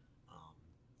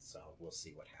 So we'll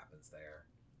see what happens there.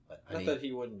 But Not that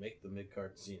he wouldn't make the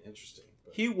mid-card scene interesting.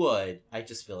 But... He would. I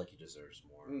just feel like he deserves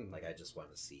more. Mm. Like, I just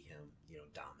want to see him,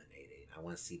 dominating. I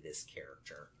want to see this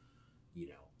character,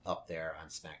 up there on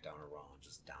SmackDown or Raw and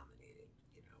just dominating,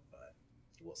 but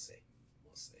we'll see.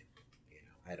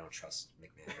 I don't trust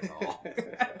McMahon at all.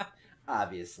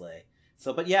 Obviously.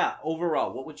 So, but yeah,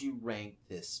 overall, what would you rank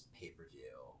this pay-per-view?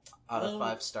 Out of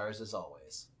 5 stars as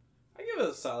always. I give it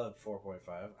a solid 4.5.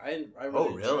 I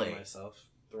really enjoyed myself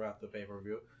throughout the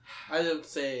pay-per-view. I didn't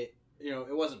say,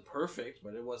 it wasn't perfect,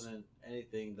 but it wasn't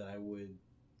anything that I would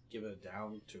give it a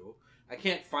down to. I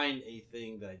can't find a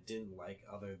thing that I didn't like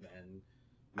other than...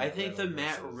 I think the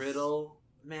Matt Riddle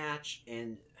match,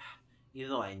 and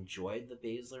even though I enjoyed the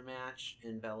Baszler match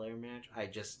and Belair match,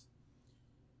 it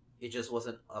just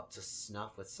wasn't up to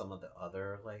snuff with some of the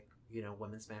other,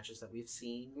 women's matches that we've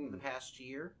seen in the past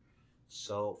year.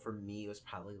 So for me, it was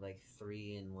probably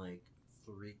 3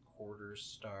 3/4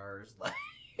 stars.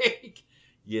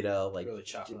 Really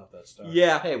chopping up that star.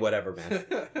 Yeah, hey, whatever, man.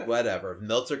 Whatever. If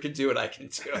Meltzer can do it, I can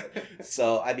do it.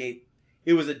 So, I mean,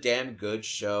 it was a damn good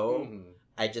show. Mm-hmm.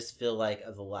 I just feel like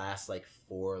of the last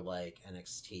 4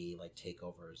 NXT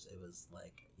takeovers, it was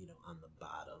on the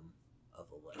bottom of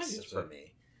the list for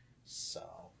me.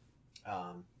 So,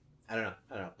 I don't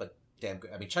know, but damn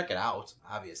good. I mean, check it out,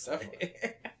 obviously.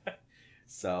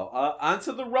 So, on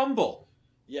to the Rumble.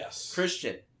 Yes.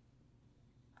 Christian,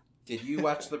 did you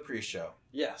watch the pre-show?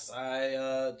 Yes,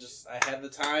 I had the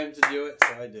time to do it,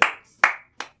 so I did.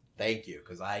 Thank you,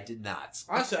 because I did not.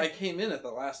 Honestly, I came in at the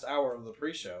last hour of the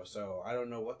pre-show, so I don't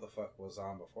know what the fuck was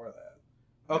on before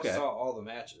that. Okay. I saw all the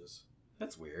matches.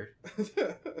 That's weird.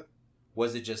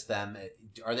 Was it just them?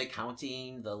 Are they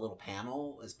counting the little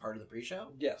panel as part of the pre-show?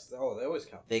 Yes. Oh, they always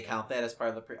count. They count that as part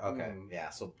of the pre. Okay. Yeah.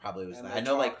 So probably it was that. I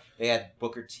know, they had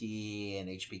Booker T and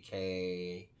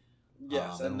HBK.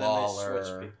 Yes, and then Lawler. they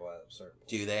switch people at a certain point.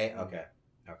 Do they? Okay.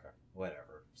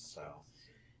 Whatever. So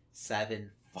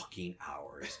 7 fucking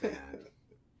hours,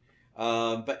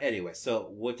 man. But anyway, so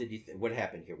what did you think? What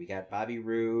happened here? We got Bobby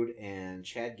Roode and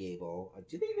Chad Gable.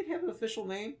 Do they even have an official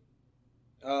name?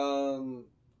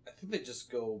 I think they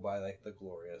just go by the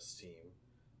Glorious team,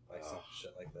 some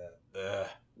shit like that.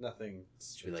 Nothing.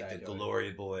 Should be the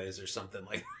Glory Boys or something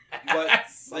like that.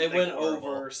 But they went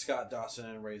over Scott Dawson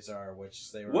and Razor,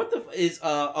 which they were. What the is?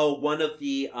 One of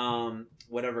the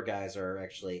whatever guys are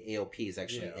actually AOP is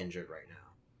actually injured right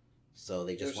now, so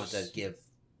they just want to give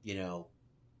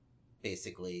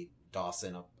basically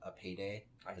Dawson a payday.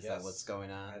 Is that what's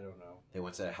going on? I don't know. They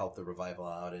want to help the Revival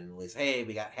out and at least, hey,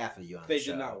 we got half of you on the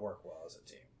show. They did not work well as a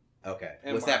team. Okay.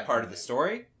 Was that part of the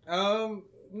story? No.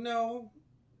 No,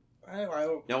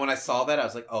 when I saw that, I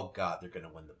was like, oh god, they're going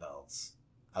to win the belts.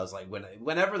 I was like,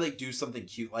 whenever they do something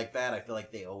cute like that, I feel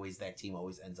like that team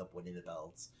always ends up winning the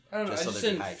belts. I don't know. I just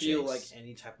didn't feel like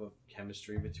any type of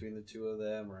chemistry between the two of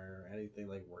them or anything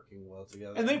working well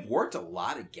together. And they've worked a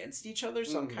lot against each other,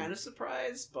 so I'm kind of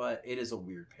surprised, but it is a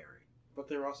weird pairing. But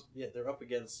they're also they're up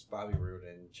against Bobby Roode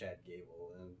and Chad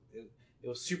Gable, and it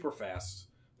was super fast.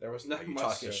 There was not Are you much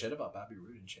talking shit about Bobby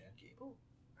Roode and Chad Gable?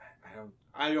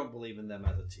 I don't believe in them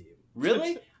as a team.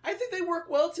 Really? I think they work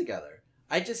well together.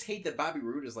 I just hate that Bobby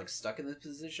Roode is stuck in this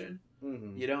position,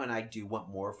 and I do want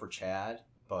more for Chad.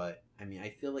 But I mean, I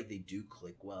feel like they do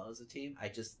click well as a team.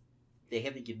 They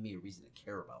haven't given me a reason to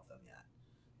care about them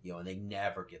yet, and they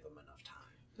never give them enough time.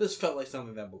 This felt like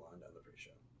something that belonged on the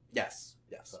pre-show. Yes.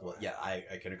 Well, yeah,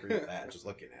 I can agree with that. Just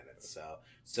looking at it.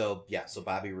 So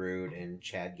Bobby Roode and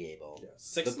Chad Gable. Yeah,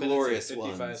 6 the minutes glorious and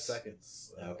 55 ones.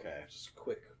 seconds. Okay. Just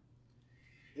quick.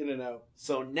 In and out.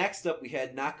 So next up, we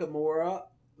had Nakamura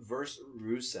versus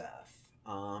Rusev.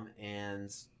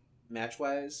 And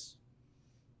match-wise?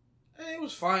 It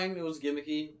was fine. It was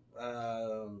gimmicky.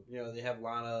 They have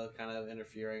Lana kind of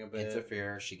interfering a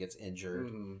bit. She gets injured.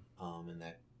 And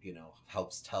that,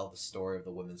 helps tell the story of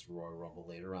the Women's Royal Rumble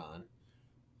later on.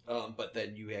 But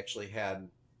then you actually had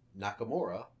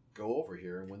Nakamura go over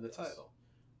here and win the title,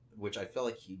 which I feel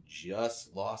like he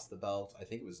just lost the belt. I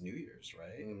think it was New Year's,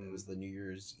 right? It was the New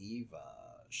Year's Eve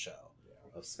show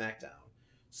of SmackDown.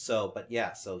 So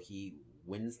he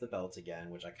wins the belt again,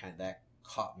 which that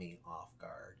caught me off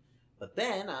guard. But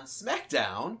then on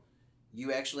SmackDown,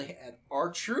 you actually had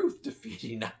R-Truth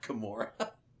defeating Nakamura.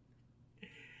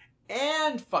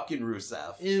 And fucking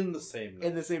Rusev. In the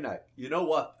same night. You know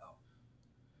what, though?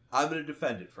 I'm going to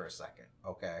defend it for a second,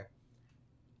 okay?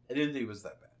 I didn't think it was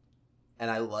that bad. And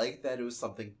I like that it was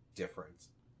something different.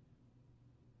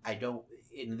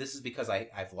 And this is because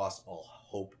I've lost all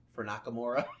hope for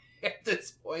Nakamura at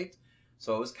this point.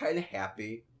 So I was kind of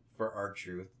happy for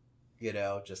R-Truth,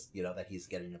 that he's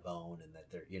getting a bone and that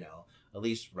they're, at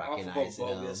least recognizing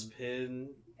off of a bogus him. pin.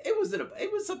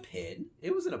 It was a pin.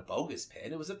 It wasn't a bogus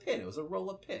pin. It was a pin. It was a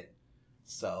roll-up pin.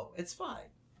 So it's fine.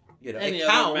 You know, any it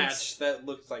other counts. match that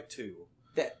looks like 2.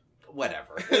 That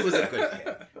whatever. It was a good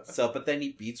pin. So, but then he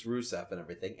beats Rusev and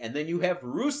everything, and then you have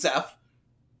Rusev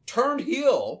turned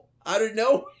heel out of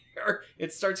nowhere.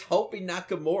 It starts helping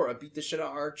Nakamura beat the shit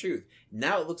out of R-Truth.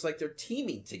 Now it looks like they're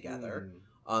teaming together.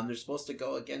 They're supposed to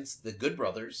go against the Good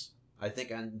Brothers, I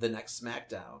think, on the next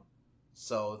SmackDown.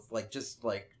 So it's like just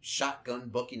like shotgun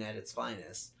booking at its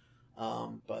finest.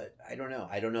 But I don't know.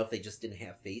 I don't know if they just didn't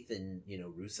have faith in,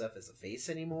 Rusev as a face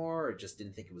anymore, or just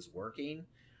didn't think it was working.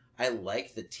 I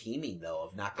like the teaming though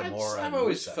of Nakamura. I've and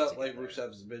always Rusev felt together. like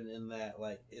Rusev's been in that,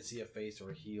 like, is he a face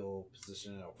or a heel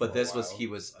position? But this was, he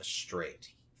was a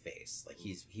straight face. Like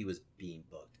he was being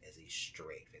booked as a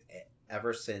straight face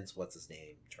ever since what's his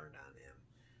name turned on him.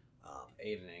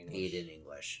 Aiden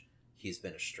English. He's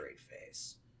been a straight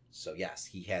face. So yes,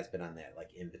 he has been on that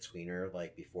like in betweener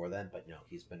like before then, but no,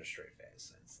 he's been a straight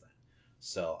face since then.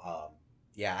 So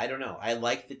yeah, I don't know. I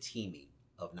like the teaming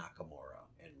of Nakamura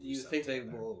and Rusev. Do you think together.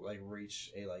 they will like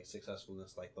reach a like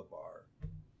successfulness like the Bar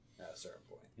at a certain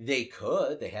point? They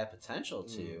could. They have potential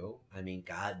to. I mean,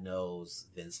 God knows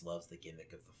Vince loves the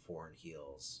gimmick of the foreign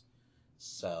heels.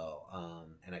 So,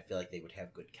 and I feel like they would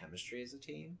have good chemistry as a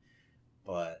team,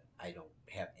 but I don't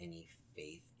have any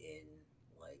faith in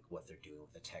like what they're doing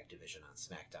with the tag division on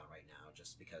SmackDown right now,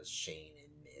 just because Shane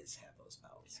and Miz have those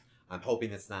belts. I'm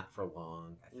hoping it's not for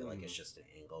long. I feel like it's just an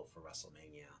angle for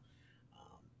WrestleMania.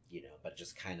 But it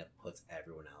just kind of puts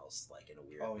everyone else like in a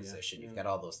weird position. Yeah. You've got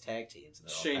all those tag teams. And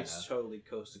Shane's totally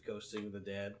coast to coasting with the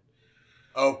dad.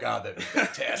 Oh God, that'd be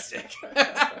fantastic.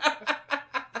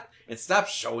 And stop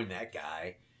showing that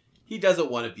guy. He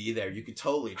doesn't want to be there. You could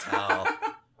totally tell.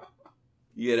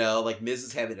 Like Miz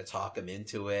is having to talk him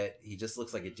into it. He just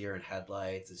looks like a deer in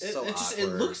headlights. It's so awkward. It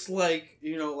looks like,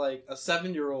 like a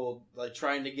 7-year-old like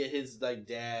trying to get his like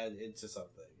dad into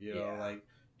something. Like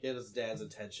get his dad's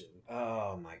attention.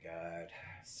 Oh my God.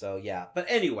 So yeah. But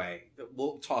anyway,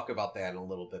 we'll talk about that in a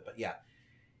little bit. But yeah,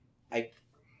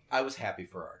 I was happy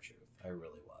for R-Truth. I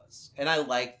really was. And I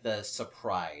like the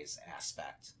surprise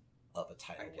aspect of a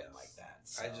title win like that.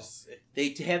 So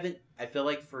they haven't. I feel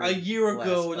like for a year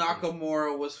ago,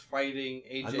 Nakamura was fighting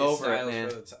AJ Styles for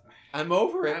the time. I'm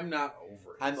over it. I'm not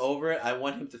over it. I'm over it. I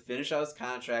want him to finish out his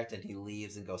contract and he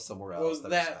leaves and goes somewhere else.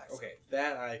 That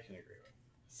I can agree with.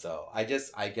 So I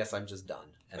guess I'm just done,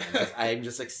 and I'm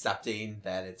just accepting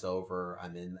that it's over.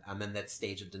 I'm in that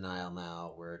stage of denial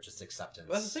now, where just acceptance.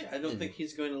 But that's the thing. I don't think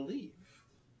he's going to leave.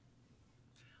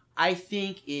 I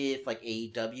think if like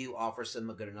AEW offers him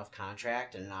a good enough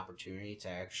contract and an opportunity to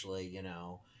actually,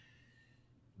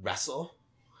 wrestle,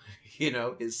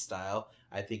 his style,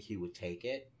 I think he would take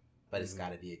it. But it's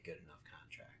got to be a good enough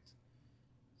contract.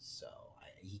 So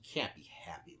he can't be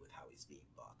happy with how he's being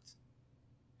booked.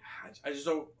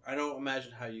 I don't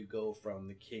imagine how you go from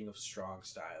the King of Strong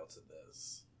Style to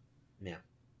this. Yeah.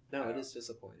 No, it is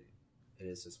disappointing. It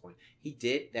is disappointing. He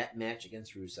did that match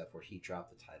against Rusev where he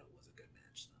dropped the title was a good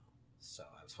match though. So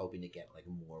I was hoping to get like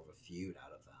more of a feud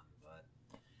out of them,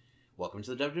 but welcome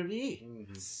to the WWE.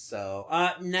 Mm-hmm. So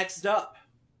next up,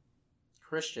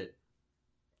 Christian.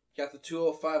 Got the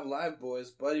 205 Live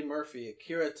boys, Buddy Murphy,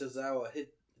 Akira Tozawa,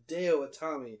 Hideo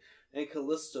Itami, and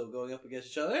Kalisto going up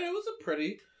against each other. And it was a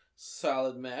pretty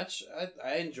solid match.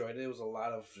 I enjoyed it. It was a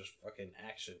lot of just fucking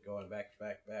action going back.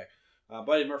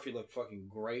 Buddy Murphy looked fucking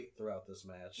great throughout this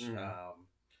match. Mm-hmm.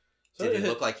 Did he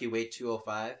look like he weighed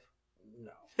 205?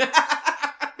 No.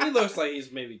 He looks like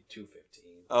he's maybe 215.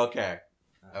 Okay.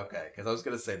 Because I was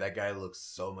going to say, that guy looks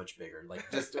so much bigger. Like,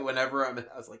 just whenever I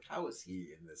was like, how is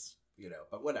he in this?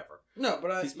 But whatever. No,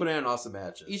 but he's putting on awesome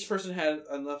matches. Each person had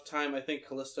enough time. I think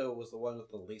Kalisto was the one with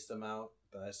the least amount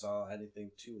that I saw anything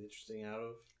too interesting out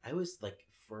of. I was like,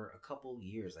 for a couple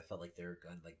years, I felt like they were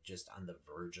like just on the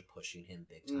verge of pushing him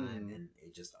big time, and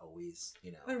it just always,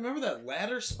 I remember that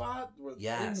ladder spot where they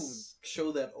would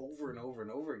show that over and over and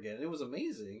over again. It was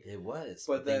amazing. It was,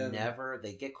 but then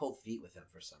they get cold feet with him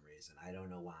for some reason. I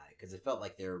don't know why, because it felt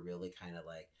like they were really kind of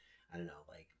like, I don't know,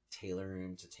 like tailoring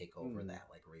him to take over that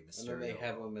like Rey Mysterio. And then they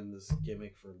have him in this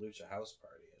gimmick for Lucha House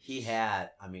Party. He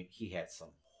had some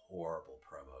horrible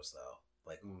promos though.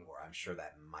 Like, or I'm sure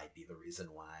that might be the reason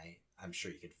why. I'm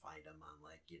sure you could find him on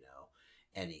like,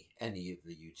 any of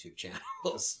the YouTube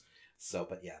channels. So,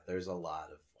 but yeah, there's a lot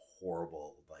of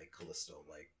horrible like Kalisto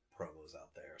like promos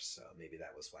out there. So maybe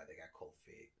that was why they got cold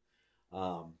feet.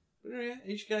 But yeah,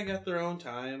 each guy got their own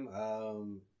time.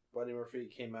 Buddy Murphy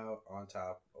came out on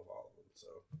top of all of them. So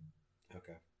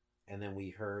okay. And then we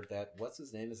heard that what's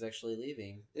his name is actually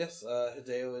leaving. Yes,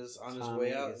 Hideo is on his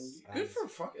way out. Good for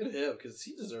fucking him, because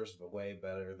he deserves way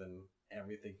better than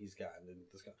everything he's gotten in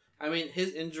this. I mean,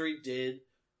 his injury did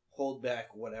hold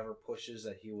back whatever pushes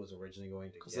that he was originally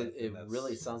going to get. Because it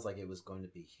really sounds like it was going to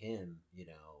be him,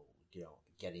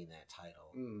 getting that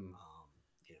title.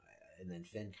 And then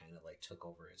Finn kind of like took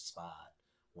over his spot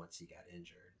once he got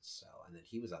injured. So, and then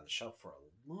he was on the shelf for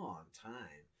a long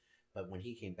time. But when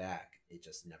he came back, it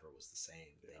just never was the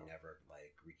same. Yeah. They never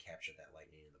like recaptured that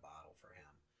lightning in the bottle for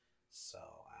him. So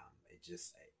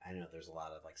I know there's a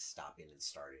lot of like stopping and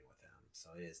starting with him. So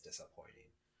it is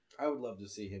disappointing. I would love to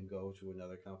see him go to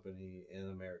another company in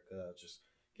America, just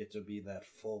get to be that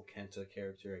full Kenta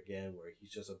character again, where he's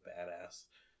just a badass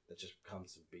that just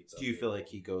comes and beats up. Do you feel like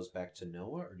he goes back to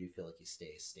Noah, or do you feel like he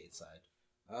stays stateside?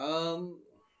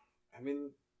 I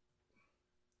mean,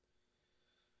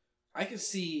 I can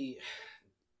see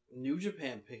New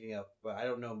Japan picking up, but I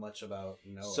don't know much about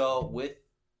Noah. So with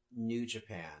New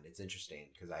Japan, it's interesting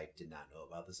because I did not know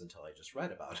about this until I just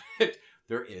read about it.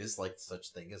 There is like such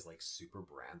thing as like super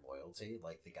brand loyalty.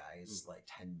 Like the guys like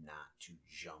tend not to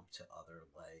jump to other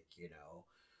like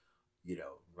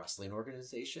wrestling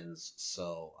organizations.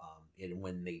 So and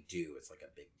when they do, it's like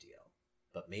a big deal.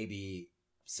 But maybe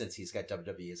since he's got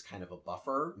WWE as kind of a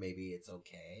buffer, maybe it's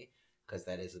okay because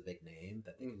that is a big name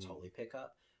that they can totally pick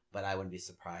up. But I wouldn't be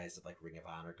surprised if like Ring of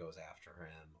Honor goes after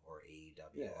him or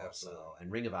AEW also. Absolutely.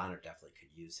 And Ring of Honor definitely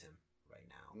could use him right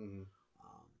now.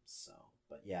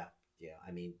 But yeah.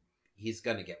 I mean, he's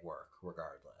gonna get work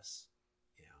regardless,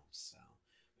 So,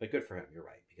 but good for him. You're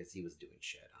right, because he was doing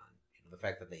shit on the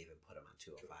fact that they even put him on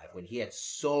 205 when he had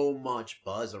so much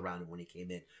buzz around him when he came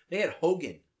in. They had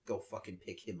Hogan go fucking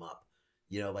pick him up,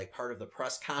 like part of the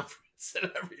press conference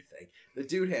and everything. The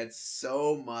dude had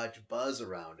so much buzz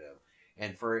around him.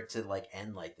 And for it to like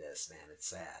end like this, man, it's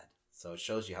sad. So it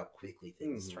shows you how quickly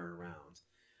things turn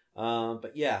around.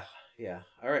 But yeah.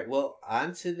 All right. Well,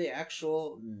 on to the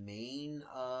actual main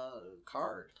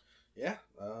card. Yeah.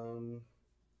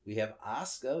 We have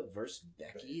Asuka versus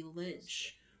Becky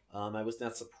Lynch. I was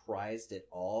not surprised at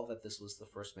all that this was the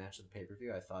first match of the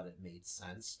pay-per-view. I thought it made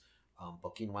sense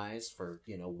booking wise for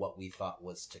what we thought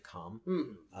was to come.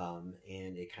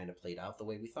 And it kind of played out the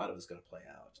way we thought it was going to play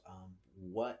out.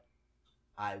 What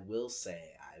I will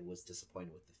say, I was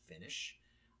disappointed with the finish.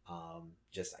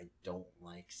 I don't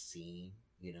like seeing,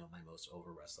 my most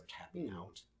over wrestler tapping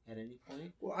out at any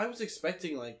point. Well, I was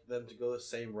expecting like them to go the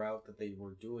same route that they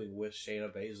were doing with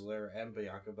Shayna Baszler and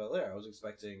Bianca Belair. I was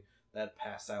expecting that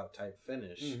pass out type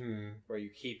finish where you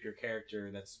keep your character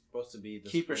that's supposed to be the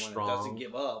keep her one strong, that doesn't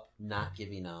give up, not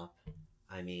giving up.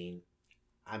 I mean,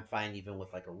 I'm fine even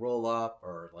with like a roll up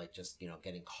or like just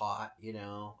getting caught.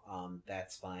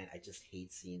 That's fine. I just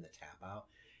hate seeing the tap out.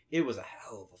 It was a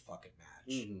hell of a fucking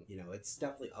match. It's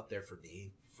definitely up there for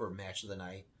me for match of the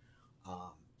night.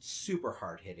 Super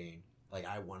hard hitting. Like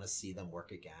I want to see them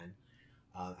work again.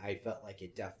 I felt like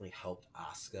it definitely helped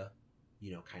Asuka,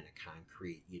 kind of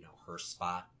concrete, her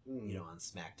spot, on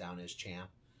SmackDown as champ.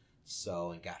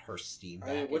 So and got her steam back.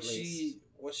 I mean,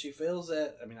 what she fails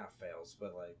at, I mean not fails,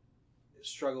 but like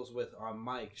struggles with on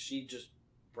mic, she just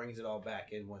brings it all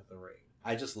back in with the ring.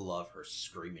 I just love her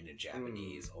screaming in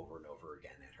Japanese over and over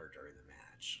again at her during the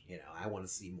match. I want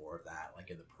to see more of that, like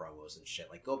in the promos and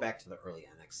shit. Like go back to the early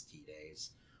NXT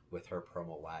days with her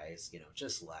promo wise.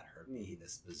 Just let her be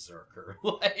this berserker,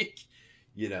 like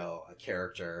a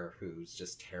character who's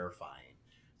just terrifying.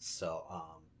 So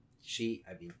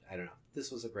I don't know.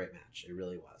 This was a great match. It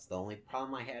really was. The only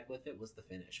problem I had with it was the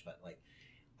finish, but like.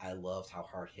 I loved how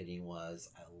hard hitting was.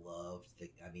 I loved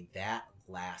that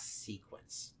last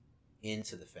sequence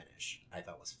into the finish I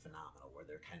thought was phenomenal, where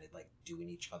they're kind of like doing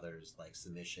each other's like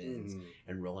submissions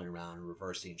and rolling around and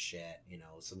reversing shit.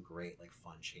 Some great like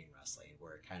fun chain wrestling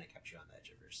where it kind of kept you on the edge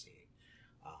of your seat.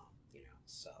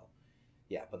 So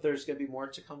yeah, but there's gonna be more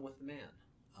to come with the man.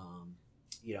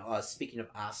 Speaking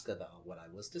of Asuka though, what I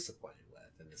was disappointed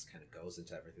with, and this kind of goes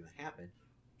into everything that happened,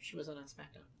 she wasn't on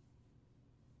SmackDown.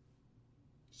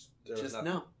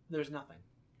 There's nothing.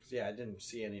 Yeah, I didn't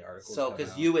see any articles. So,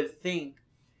 because you would think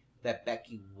that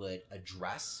Becky would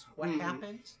address what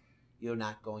happened,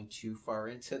 not going too far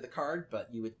into the card, but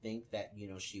you would think that,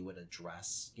 she would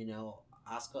address,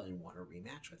 Asuka and want a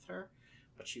rematch with her,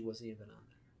 but she wasn't even on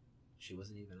there.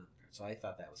 So I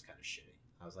thought that was kind of shitty.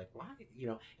 I was like, why?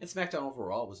 And SmackDown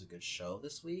overall was a good show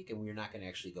this week, and we're not going to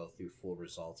actually go through full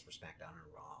results for SmackDown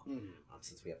and Raw.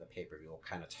 Since we have the pay-per-view, we'll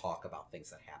kind of talk about things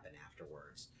that happen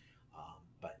afterwards.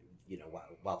 But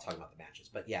while talking about the matches.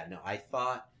 But yeah, no, I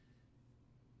thought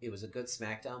it was a good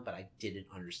SmackDown, but I didn't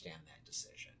understand that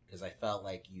decision because I felt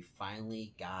like you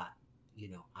finally got,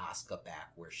 Asuka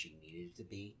back where she needed to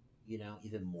be,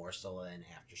 even more so than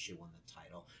after she won the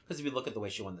title. Because if you look at the way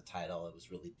she won the title, it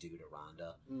was really due to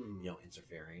Ronda,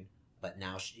 interfering. But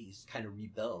now she's kind of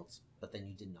rebuilt, but then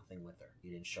you did nothing with her.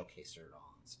 You didn't showcase her at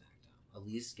all on SmackDown. At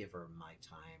least give her my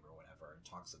time or whatever and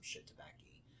talk some shit to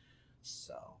Becky.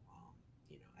 So,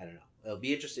 I don't know. It'll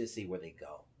be interesting to see where they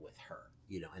go with her,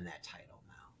 in that title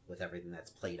now, with everything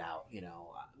that's played out,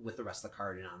 with the rest of the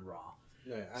card and on Raw.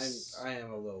 Yeah, I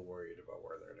am a little worried about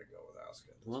where they're going to go with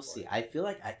Asuka. We'll see. I feel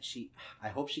like I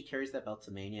hope she carries that belt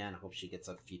to Mania, and I hope she gets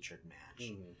a featured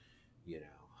match.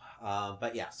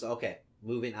 But yeah, so okay.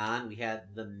 Moving on, we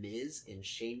had The Miz and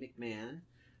Shane McMahon,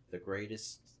 the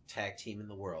greatest tag team in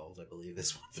the world, I believe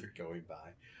is what they're going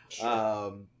by,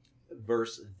 sure.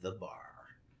 Versus The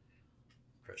Bar.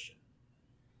 Christian.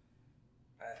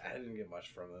 I didn't get much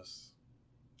from this.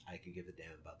 I could give a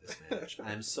damn about this match.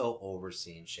 I'm so over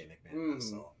seeing Shane McMahon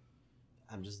wrestle.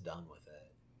 I'm just done with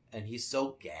it. And he's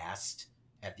so gassed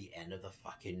at the end of the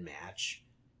fucking match.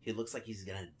 He looks like he's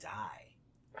gonna die.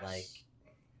 Like,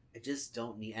 I just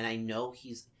don't need... And I know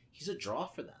he's a draw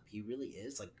for them. He really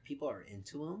is. Like, people are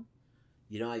into him.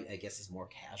 I guess it's more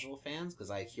casual fans,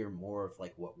 because I hear more of,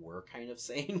 like, what we're kind of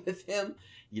saying with him,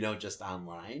 just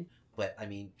online. But, I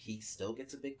mean, he still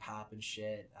gets a big pop and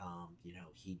shit.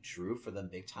 He drew for them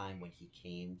big time when he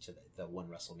came to the one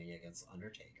WrestleMania against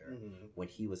Undertaker. Mm-hmm. When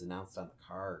he was announced on the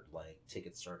card, like,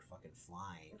 tickets started fucking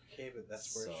flying. Okay, but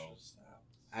that's where it should stop.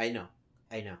 I know.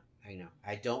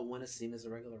 I don't want to see him as a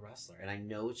regular wrestler. And I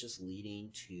know it's just leading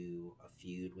to a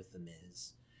feud with The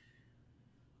Miz.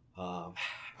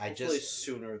 Hopefully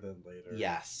sooner than later.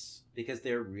 Yes, because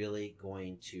they're really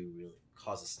going to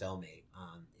cause a stalemate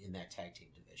in that tag team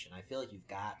division. I feel like you've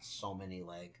got so many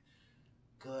like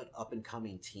good up and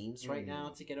coming teams right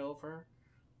now to get over,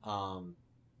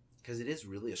 because it is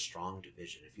really a strong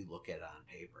division. If you look at it on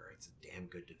paper, it's a damn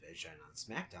good division. On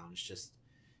SmackDown, it's just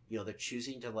they're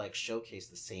choosing to like showcase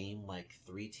the same like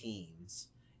 3 teams,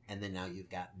 and then now you've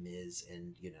got Miz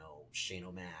and Shane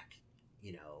O'Mac,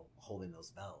 holding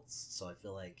those belts. So I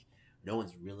feel like no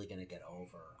one's really going to get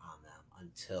over on them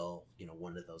until,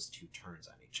 one of those 2 turns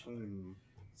on each other.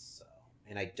 So,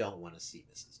 and I don't want to see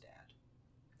Mrs. Dad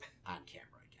on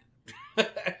camera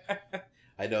again.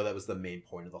 I know that was the main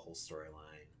point of the whole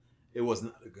storyline. It was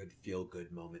not a good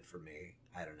feel-good moment for me.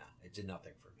 I don't know. It did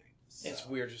nothing for me. So. It's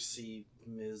weird to see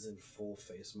Miz in full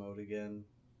face mode again.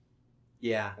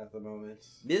 Yeah. At the moment.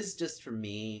 Miz, just for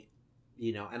me,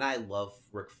 and I love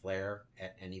Ric Flair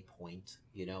at any point,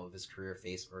 of his career,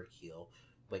 face or heel,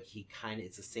 but he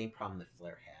it's the same problem that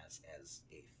Flair has as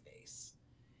a face.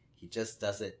 He just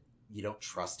doesn't, you don't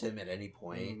trust him at any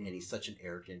point, and he's such an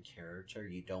arrogant character.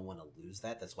 You don't want to lose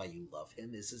that. That's why you love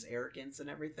him, is his arrogance and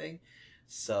everything.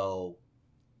 So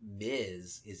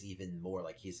Miz is even more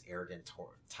like he's arrogant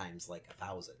times like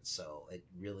 1,000. So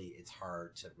it's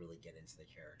hard to really get into the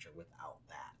character without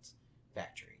that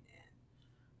factoring in.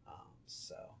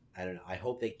 So I don't know. I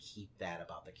hope they keep that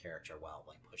about the character while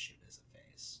like pushing him as a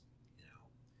face,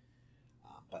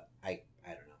 but I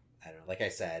don't know. Like I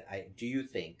said, do you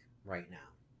think right now,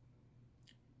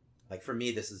 like for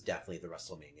me, this is definitely the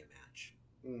WrestleMania match.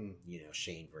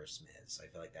 Shane versus Miz. I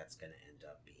feel like that's going to end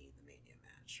up being the Mania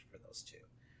match for those 2.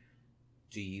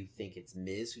 Do you think it's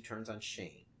Miz who turns on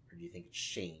Shane, or do you think it's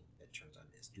Shane that turns on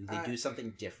Miz? Do they do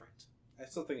something different? I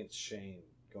still think it's Shane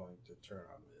going to turn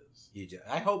on Miz. You do?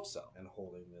 I hope so. And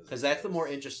holding Miz. Because that's the more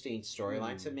interesting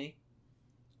storyline to me,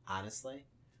 honestly.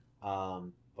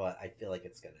 But I feel like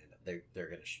it's going to end up... They're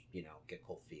going to, get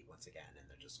cold feet once again, and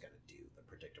they're just going to do the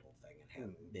predictable thing and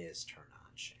have Miz turn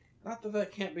on Shane. Not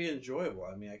that can't be enjoyable.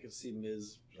 I mean, I could see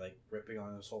Miz, like, ripping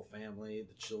on his whole family,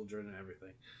 the children, and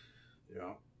everything.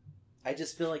 I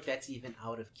just feel like that's even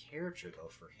out of character, though,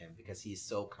 for him, because he's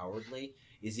so cowardly.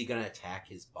 Is he going to attack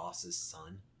his boss's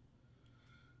son?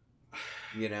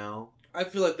 I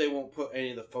feel like they won't put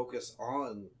any of the focus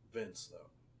on Vince, though.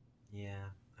 Yeah,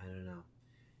 I don't know.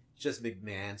 It's just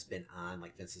McMahon's been on,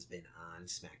 like Vince has been on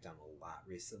SmackDown a lot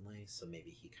recently, so maybe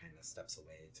he kind of steps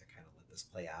away to kind of let this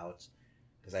play out,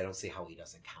 because I don't see how he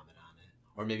doesn't comment on it.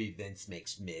 Or maybe Vince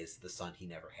makes Miz the son he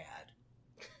never had.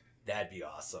 That'd be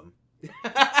awesome.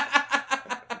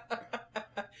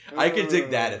 I could dig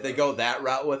that if they go that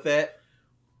route with it,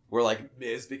 where like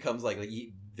Miz becomes like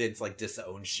Vince like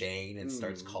disowns Shane and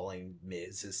starts calling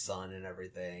Miz his son and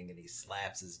everything, and he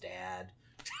slaps his dad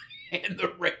in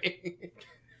the ring.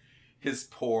 His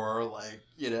poor, like,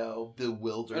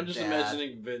 bewildered I'm just dad.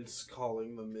 imagining Vince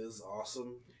calling the Miz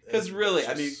awesome. Because really,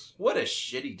 I mean, what a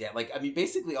shitty dad. Like, I mean,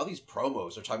 basically all these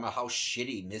promos are talking about how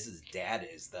shitty Miz's dad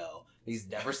is, though. He's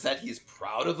never said he's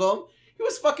proud of him. He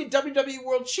was fucking WWE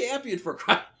World Champion for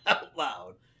crying out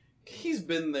loud. He's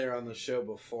been there on the show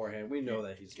beforehand. We know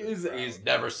that He's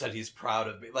never said he's proud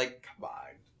of me. Like, come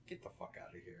on, get the fuck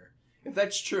out of here. If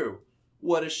that's true,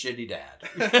 what a shitty dad.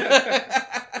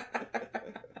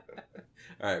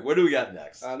 All right, what do we got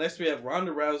next? Next we have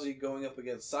Ronda Rousey going up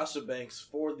against Sasha Banks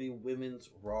for the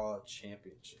Women's Raw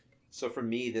Championship. So for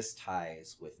me, this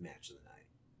ties with Match of the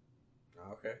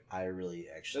Night. Okay. I really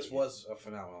actually... This was a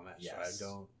phenomenal match. Yes. So I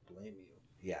don't blame you.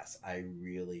 Yes, I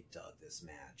really dug this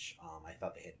match. I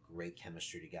thought they had great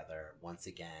chemistry together. Once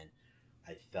again,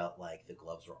 I felt like the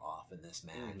gloves were off in this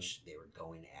match. They were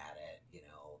going at it. You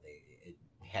know, it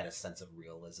had a sense of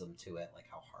realism to it, like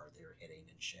how hard they were hitting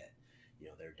and shit. You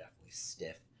know, they were definitely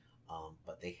stiff.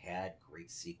 But they had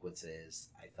great sequences.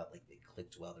 I felt like they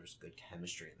clicked well. There's good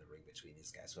chemistry in the ring between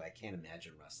these guys. So I can't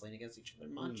imagine wrestling against each other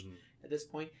much at this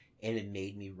point. And it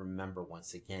made me remember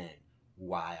once again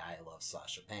why I love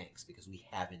Sasha Banks, because we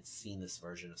haven't seen this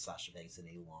version of Sasha Banks in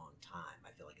a long time.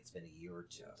 I feel like it's been a year or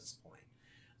two at this point.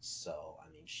 So, I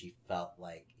mean, she felt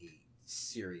like a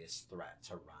serious threat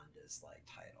to Ronda's like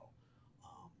title.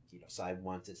 You know, so I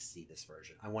want to see this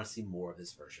version. I want to see more of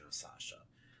this version of Sasha.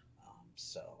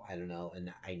 So I don't know,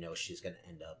 and I know she's going to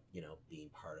end up, you know, being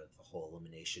part of the whole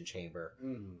Elimination Chamber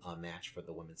match for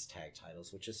the women's tag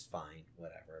titles, which is fine,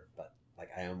 whatever. But like,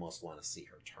 I almost want to see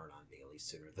her turn on Bayley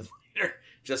sooner than later,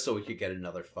 just so we could get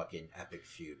another fucking epic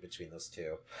feud between those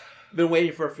two. Been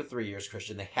waiting for it for 3 years,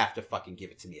 Christian. They have to fucking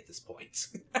give it to me at this point.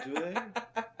 Do they?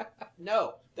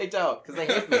 No, they don't, because they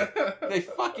hate me. They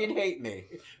fucking hate me.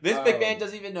 This big man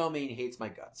doesn't even know me, and he hates my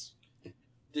guts.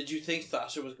 Did you think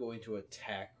Sasha was going to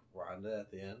attack Ronda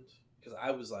at the end? Because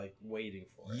I was like waiting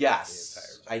for it. Yes, the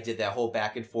entire time. I did that whole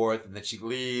back and forth, and then she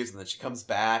leaves, and then she comes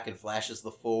back and flashes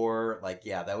the 4. Like,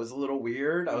 yeah, that was a little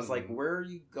weird. I was like, where are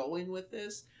you going with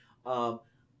this?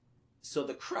 So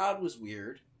the crowd was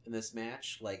weird in this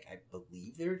match. Like, I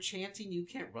believe they were chanting, "You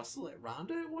can't wrestle at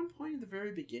Ronda" at one point in the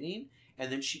very beginning,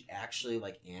 and then she actually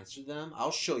like answered them,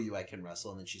 "I'll show you I can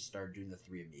wrestle," and then she started doing the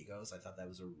 3 Amigos. I thought that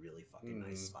was a really fucking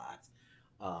nice spot.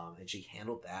 And she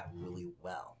handled that really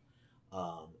well.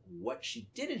 What she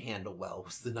didn't handle well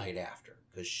was the night after,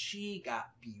 because she got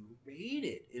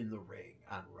berated in the ring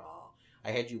on Raw.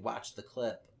 I had you watch the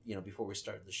clip, you know, before we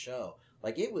started the show.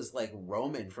 Like, it was like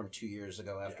Roman from 2 years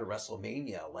ago after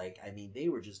WrestleMania. Like, I mean, they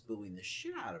were just booing the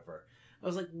shit out of her. I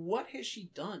was like, what has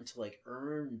she done to like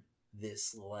earn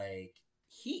this like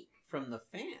heat from the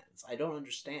fans? I don't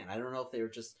understand. I don't know if they were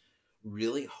just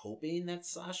really hoping that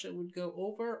Sasha would go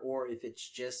over, or if it's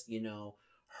just, you know,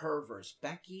 her versus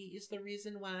Becky is the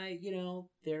reason why, you know,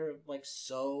 they're like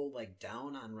so like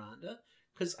down on Ronda.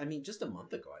 Because I mean, just a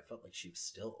month ago, I felt like she was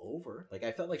still over. Like,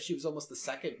 I felt like she was almost the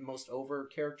second most over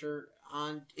character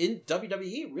in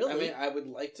WWE. Really, I mean, I would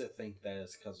like to think that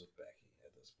it's because of Becky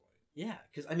at this point. Yeah,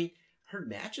 because I mean, her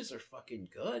matches are fucking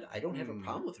good. I don't have a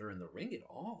problem with her in the ring at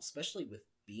all, especially with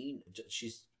being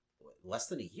she's less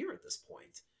than a year at this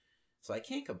point. So I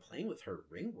can't complain with her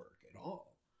ring work at all.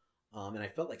 And I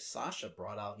felt like Sasha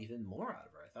brought out even more out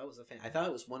of her. I thought it was I thought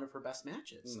it was one of her best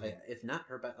matches. If not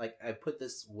her best, like, I put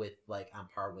this with like on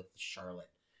par with Charlotte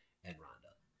and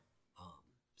Ronda.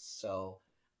 So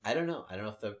I don't know. I don't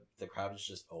know if the crowd is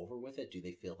just over with it. Do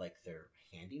they feel like they're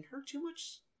handing her too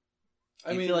much?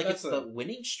 Do you feel like it's the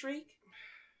winning streak?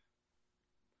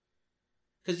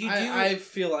 Because I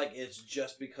feel like it's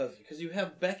just because you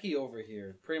have Becky over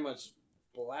here pretty much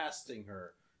blasting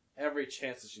her every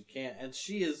chance that she can, and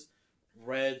she is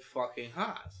red fucking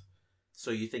hot.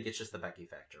 So you think it's just the Becky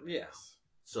factor? Right? Yes. Now.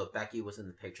 So if Becky was in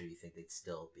the picture, you think they'd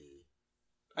still be?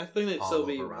 I think they'd still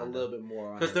be a little bit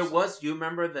more on. Because there was, you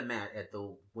remember the match at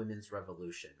the Women's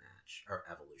Revolution match or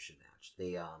Evolution match?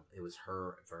 They it was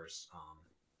her versus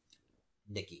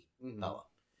Nikki Bella.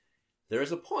 There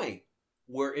was a point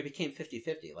where it became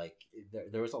 50-50. Like,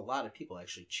 there was a lot of people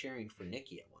actually cheering for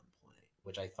Nikki at one point,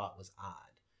 which I thought was odd.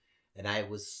 And I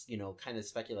was, you know, kind of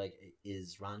speculating,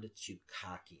 is Ronda too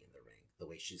cocky in the ring, the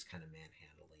way she's kind of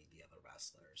manhandling the other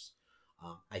wrestlers?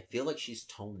 I feel like she's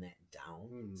toned that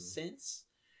down since.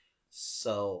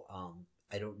 So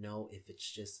I don't know if it's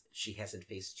just she hasn't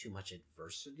faced too much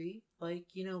adversity. Like,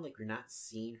 you know, like, you're not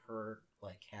seeing her,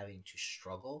 like, having to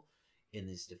struggle in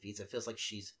these defeats. It feels like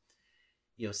she's,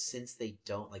 you know, since they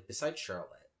don't, like, besides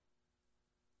Charlotte,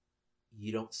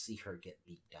 you don't see her get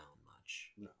beat down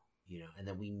much. No. You know, and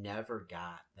then we never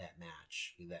got that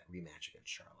rematch against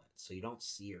Charlotte. So you don't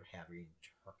see her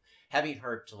having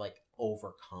her to like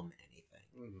overcome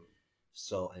anything.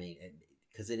 So I mean,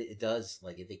 because it does,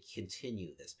 like, if they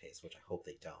continue this pace, which I hope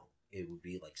they don't, it would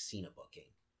be like Cena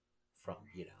booking from,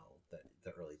 you know,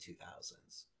 the early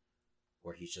 2000s.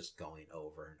 where he's just going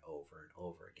over and over and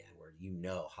over again, where you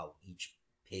know how each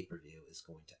pay-per-view is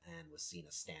going to end with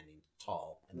Cena standing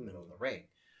tall in the middle of the ring.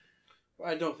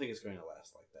 Well, I don't think it's going to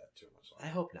last like that too much longer. I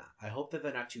hope not. I hope that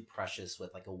they're not too precious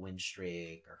with like a win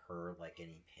streak or her like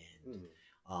getting pinned.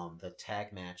 The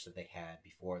tag match that they had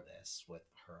before this with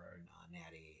her and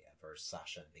Natty versus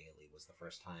Sasha and Bailey was the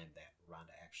first time that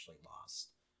Ronda actually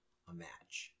lost a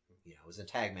match. You know, it was a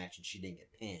tag match and she didn't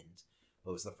get pinned,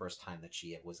 but it was the first time that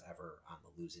she was ever on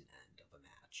the losing end of a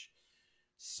match.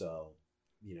 So,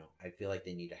 you know, I feel like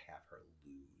they need to have her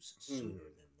lose sooner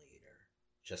than later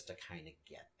just to kind of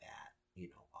get that, you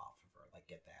know, off of her. Like,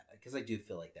 get that. Because I do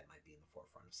feel like that might be in the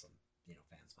forefront of some, you know,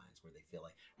 fans' minds where they feel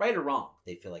like, right or wrong,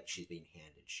 they feel like she's being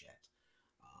handed shit.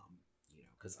 You know,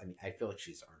 because, I mean, I feel like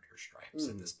she's earned her stripes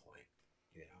at this point.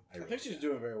 You know, I think she's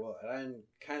doing very well. And I'm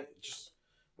kind of just,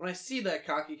 when I see that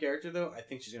cocky character, though, I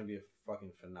think she's going to be a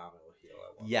fucking phenomenal heel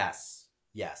at one point.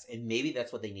 Yes. And maybe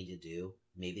that's what they need to do.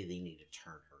 Maybe they need to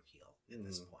turn her heel at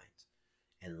this point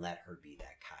and let her be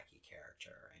that cocky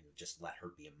character and just let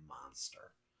her be a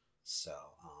monster. So,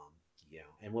 you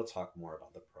know, and we'll talk more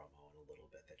about the promo in a little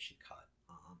bit that she cut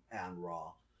on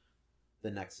Raw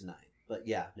the next night. But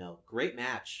yeah, no, great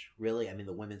match. Really, I mean,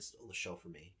 the women's stole the show for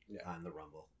me on the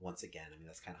Rumble. Once again, I mean,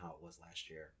 that's kind of how it was last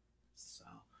year. So,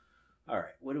 all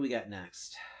right, what do we got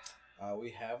next?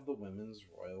 We have the Women's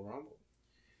Royal Rumble.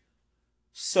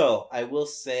 So, I will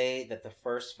say that the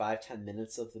first 5-10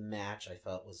 minutes of the match I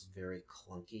felt was very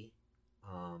clunky.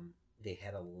 They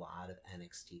had a lot of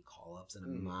NXT call-ups, and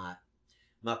I'm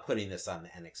not putting this on the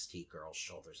NXT girls'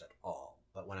 shoulders at all.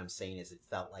 But what I'm saying is it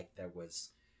felt like there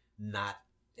was not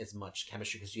as much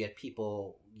chemistry because you had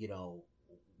people, you know,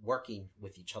 working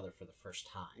with each other for the first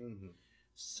time.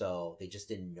 So they just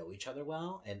didn't know each other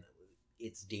well, and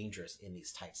it's dangerous in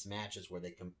these types of matches where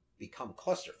they can become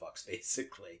clusterfucks,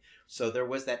 basically. So there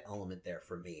was that element there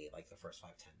for me, like the first 5-10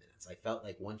 minutes. I felt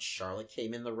like once Charlotte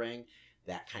came in the ring,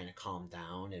 that kind of calmed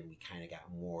down, and we kind of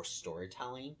got more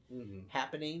storytelling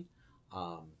happening.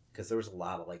 Because there was a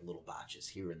lot of like little botches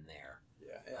here and there.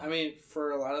 Yeah, I mean,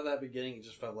 for a lot of that beginning, it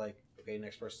just felt like, okay,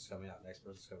 next person's coming out, next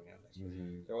person's coming out, next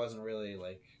person. There wasn't really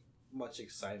like much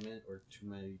excitement or too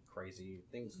many crazy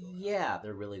things going on. Yeah,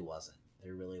 there really wasn't.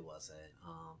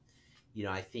 You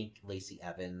know, I think Lacey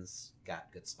Evans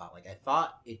got good spotlight. I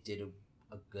thought it did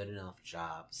a good enough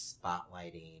job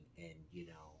spotlighting and, you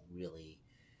know, really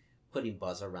putting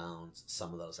buzz around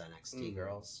some of those NXT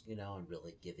girls, you know, and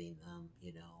really giving them,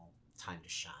 you know, time to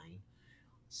shine.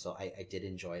 So I did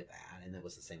enjoy that. And it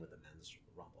was the same with the men's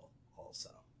Rumble also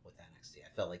with NXT.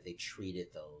 I felt like they treated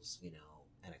those, you know,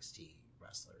 NXT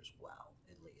wrestlers well,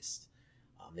 at least.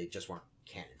 They just weren't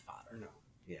cannon fodder. No.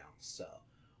 You know, so.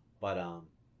 But,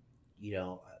 you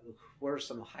know, what are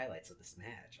some highlights of this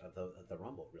match, of the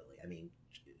Rumble, really? I mean,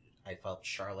 I felt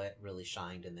Charlotte really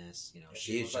shined in this. You know,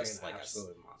 she's just like an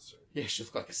absolute monster. Yeah, she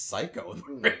looked like a psycho in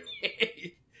the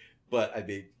ring. But, I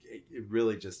mean, it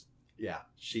really just,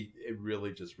 it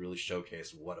really just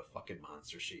showcased what a fucking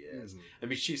monster she is. I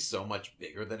mean, she's so much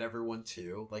bigger than everyone,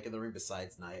 too, like in the ring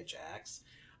besides Nia Jax.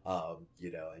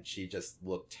 You know, and she just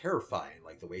looked terrifying,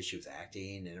 like the way she was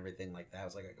acting and everything like that. I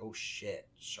was like, oh shit,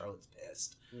 Charlotte's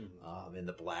pissed. And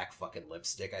the black fucking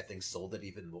lipstick, I think, sold it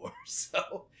even more.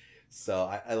 So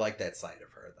I like that side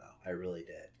of her, though. I really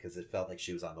did, because it felt like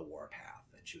she was on the warpath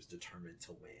and she was determined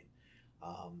to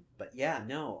win. But yeah,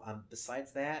 no.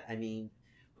 Besides that, I mean,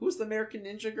 who's the American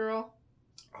Ninja girl?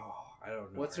 Oh, I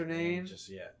don't know. What's her name? Just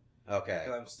yet. Okay.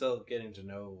 Because I'm still getting to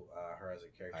know her as a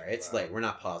character. All right, it's late. We're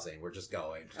not pausing. We're just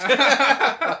going.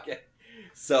 Okay.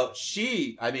 So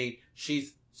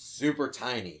she's super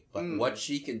tiny, but what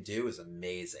she can do is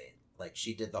amazing. Like,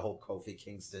 she did the whole Kofi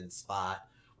Kingston spot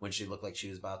when she looked like she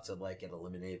was about to like get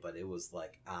eliminated, but it was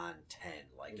like on 10.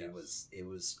 Like, it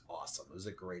was awesome. It was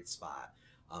a great spot.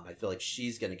 I feel like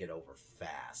she's gonna get over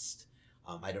fast.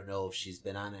 I don't know if she's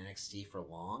been on NXT for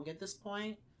long at this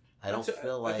point. I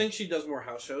think she does more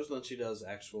house shows than she does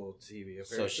actual TV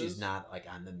appearances. So she's not like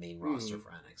on the main roster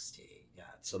for NXT. Yeah.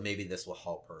 So maybe this will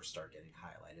help her start getting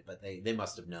highlighted. But they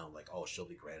must have known, like, oh, she'll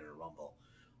be great in a Rumble.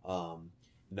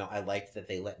 No, I liked that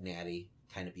they let Natty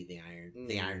kind of be the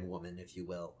Iron Woman, if you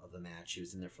will, of the match. She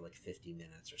was in there for like 50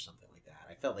 minutes or something like that.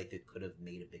 I felt like they could have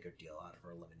made a bigger deal out of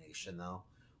her elimination, though,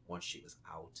 once she was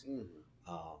out.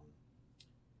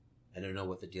 I don't know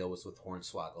what the deal was with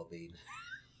Hornswoggle being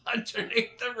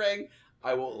underneath the ring.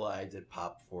 I won't lie, I did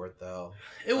pop for it, though.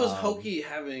 It was hokey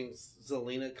having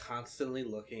Zelina constantly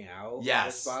looking out.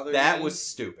 Yes, that was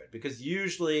stupid, because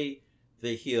usually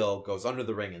the heel goes under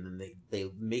the ring, and then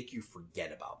they make you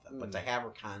forget about them. But to have her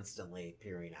constantly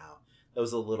appearing out, that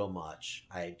was a little much.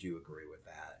 I do agree with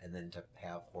that. And then to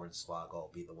have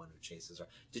Hornswoggle be the one who chases her.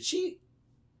 Did she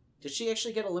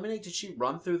actually get eliminated? Did she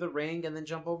run through the ring and then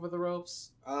jump over the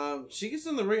ropes? She gets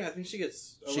in the ring. I think she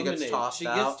gets eliminated. She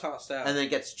gets tossed out. And then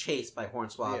gets chased by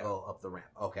Hornswoggle up the ramp.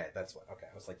 Okay, that's what. Okay,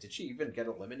 I was like, did she even get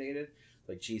eliminated?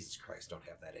 Like, Jesus Christ, don't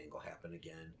have that angle happen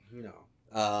again. No.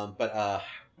 But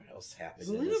what else happened?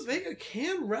 Zelina Vega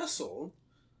can wrestle.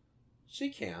 She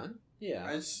can.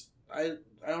 Yeah. I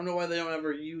don't know why they don't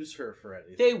ever use her for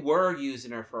anything. They were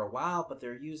using her for a while, but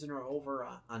they're using her over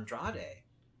Andrade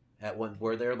at one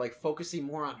where they're like focusing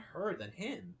more on her than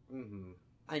him. Mm-hmm.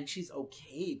 And she's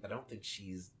okay, but I don't think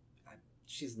she's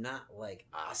not like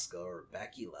Asuka or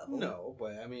Becky level. No,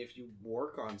 but I mean, if you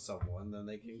work on someone, then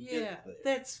they can get there.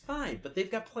 That's fine. But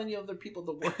they've got plenty of other people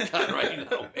to work on right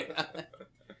now, man.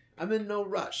 I'm in no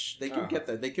rush. They can get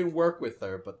there. They can work with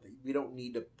her, but we don't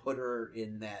need to put her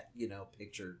in that,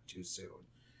 picture too soon.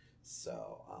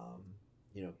 So,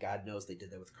 God knows they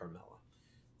did that with Carmella.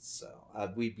 So,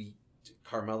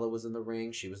 Carmella was in the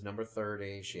ring. She was number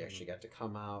 30. She actually got to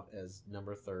come out as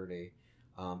number 30.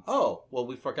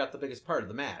 We forgot the biggest part of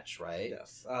the match, right?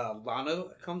 Yes. Lana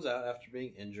comes out after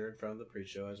being injured from the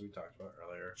pre-show, as we talked about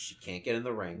earlier. She can't get in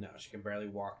the ring. No, she can barely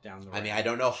walk down the ring. I mean, I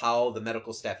don't know how the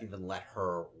medical staff even let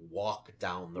her walk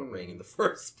down the ring in the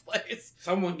first place.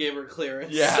 Someone gave her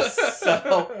clearance. Yes.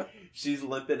 So she's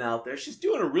limping out there. She's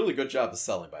doing a really good job of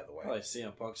selling, by the way. Probably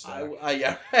CM Punk style.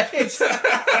 Yeah, right.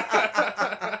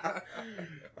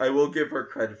 I will give her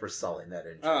credit for selling that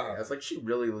injury. I was like, she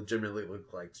really legitimately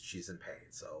looked like she's in pain.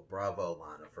 So bravo,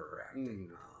 Lana, for her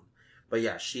acting. But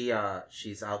yeah, she's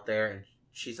out there, and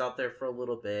she's out there for a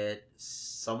little bit.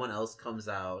 Someone else comes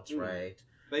out, right?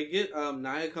 They get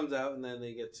Nia comes out, and then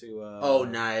they get to.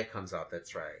 Nia comes out.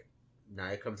 That's right.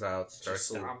 Nia comes out,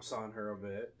 stomps on her a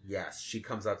bit. Yes, she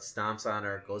comes out, stomps on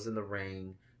her, goes in the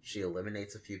ring. She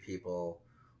eliminates a few people.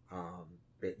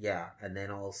 But yeah, and then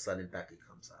all of a sudden Becky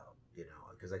comes out.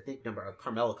 Because I think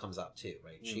Carmella comes out too,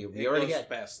 right? We already get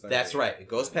past 30. That's right. It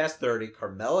goes past 30.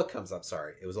 Carmella comes up.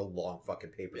 Sorry, it was a long fucking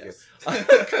pay-per-view. Yes.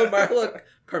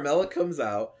 Carmella comes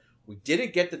out. We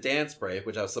didn't get the dance break,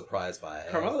 which I was surprised by.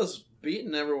 Carmella's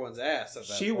beating everyone's ass at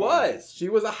that She point. was. She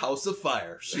was a house of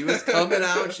fire. She was coming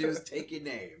out. She was taking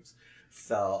names.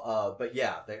 So, but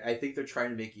yeah, I think they're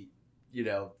trying to make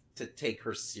to take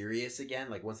her serious again.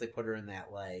 Like once they put her in that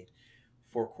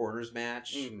Four Corners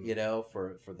match,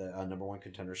 for the number one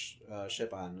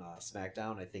contendership on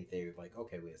SmackDown, I think they're like,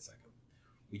 okay, wait a second,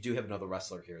 we do have another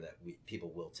wrestler here that people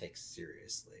will take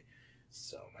seriously.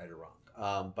 So right or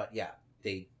wrong, but yeah,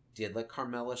 they did let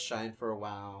Carmella shine for a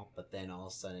while, but then all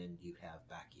of a sudden you have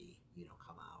Becky,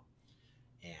 come out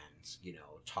and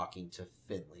talking to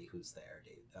Finlay, who's there,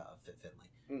 Finlay.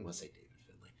 I want to say David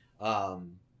Finlay.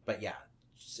 But yeah,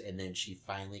 and then she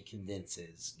finally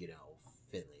convinces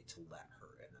Finlay to let her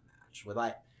in the match.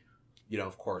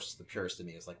 Of course, the purist in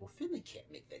me is like, well, Finlay can't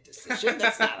make that decision.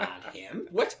 That's not on him.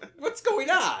 What's going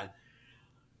on?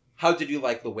 How did you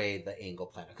like the way the angle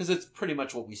planned? Because it's pretty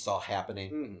much what we saw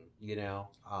happening.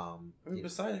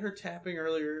 Besides her tapping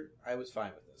earlier, I was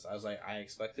fine with this. I was like, I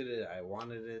expected it. I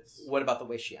wanted it. What about the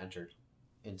way she entered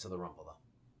into the Rumble, though?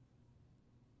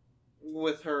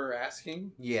 With her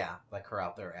asking? Yeah, like her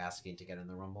out there asking to get in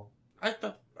the Rumble. I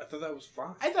thought that was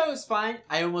fine. I thought it was fine.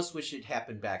 I almost wish it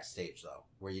happened backstage, though,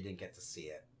 where you didn't get to see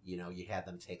it. You had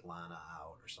them take Lana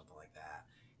out or something like that,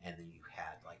 and then you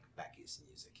had, Becky's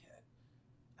music hit.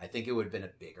 I think it would have been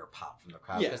a bigger pop from the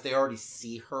crowd, because they already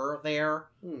see her there,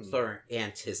 so they're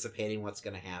anticipating what's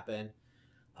going to happen.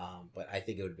 But I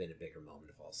think it would have been a bigger moment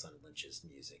if all of a sudden Lynch's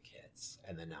music hits,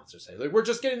 and the announcer say, we're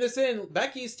just getting this in,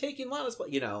 Becky's taking Lana's place,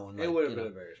 it would have been a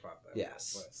bigger spot, though.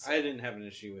 Yes. So, I didn't have an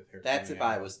issue with her. That's if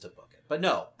I was to book it. But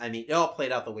no, I mean, it all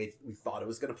played out the way we thought it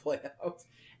was going to play out.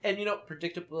 And,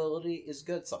 predictability is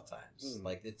good sometimes.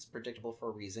 It's predictable for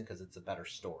a reason, because it's a better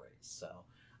story. So,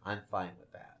 I'm fine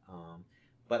with that.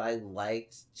 But I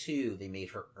liked, too, they made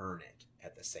her earn it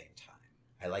at the same time.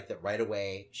 I liked that right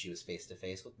away she was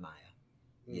face-to-face with Nia.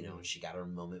 And she got her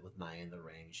moment with Nia in the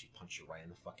ring. She punched her right in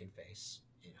the fucking face.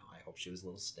 I hope she was a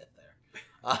little stiff there.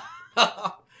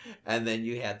 And then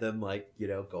you had them,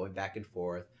 going back and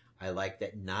forth. I like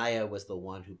that Nia was the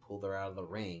one who pulled her out of the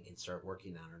ring and started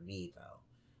working on her knee, though.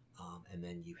 And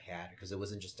then you had, because it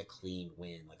wasn't just a clean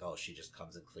win, she just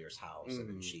comes and clears house, and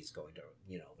then she's going to,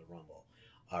 the Rumble,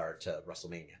 or to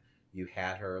WrestleMania. You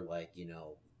had her,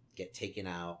 get taken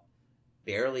out,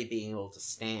 barely being able to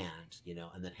stand,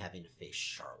 and then having to face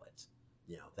Charlotte.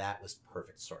 That was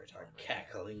perfect storytelling.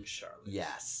 Cackling Charlotte.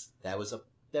 Yes. That was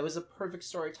that was a perfect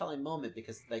storytelling moment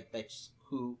because like that's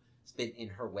who's been in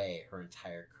her way her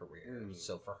entire career.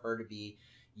 So for her to be,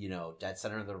 you know, dead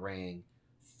center of the ring,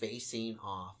 facing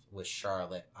off with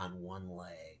Charlotte on one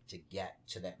leg to get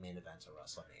to that main event of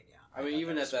WrestleMania. I mean,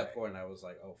 even at that point, I was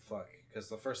like, "Oh fuck," because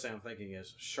the first thing I'm thinking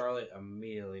is Charlotte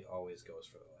immediately always goes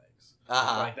for the legs.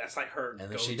 Like that's like her. And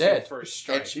then she did. First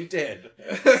strike. And she did.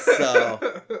 So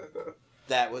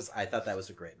I thought that was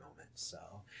a great moment. So,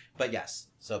 but yes,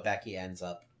 so Becky ends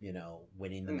up, you know,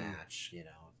 winning the match. You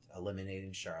know,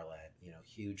 eliminating Charlotte. You know,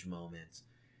 huge moment,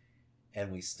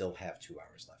 and we still have 2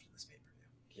 hours left in this pay-per-view.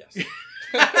 Yes.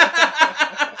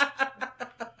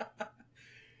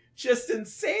 Just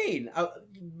insane.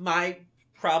 My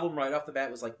problem right off the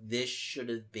bat was like, this should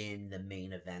have been the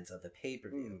main event of the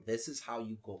pay-per-view. This is how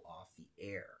you go off the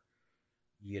air.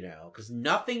 You know, because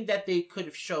nothing that they could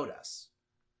have showed us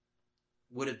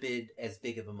would have been as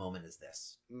big of a moment as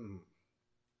this.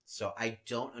 So I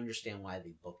don't understand why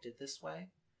they booked it this way.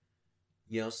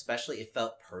 You know, especially it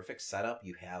felt perfect setup.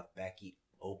 You have Becky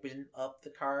open up the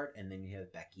card, and then you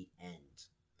have Becky end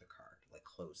the card, like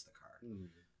close the card.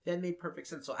 That made perfect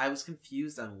sense. So I was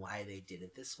confused on why they did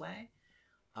it this way.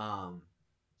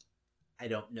 I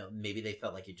don't know. Maybe they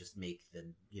felt like it just make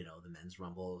the, you know, the men's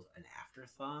rumble an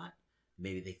afterthought.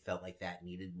 Maybe they felt like that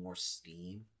needed more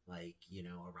steam, like, you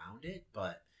know, around it.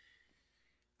 But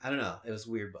I don't know. It was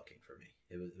weird booking for me.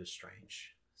 It was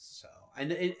strange. So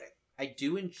I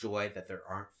do enjoy that there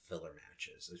aren't filler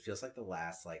matches. It feels like the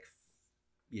last, like,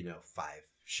 you know, 5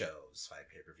 shows, 5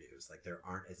 pay-per-views, like there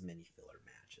aren't as many filler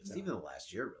matches. Even the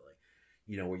last year, really,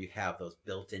 you know, where you have those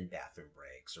built-in bathroom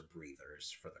breaks or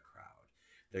breathers for the crowd.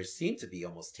 There seemed to be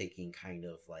almost taking kind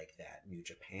of like that New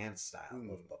Japan style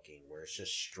of booking, where it's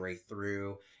just straight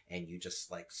through and you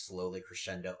just like slowly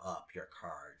crescendo up your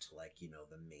card to, like, you know,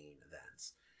 the main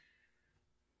events,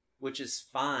 which is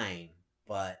fine.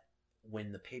 But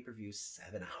when the pay-per-view is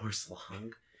 7 hours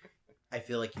long, I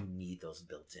feel like you need those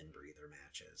built-in breather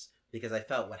matches, because I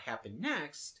felt what happened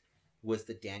next was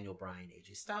the Daniel Bryan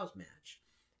AJ Styles match.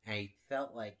 And I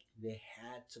felt like they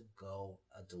had to go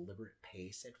a deliberate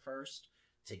pace at first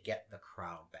to get the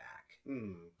crowd back.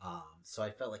 So I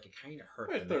felt like it kind of hurt.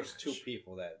 But there's 2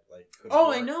 people that like.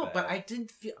 I know, but I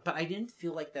didn't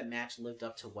feel like that match lived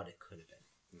up to what it could have been.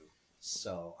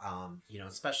 So, you know,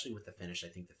 especially with the finish, I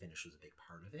think the finish was a big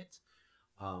part of it.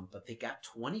 But they got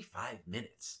 25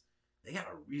 minutes. They got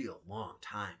a real long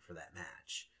time for that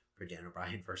match for Daniel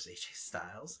Bryan versus AJ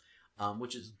Styles,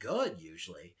 which is good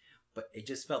usually, but it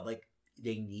just felt like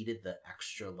they needed the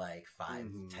extra like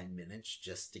 5-10 minutes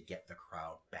just to get the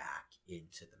crowd back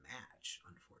into the match,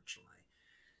 unfortunately.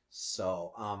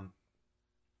 So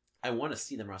I want to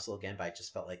see them wrestle again, but I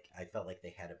felt like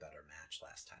they had a better match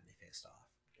last time they faced off.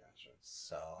 Gotcha.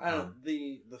 So I don't.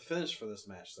 The finish for this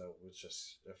match though was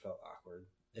just, it felt awkward.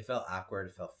 It felt awkward.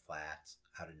 It felt flat,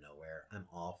 out of nowhere. I'm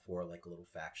all for like a little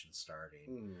faction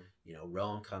starting. You know,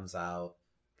 Rowan comes out,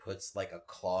 puts like a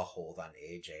claw hold on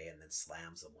AJ, and then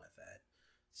slams him with it.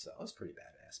 So it was a pretty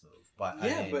badass move. But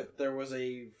yeah, but there was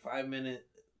a 5-minute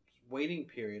waiting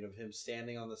period of him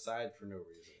standing on the side for no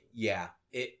reason. Yeah,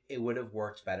 it would have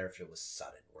worked better if it was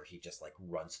sudden, where he just like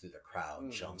runs through the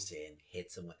crowd, jumps in,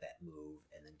 hits him with that move,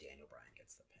 and then Daniel Bryan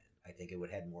gets the pin. I think it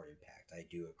would have had more impact. I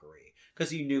do agree,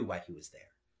 because you knew why he was there.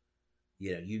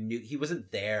 You know, you knew he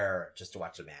wasn't there just to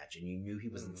watch the match, and you knew he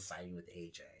wasn't siding with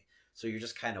AJ. So you're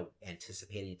just kind of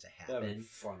anticipating it to happen. That would be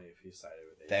funny if he sided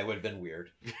with AJ. That would have been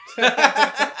weird.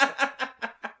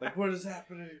 Like, what is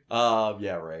happening?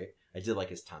 Yeah, right. I did like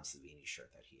his Tom Savini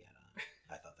shirt that he had on.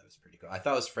 I thought that was pretty cool. I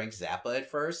thought it was Frank Zappa at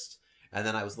first, and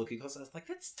then I was looking close. I was like,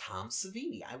 that's Tom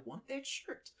Savini. I want that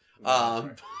shirt.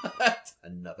 But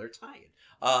another tie-in.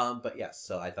 But yes,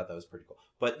 so I thought that was pretty cool.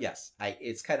 But yes,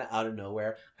 it's kind of out of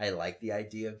nowhere. I like the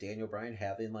idea of Daniel Bryan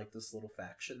having like this little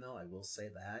faction, though. I will say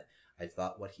that. I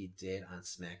thought what he did on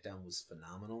SmackDown was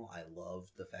phenomenal. I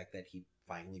loved the fact that he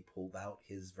finally pulled out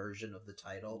his version of the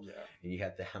title. Yeah. And you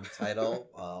had the hemp title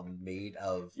made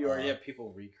of... You already have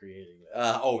people recreating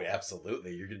that. Oh,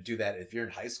 absolutely. You're going to do that. If you're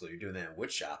in high school, you're doing that in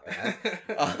wood shop,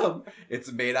 man.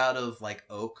 It's made out of like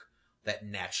oak that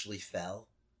naturally fell.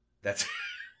 That's...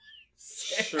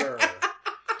 Sure.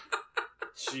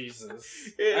 Jesus.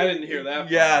 I didn't hear that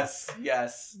part.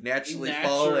 Yes. Naturally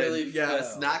fallen.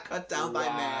 Yes, not cut down by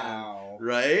man.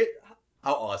 Right?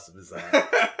 How awesome is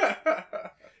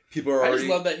that? People are already... I just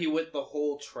love that he went the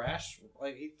whole trash,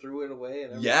 like he threw it away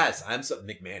and everything. Yes,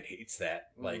 McMahon hates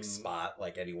that like spot,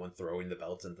 like anyone throwing the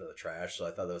belts into the trash, so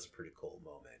I thought that was a pretty cool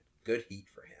moment. Good heat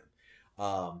for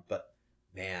him. But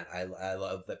Man, I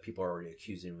love that people are already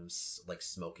accusing him of like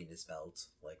smoking his belt.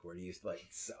 Like, where do you like?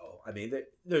 So, I mean,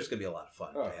 there's gonna be a lot of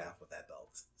fun to have with that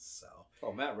belt. So,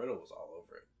 Matt Riddle was all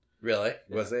over it. Really?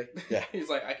 Yeah. Was he? Yeah. He's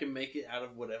like, I can make it out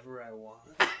of whatever I want.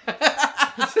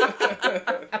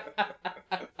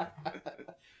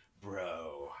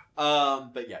 Bro.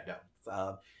 But yeah,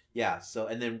 no. Yeah. So,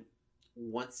 and then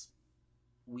once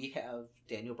we have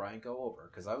Daniel Bryan go over,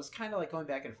 because I was kind of like going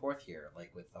back and forth here,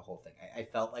 like with the whole thing. I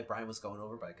felt like Bryan was going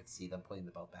over, but I could see them putting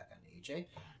the belt back on AJ,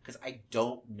 because I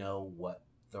don't know what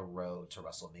the road to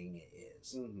WrestleMania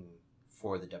is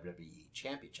for the WWE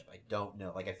Championship. I don't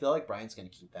know. Like, I feel like Bryan's going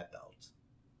to keep that belt,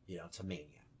 to Mania.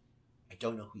 I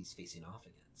don't know who he's facing off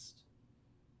against.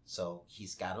 So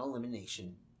he's got an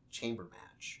Elimination Chamber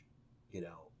match,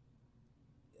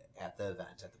 at the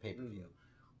event, at the pay-per-view.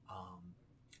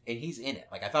 And he's in it.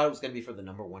 Like, I thought it was going to be for the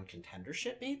number one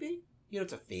contendership, maybe,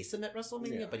 to face him at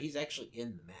WrestleMania, but he's actually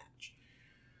in the match.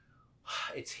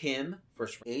 It's him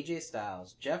versus AJ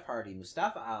Styles, Jeff Hardy,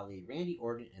 Mustafa Ali, Randy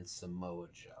Orton, and Samoa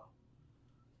Joe.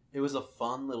 It was a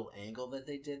fun little angle that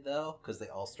they did, though, because they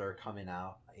all started coming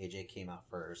out. AJ came out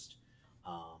first.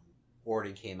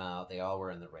 Orton came out. They all were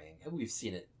in the ring. And we've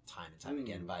seen it time and time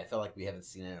again, but I felt like we haven't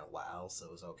seen it in a while, so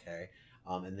it was okay.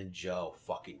 And then Joe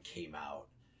fucking came out,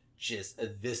 just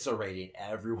eviscerating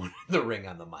everyone in the ring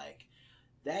on the mic.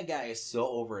 That guy is so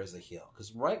over as a heel,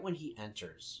 because right when he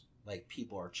enters, like,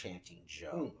 people are chanting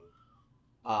Joe.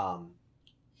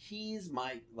 He's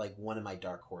one of my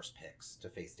dark horse picks to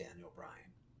face Daniel Bryan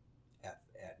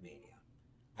at Mania.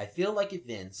 I feel like if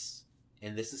Vince,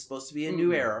 and this is supposed to be a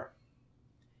new era,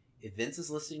 if Vince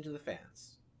is listening to the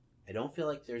fans, I don't feel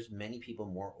like there's many people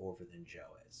more over than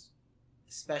Joe is,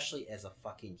 especially as a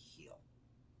fucking heel.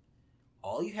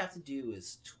 All you have to do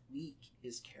is tweak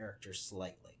his character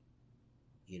slightly.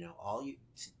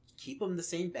 Keep him the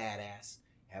same badass,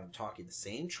 have him talking the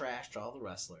same trash to all the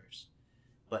wrestlers,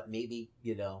 but maybe,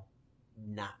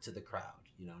 not to the crowd,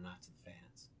 not to the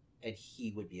fans. And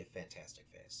he would be a fantastic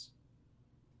face.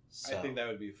 So, I think that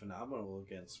would be phenomenal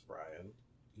against Bryan.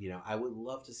 I would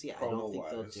love to see it. I don't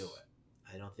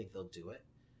think they'll do it.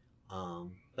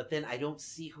 But then I don't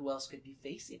see who else could be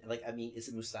facing it. Like, I mean, is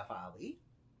it Mustafa Ali?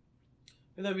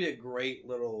 And that'd be a great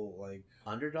little, like,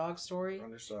 underdog story.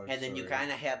 And then you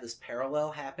kind of have this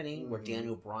parallel happening where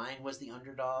Daniel Bryan was the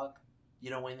underdog,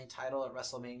 winning the title at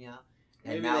WrestleMania.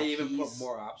 And maybe now they even put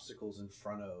more obstacles in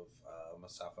front of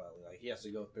Mustafa Ali. Like, he has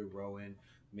to go through Rowan,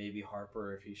 maybe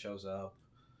Harper if he shows up.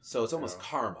 So it's almost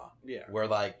karma. Yeah. Where,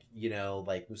 like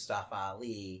Mustafa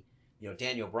Ali,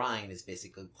 Daniel Bryan is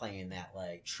basically playing that,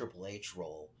 like, Triple H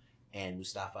role. And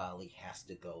Mustafa Ali has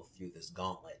to go through this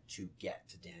gauntlet to get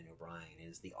to Daniel Bryan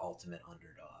and is the ultimate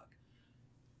underdog.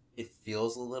 It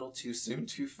feels a little too soon,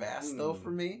 too fast, though,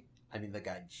 for me. I mean, the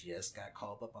guy just got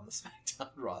called up on the SmackDown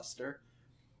roster.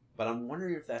 But I'm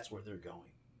wondering if that's where they're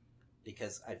going.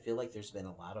 Because I feel like there's been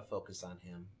a lot of focus on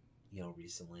him,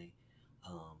 recently.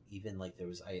 Even, like, there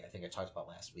was, I think I talked about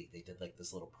last week, they did, like,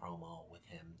 this little promo with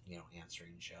him,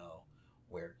 answering Joe.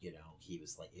 Where, he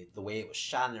was like, the way it was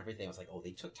shot and everything, I was like, oh,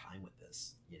 they took time with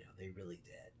this. They really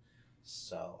did.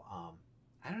 So,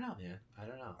 I don't know, man. I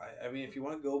don't know. I mean, if you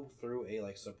want to go through a,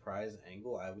 like, surprise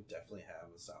angle, I would definitely have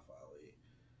Mustafa Ali.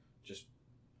 Just,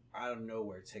 out of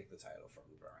nowhere, take the title from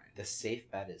Bryan. The safe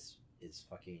bet is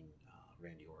fucking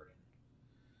Randy Orton.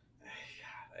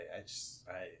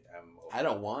 God, I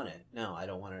don't want it. No, I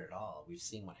don't want it at all. We've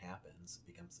seen what happens.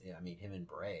 It becomes, him and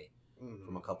Bray.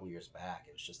 From a couple years back,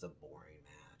 it was just a boring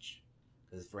match.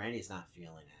 Because if Randy's not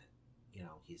feeling it,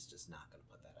 he's just not going to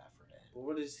put that effort in. But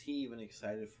what is he even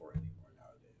excited for anymore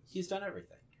nowadays? He's done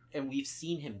everything. And we've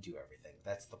seen him do everything.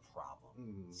 That's the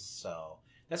problem. So,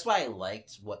 that's why I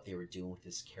liked what they were doing with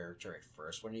his character at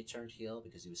first when he turned heel,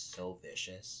 because he was so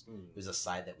vicious. It was a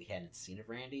side that we hadn't seen of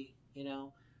Randy,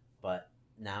 But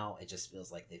now it just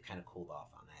feels like they've kind of cooled off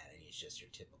on that, and he's just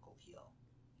your typical heel.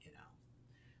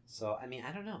 So, I mean,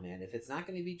 I don't know, man. If it's not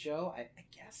going to be Joe, I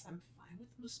guess I'm fine with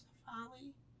Mustafa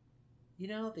Ali.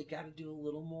 They got to do a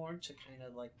little more to kind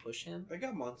of, like, push him. They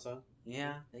got months on.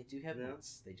 Yeah, they do have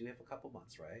months. They do have a couple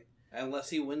months, right? Unless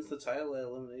he wins the title at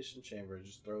Elimination Chamber, it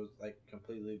just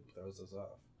completely throws us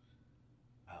off.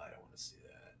 Oh, I don't want to see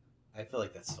that. I feel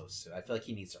like that's so soon. I feel like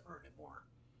he needs to earn it more.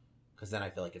 Because then I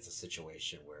feel like it's a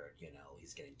situation where,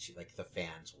 he's getting too, like, the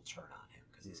fans will turn on him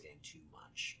because he's getting too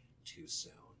much too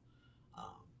soon.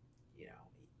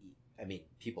 I mean,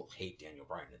 people hate Daniel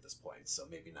Bryan at this point, so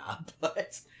maybe not.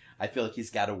 But I feel like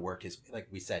he's got to work his, like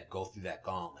we said, go through that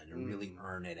gauntlet and really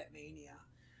earn it at Mania.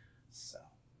 So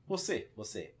we'll see.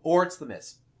 Or it's The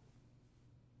Miz.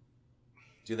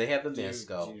 Do they have The Miz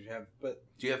go?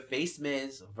 Do you have face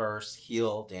Miz versus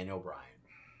heel Daniel Bryan?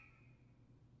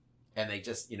 And they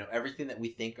just, everything that we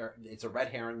think it's a red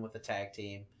herring with the tag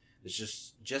team.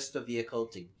 It's just a vehicle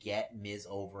to get Miz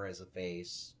over as a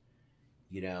face.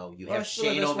 You have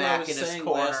Shane O'Mac in his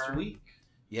corner. Last week.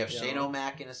 You have Shane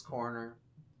O'Mac in his corner.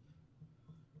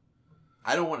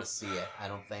 I don't want to see it. I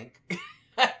don't think.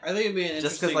 I think it'd be an interesting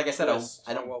just because, like I said,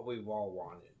 I don't what we've all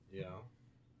wanted.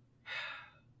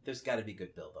 There's got to be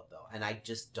good build up though, and I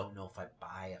just don't know if I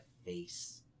buy a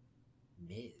face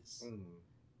Miz.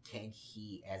 Can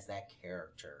he, as that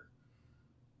character,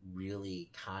 really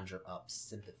conjure up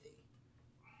sympathy?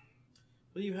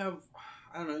 Well, you have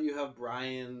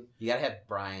Brian. You gotta have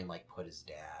Brian put his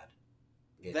dad.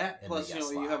 Plus,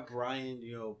 you have Brian,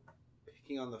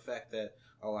 picking on the fact that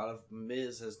a lot of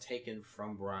Miz has taken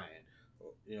from Brian.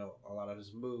 A lot of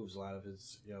his moves, a lot of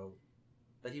his,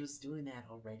 But he was doing that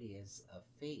already as a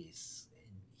face,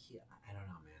 and I don't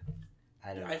know, man.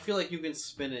 I don't know. I feel like you can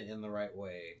spin it in the right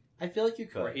way. I feel like you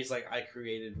could. Where he's like, I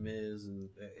created Miz, and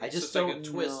it's I just like a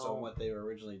twist on what they were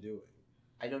originally doing.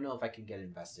 I don't know if I can get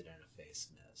invested in a face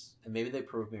Miz. And maybe they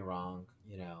prove me wrong,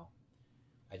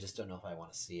 I just don't know if I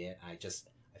want to see it. I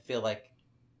feel like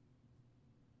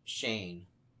Shane,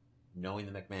 knowing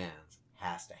the McMahons,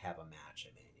 has to have a match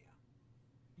at Mania.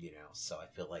 So I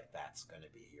feel like that's going to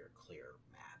be your clear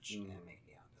match at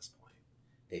Mania at this point.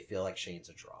 They feel like Shane's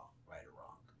a draw, right or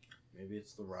wrong. Maybe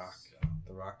it's The Rock.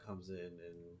 The Rock comes in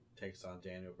and takes on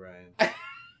Daniel Bryan.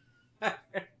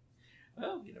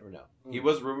 Well, you never know. He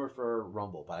was rumored for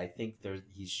Rumble, but I think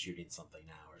he's shooting something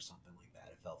now or something like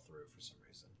that. It fell through for some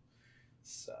reason.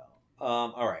 So,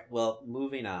 all right. Well,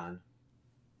 moving on.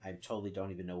 I totally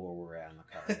don't even know where we're at on the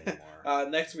card anymore.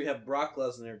 Next, we have Brock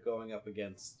Lesnar going up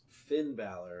against Finn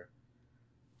Balor.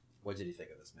 What did you think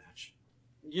of this match?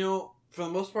 For the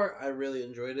most part, I really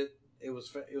enjoyed it. It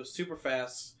was super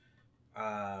fast.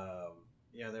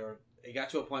 It got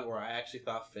to a point where I actually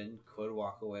thought Finn could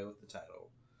walk away with the title.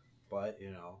 But,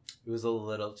 It was a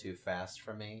little too fast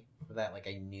for me for that.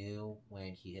 I knew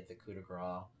when he hit the coup de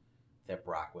grace that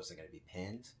Brock wasn't going to be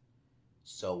pinned.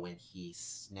 So when he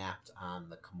snapped on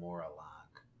the Kimura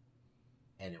lock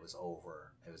and it was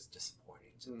over, it was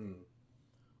disappointing to me.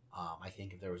 I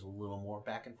think if there was a little more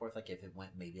back and forth, if it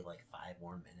went maybe 5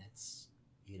 more minutes,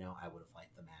 I would have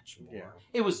liked the match more. Yeah.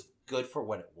 It was good for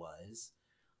what it was.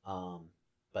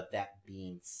 But that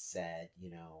being said,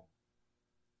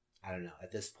 I don't know.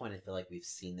 At this point, I feel like we've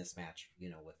seen this match,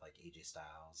 with AJ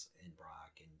Styles and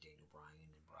Brock and Daniel Bryan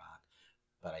and Brock.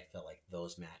 But I feel like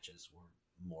those matches were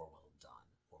more well done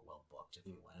or well booked, if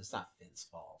you will. And it's not Finn's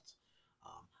fault.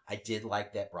 I did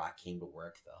like that Brock came to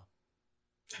work, though.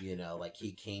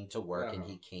 He came to work and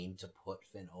he came to put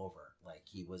Finn over.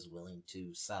 He was willing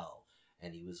to sell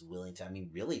and he was willing to. I mean,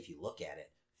 really, if you look at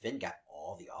it, Finn got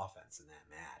all the offense in that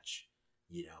match.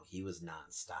 He was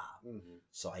nonstop.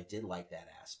 So I did like that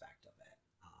aspect of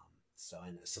it.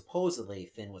 And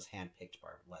supposedly Finn was handpicked by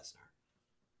Lesnar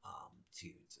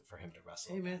for him to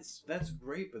wrestle. Hey man, that's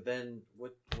great. But then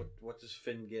what does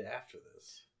Finn get after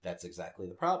this? That's exactly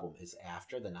the problem. Is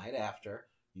the night after,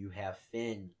 you have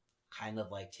Finn kind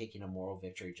of taking a moral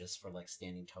victory just for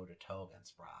standing toe to toe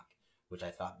against Brock, which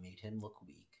I thought made him look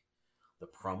weak. The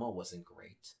promo wasn't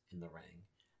great in the ring.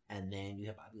 And then you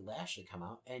have Bobby Lashley come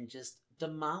out and just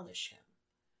demolish him.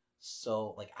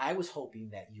 So, I was hoping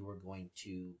that you were going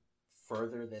to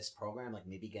further this program,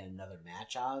 maybe get another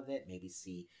match out of it, maybe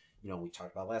see, we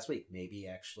talked about last week, maybe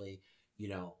actually,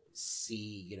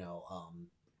 see,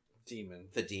 Demon.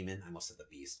 The Demon, I almost said the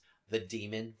Beast. The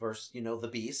Demon versus, the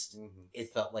Beast.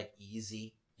 It felt like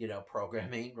easy,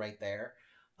 programming right there.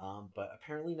 But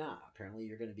apparently not. Apparently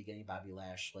you're going to be getting Bobby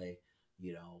Lashley,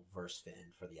 versus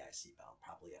Finn for the IC belt,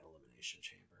 probably at Elimination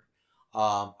Chamber.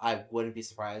 I wouldn't be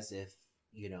surprised if,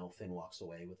 Finn walks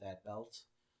away with that belt.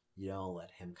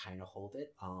 Let him kind of hold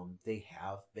it. They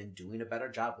have been doing a better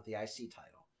job with the IC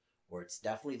title, where it's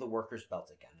definitely the workers'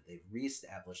 belt again. They've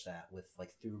reestablished that with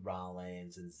through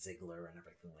Rollins and Ziggler and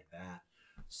everything like that.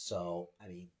 So, I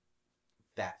mean,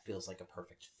 that feels like a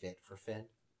perfect fit for Finn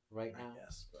right now.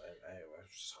 Yes, but I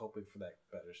was just hoping for that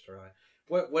better storyline.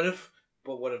 What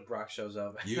if Brock shows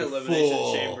up in the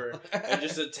Elimination Chamber and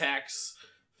just attacks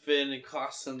Finn and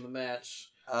costs him the match?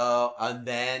 And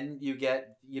then you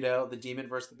get, the Demon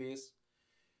versus the Beast.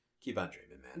 Keep on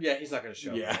dreaming, man. Yeah, he's not going to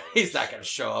show up. Yeah, he's not going to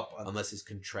show up unless he's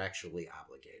contractually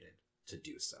obligated to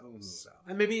do so. So,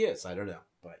 and maybe he is. I don't know.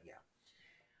 But yeah.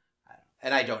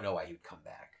 I don't know why he would come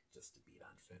back just to beat on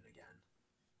Finn again.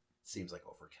 Seems like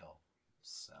overkill.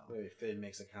 So maybe Finn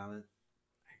makes a comment.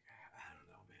 I don't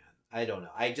know, man. I don't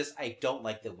know. I don't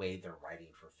like the way they're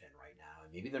writing for Finn right now.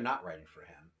 And maybe they're not writing for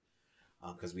him.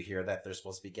 Because we hear that they're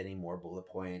supposed to be getting more bullet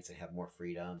points and have more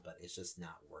freedom, but it's just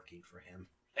not working for him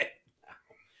right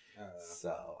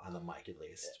So, on the mic at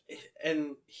least.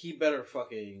 And he better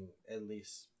fucking at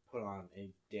least put on a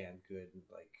damn good,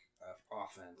 like,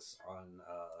 offense on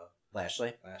Lashley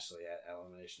at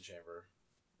Elimination Chamber.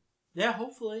 Yeah,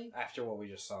 hopefully. After what we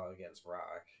just saw against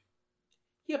Brock.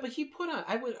 Yeah, but he put on...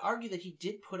 I would argue that he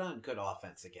did put on good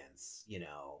offense against,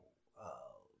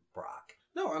 Brock.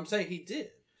 No, I'm saying he did.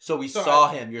 So we saw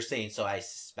him, you're saying, so I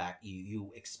suspect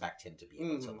you expect him to be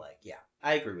able to, like... Yeah,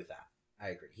 I agree with that. I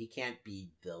agree. He can't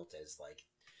be built as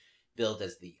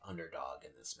the underdog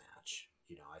in this match.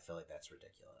 I feel like that's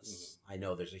ridiculous. I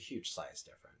know there's a huge size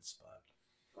difference, but...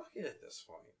 Fuck it at this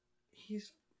point.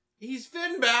 He's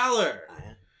Finn Balor!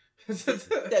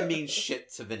 That means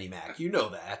shit to Vinnie Mac. You know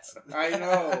that. I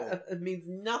know. It means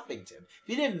nothing to him. If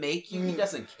he didn't make you, he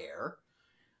doesn't care.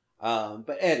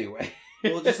 But anyway.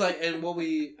 Well, just like, and what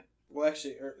we... Well,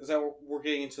 actually, is that we're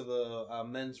getting into the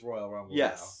men's Royal Rumble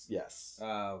now? Yes.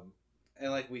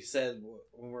 And like we said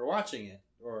when we were watching it,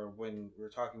 or when we were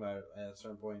talking about it at a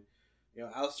certain point,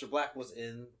 Aleister Black was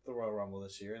in the Royal Rumble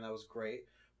this year, and that was great.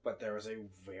 But there was a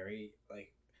very,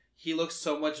 he looks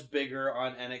so much bigger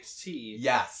on NXT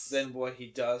than what he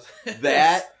does.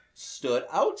 That stood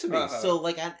out to me. So,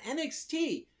 on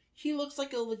NXT, he looks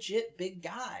like a legit big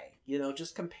guy,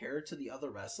 just compared to the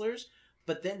other wrestlers.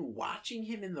 But then watching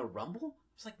him in the Rumble,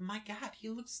 I was like, my God, he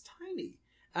looks tiny.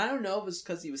 I don't know if it's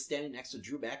because he was standing next to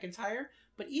Drew McIntyre,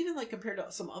 but even compared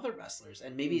to some other wrestlers,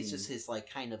 and maybe it's just his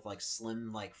kind of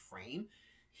slim frame,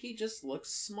 he just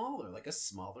looks smaller, like a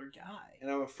smaller guy.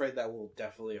 And I'm afraid that will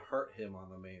definitely hurt him on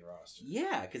the main roster.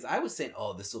 Yeah, because I was saying,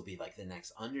 oh, this will be the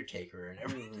next Undertaker and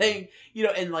everything,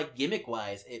 and gimmick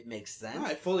wise, it makes sense. No,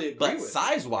 I fully agree. But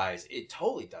size wise, it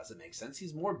totally doesn't make sense.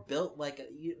 He's more built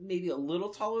maybe a little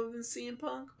taller than CM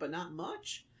Punk, but not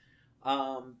much.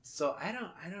 So I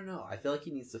don't know. I feel like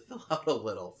he needs to fill out a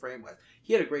little frame wise.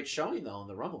 He had a great showing though in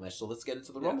the Rumble match. So let's get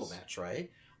into the Rumble match,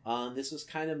 right? This was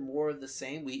kind of more of the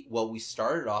same. We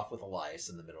started off with Elias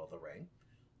in the middle of the ring,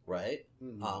 right?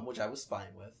 Which I was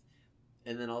fine with,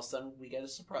 and then all of a sudden we get a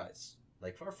surprise,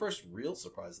 our first real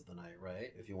surprise of the night,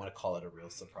 right? If you want to call it a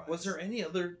real surprise. Was there any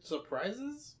other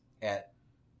surprises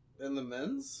in the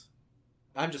men's?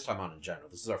 I'm just talking about in general.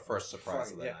 This is our first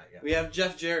surprise of the night. Yeah. We have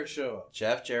Jeff Jarrett show up.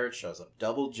 Jeff Jarrett shows up.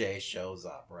 Double J shows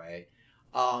up, right?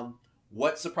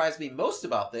 What surprised me most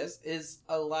about this is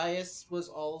Elias was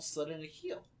all of a sudden a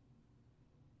heel.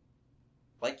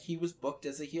 He was booked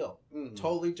as a heel.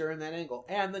 Totally during that angle.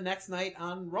 And the next night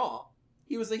on Raw,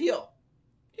 he was a heel.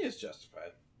 He is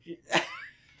justified. He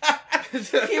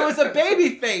was a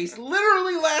babyface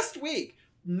literally last week.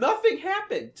 Nothing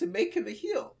happened to make him a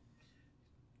heel.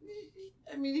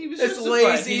 I mean, he was it's just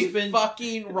lazy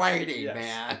fucking writing,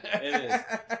 man. It is.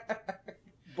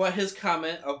 But his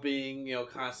comment of being,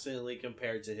 constantly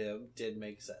compared to him did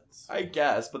make sense. I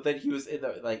guess, but then he was in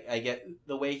the I get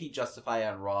the way he justified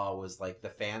on Raw was the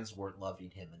fans weren't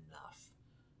loving him enough.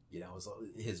 It was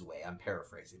his way. I'm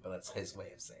paraphrasing, but that's his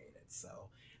way of saying it. So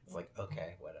it's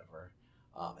okay, whatever.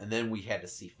 And then we had to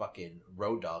see fucking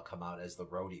Road Dogg come out as the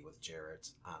roadie with Jarrett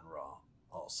on Raw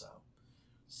also.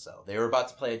 So they were about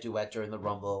to play a duet during the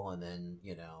Rumble, and then,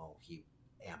 he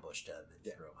ambushed him and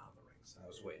threw him out of the ring. So I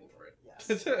was waiting for it.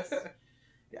 Yes.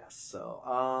 Yes.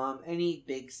 So, any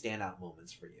big standout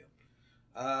moments for you?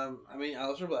 I mean,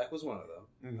 Aleister Black was one of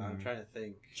them. I'm trying to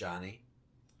think. Johnny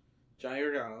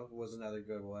Gargano was another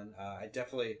good one. I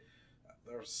definitely...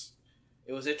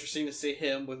 It was interesting to see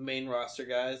him with main roster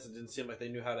guys. It didn't seem like they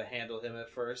knew how to handle him at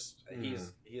first. He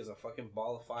is a fucking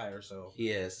ball of fire. So he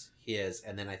is,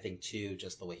 and then I think too,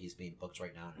 just the way he's being booked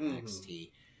right now in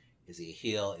NXT. Is he a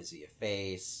heel? Is he a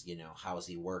face? How is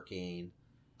he working?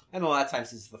 And a lot of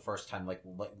times it's the first time,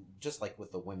 just like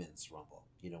with the women's Rumble.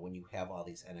 When you have all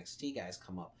these NXT guys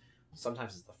come up,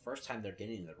 sometimes it's the first time they're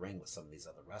getting in the ring with some of these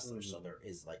other wrestlers. So there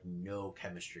is no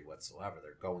chemistry whatsoever.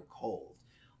 They're going cold.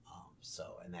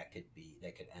 And that could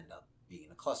end up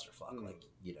being a clusterfuck.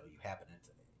 You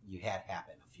had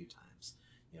happen a few times,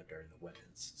 during the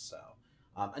women's. So,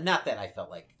 and not that I felt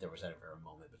like there was ever a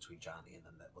moment between Johnny and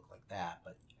them that looked like that,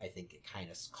 but I think it kind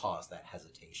of caused that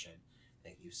hesitation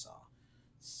that you saw.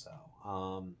 So,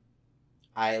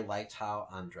 I liked how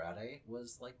Andrade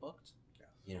was booked.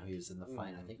 Yeah. He was in the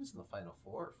final. I think he was in the final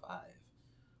 4 or 5.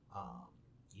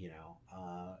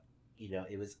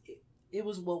 It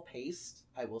was well paced.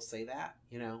 I will say that.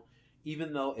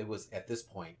 Even though it was at this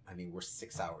point. I mean, we're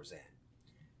 6 hours in.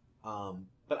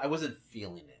 But I wasn't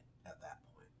feeling it at that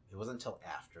point. It wasn't until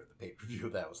after the pay per view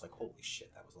that I was like, holy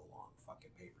shit, that was a long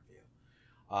fucking pay per view.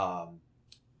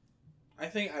 I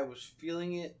think I was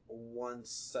feeling it once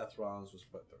Seth Rollins was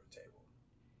put through a table.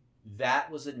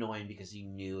 That was annoying because you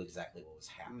knew exactly what was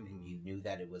happening. You knew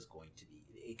that it was going to be.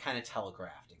 It kind of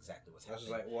telegraphed exactly what's I was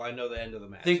happening. just like, well, I know the end of the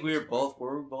match. I think we were both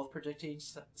predicting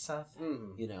Seth.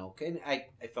 Mm-hmm. You know, and I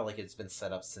felt like it's been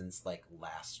set up since like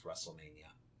last WrestleMania.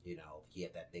 You know, he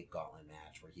had that big gauntlet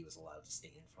match where he was allowed to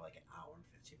stand for like an hour and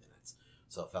 15 minutes.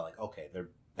 So it felt like, okay, they're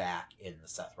back in the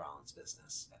Seth Rollins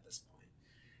business at this point.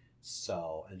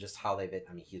 So, and just how they've been,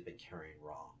 I mean, he's been carrying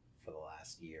Raw for the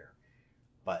last year.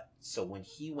 But, so when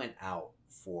he went out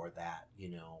for that, you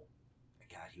know,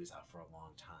 God, he was out for a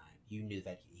long time. You knew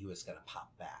that he was going to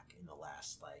pop back in the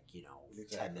last, like, you know,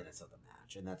 10 minutes of the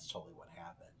match. And that's totally what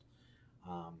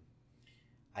happened.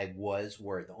 I was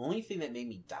worried. The only thing that made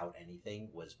me doubt anything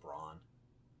was Braun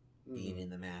being in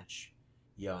the match.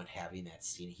 You know, and having that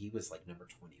scene. He was like number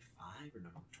 25 or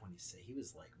number 26. He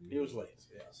was like... Really, he was late,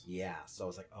 yes. Yeah, so I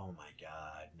was like, oh my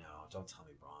God, no, don't tell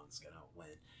me Braun's going to win.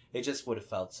 It just would have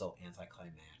felt so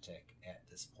anticlimactic at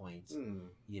this point.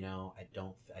 You know,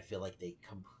 I feel like they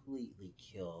completely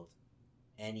killed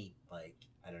any, like,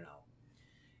 I don't know,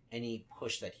 any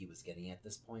push that he was getting at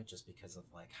this point just because of,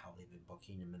 like, how they've been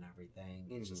booking him and everything.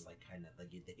 It's just, like, kind of, like,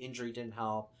 the injury didn't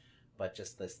help. But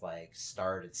just this, like,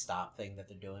 start and stop thing that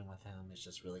they're doing with him is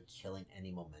just really killing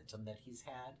any momentum that he's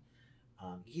had.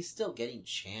 He's still getting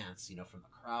chants, you know, from the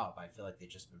crowd, but I feel like they've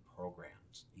just been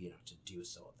programmed, you know, to do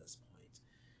so at this point.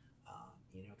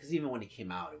 You know, because even when he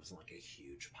came out, it wasn't like a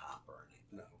huge pop or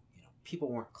anything. No. You know, people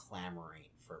weren't clamoring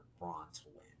for Braun to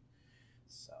win.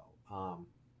 So,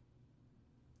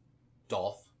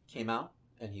 Dolph came out,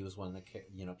 and he was one of the,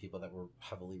 you know, people that were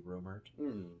heavily rumored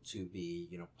to be,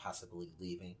 you know, possibly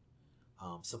leaving.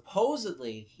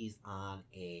 Supposedly, he's on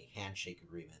a handshake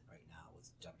agreement right now with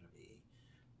WWE,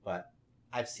 but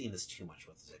I've seen this too much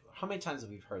with Ziggler. How many times have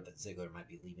we heard that Ziggler might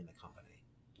be leaving the company?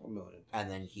 A million.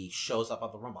 And then he shows up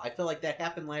at the Rumble. I feel like that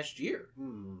happened last year,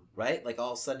 right? Like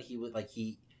all of a sudden he would, like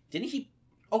he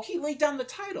laid down the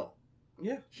title.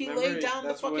 Yeah, he laid down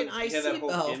the fucking IC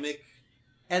belt. Gimmick.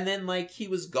 And then like he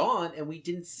was gone, and we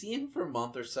didn't see him for a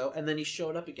month or so, and then he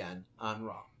showed up again on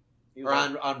Raw. Or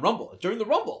on Rumble. During the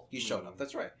Rumble, he showed up.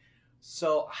 That's right.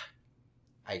 So,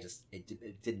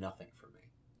 it did nothing for me.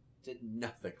 Did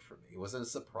nothing for me. It wasn't a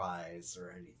surprise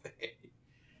or anything.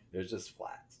 It was just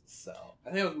flat. So,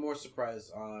 I think I was more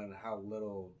surprised on how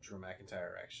little Drew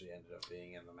McIntyre actually ended up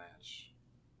being in the match.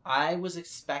 I was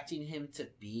expecting him to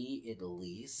be at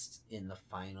least in the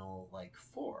final, like,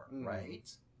 4, right?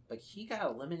 But he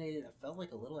got eliminated, it felt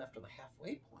like a little after the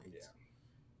halfway point. Yeah.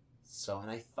 So,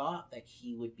 and I thought that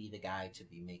he would be the guy to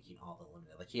be making all the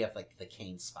elimination. Like, he had, like, the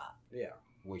Kane spot. Yeah.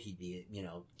 Where he'd be, you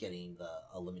know, getting the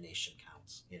elimination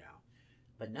counts, you know.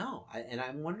 But no, and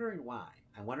I'm wondering why.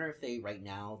 I wonder if they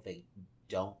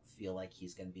don't feel like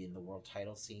he's going to be in the world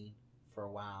title scene for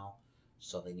a while.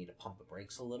 So they need to pump the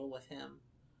brakes a little with him.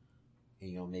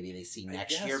 You know, maybe they see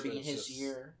next year being his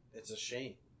year. It's a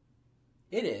shame.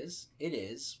 It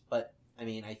is. But, I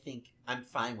mean, I think I'm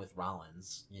fine with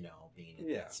Rollins, you know, being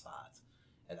in that spot.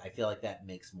 And I feel like that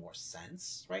makes more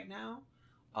sense right now.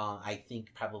 I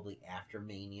think probably after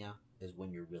Mania is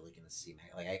when you're really going to see,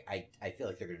 like, I feel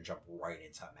like they're going to jump right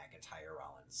into McIntyre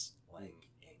Rollins, like,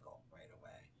 angle right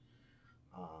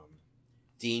away.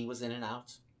 Dean was in and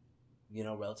out, you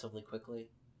know, relatively quickly.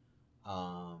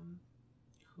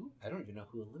 I don't even know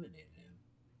who eliminated him.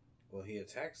 Well, he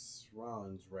attacks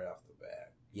Rollins right off the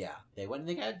bat. Yeah, they went and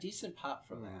they got a decent pop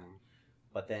from that.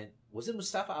 But then, was it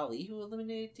Mustafa Ali who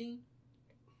eliminated Dean?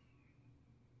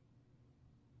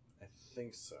 I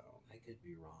think so. I could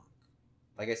be wrong.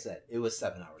 Like I said, it was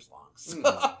 7 hours long. So.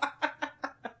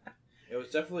 It was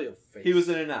definitely a face. He was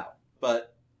in and out.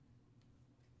 But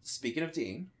speaking of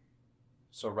Dean,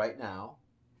 so right now,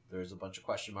 there's a bunch of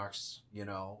question marks, you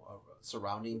know,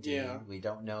 surrounding Dean. Yeah. We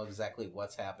don't know exactly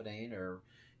what's happening, or,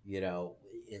 you know,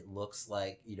 it looks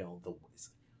like, you know,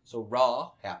 so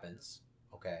Raw happens,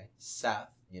 okay? Seth,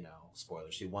 you know,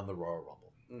 spoilers, he won the Royal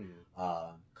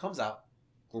Rumble. Comes out,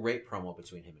 great promo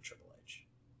between him and Triple H.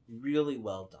 Really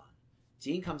well done.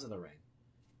 Dean comes in the ring,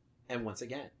 and once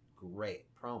again, great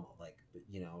promo. Like,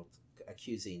 you know,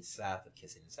 accusing Seth of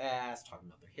kissing his ass, talking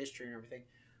about their history and everything.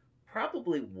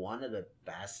 Probably one of the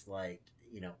best, like,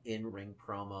 you know, in-ring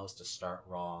promos to start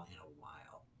Raw in a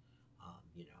while.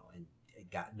 You know, and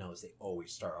God knows they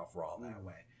always start off Raw that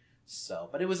way. So,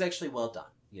 but it was actually well done.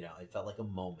 You know, it felt like a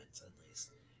moment, at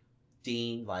least.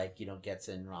 Dean, like, you know, gets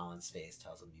in Rollins' face,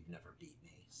 tells him, "You've never beat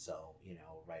me." So, you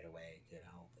know, right away, you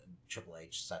know, Triple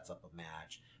H sets up a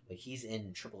match. But he's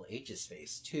in Triple H's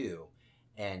face, too.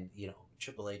 And, you know,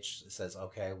 Triple H says,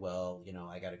 "Okay, well, you know,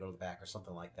 I got to go to the back," or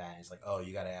something like that. And he's like, "Oh,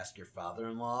 you got to ask your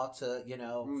father-in-law to, you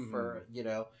know, for, you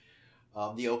know,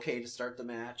 the okay to start the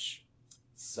match."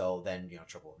 So then,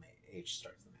 Triple H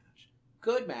starts the match.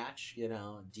 Good match,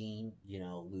 Dean,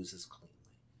 loses cleanly.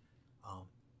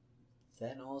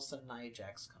 Then all of a sudden Nia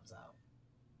Jax comes out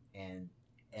and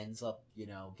ends up,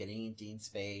 getting in Dean's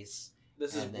face.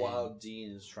 This is while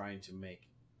Dean is trying to make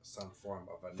some form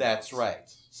of announcement. That's right.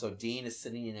 So Dean is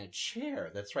sitting in a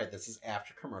chair. That's right. This is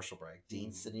after commercial break.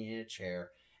 Dean's sitting in a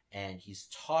chair, and he's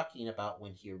talking about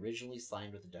when he originally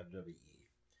signed with the WWE.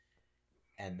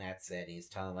 And that's it. He's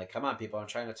telling, like, come on, people, I'm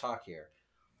trying to talk here.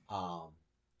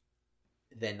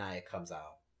 Then Nia comes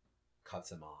out,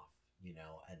 cuts him off,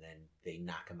 and then they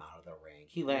knock him out of the ring.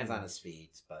 He lands on his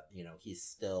feet, but, he's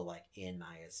still, like, in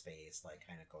Nia's face, like,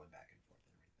 kind of going back and forth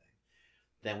and everything.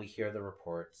 Then we hear the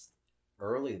reports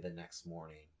early the next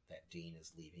morning that Dean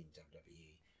is leaving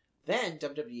WWE. Then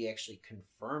WWE actually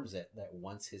confirms it that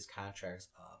once his contract's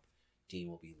up, Dean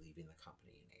will be leaving the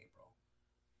company in April.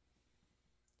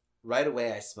 Right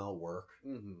away, I smell work.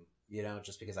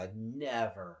 Just because I've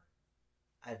never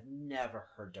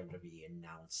heard WWE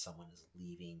announce someone is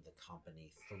leaving the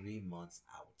company 3 months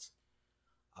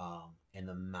out. And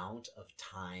the amount of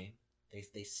time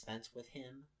they spent with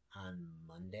him on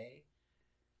Monday,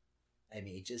 I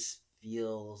mean, it just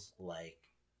feels like,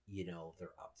 they're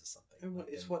up to something. And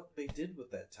it's what they did with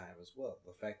that time as well.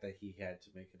 The fact that he had to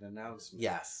make an announcement.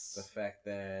 Yes. The fact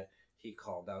that he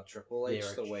called out Triple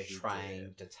H the way he did.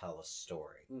 Trying to tell a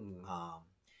story.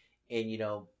 And,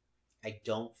 I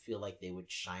don't feel like they would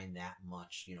shine that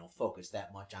much, focus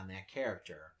that much on that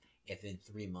character if in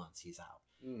 3 months he's out.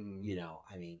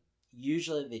 I mean,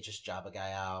 usually they just job a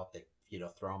guy out. They,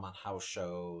 throw him on house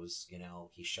shows.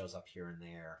 He shows up here and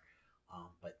there.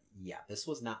 But yeah, this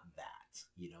was not that.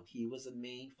 He was a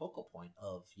main focal point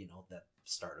of, the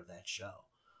start of that show.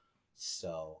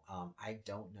 So I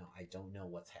don't know. I don't know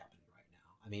what's happening right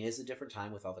now. I mean, it's a different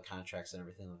time with all the contracts and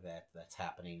everything like that that's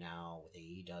happening now with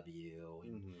AEW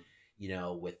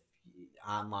and, with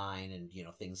online and,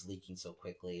 things leaking so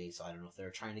quickly. So I don't know if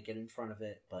they're trying to get in front of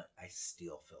it, but I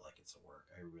still feel like it's a work.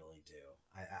 I really do.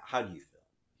 How do you feel?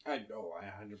 I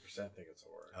 100% think it's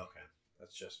a work. Okay.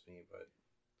 That's just me, but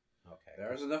okay.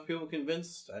 There's enough people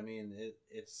convinced. I mean,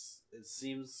 it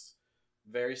seems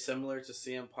very similar to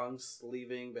CM Punk's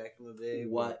leaving back in the day.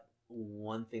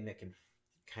 One thing that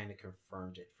kind of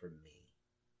confirmed it for me,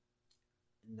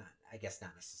 I guess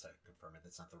not necessarily confirm it,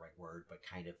 that's not the right word, but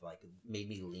kind of like made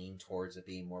me lean towards it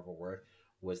being more of a word,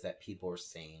 was that people were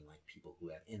saying, like people who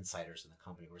have insiders in the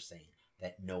company were saying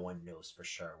that no one knows for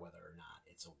sure whether or not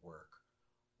it's a work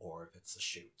or if it's a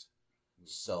shoot.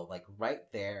 So like right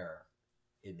there,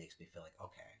 it makes me feel like,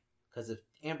 okay. Because if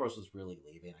Ambrose was really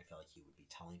leaving, I feel like he would be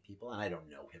telling people. And I don't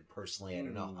know him personally. I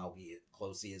don't know how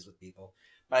close he is with people.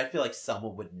 But I feel like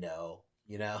someone would know,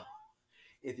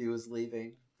 if he was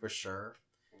leaving for sure.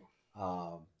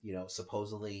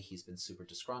 Supposedly he's been super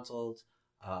disgruntled.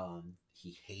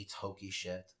 He hates hokey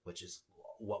shit, which is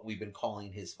what we've been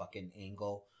calling his fucking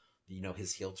angle.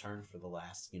 His heel turn for the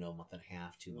last, month and a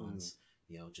half, 2 months.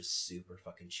 Just super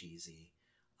fucking cheesy.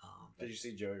 Did you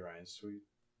see Joey Ryan's tweet?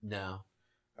 No.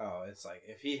 Oh, it's like,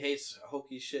 if he hates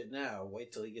hokey shit now,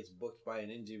 wait till he gets booked by an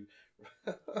indie.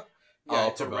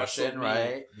 To Russian,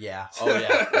 right? Yeah. Oh,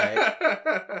 yeah,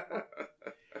 right?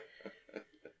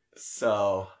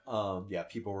 So,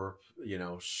 people were,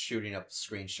 shooting up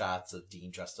screenshots of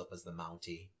Dean dressed up as the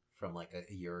Mountie from like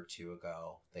a year or two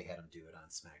ago. They had him do it on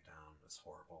SmackDown. It was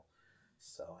horrible.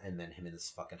 So, and then him in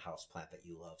this fucking houseplant that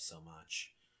you love so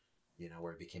much,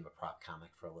 where he became a prop comic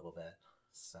for a little bit.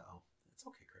 So, it's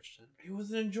okay, Christian. It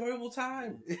was an enjoyable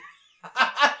time.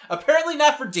 Apparently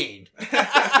not for Dean.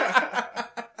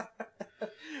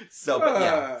 So, but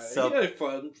yeah. So, he had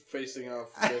fun facing off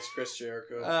against Chris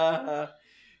Jericho.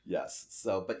 Yes.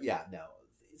 So, but yeah, no.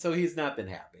 So he's not been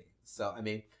happy. So, I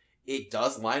mean, it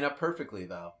does line up perfectly,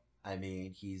 though. I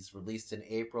mean, he's released in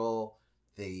April.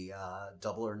 The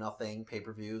Double or Nothing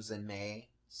pay-per-views in May.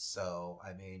 So,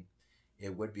 I mean,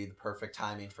 it would be the perfect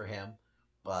timing for him.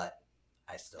 But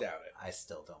I still doubt it. I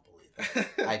still don't believe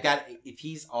it. If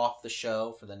he's off the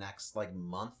show for the next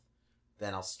month,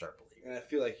 then I'll start believing. And I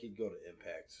feel like he'd go to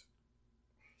Impact.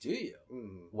 Do you?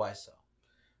 Why so?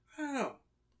 I don't know.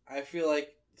 I feel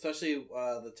like, especially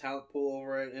the talent pool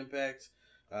over at Impact,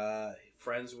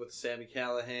 friends with Sami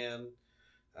Callihan.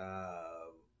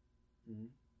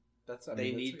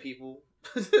 They need people.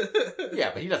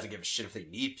 Yeah, but he doesn't give a shit if they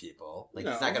need people. Like,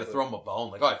 he's not going to throw him a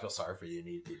bone. Like, I feel sorry for you. You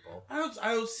need people. I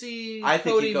don't see. I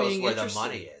think Cody he goes being where the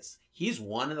money is. He's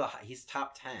he's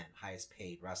top 10 highest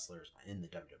paid wrestlers in the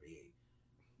WWE.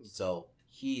 So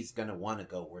he's going to want to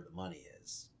go where the money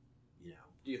is.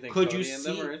 Do you think Could Cody and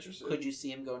them are interested? Could you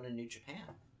see him going to New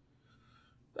Japan?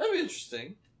 That'd be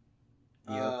interesting.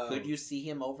 You know, could you see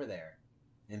him over there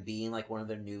and being like one of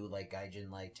their new like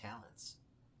Gaijin like talents?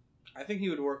 I think he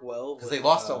would work well because they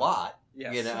lost a lot.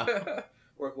 Yes. You know,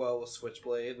 work well with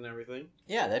Switchblade and everything.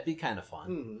 Yeah, that'd be kind of fun.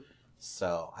 Mm-hmm.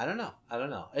 So I don't know.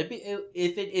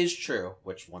 If it is true,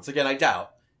 which once again I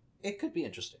doubt, it could be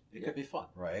interesting. It could be fun,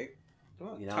 right?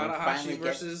 You know, Tanahashi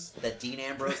versus that Dean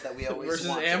Ambrose that we always versus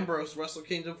wanted. Ambrose, Wrestle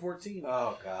Kingdom 14.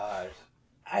 Oh God,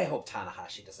 I hope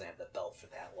Tanahashi doesn't have the belt for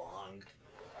that long.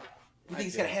 You think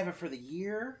he's gonna have it for the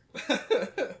year?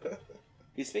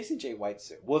 He's facing Jay White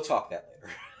soon. We'll talk that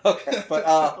later. Okay,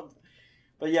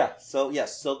 but yeah. So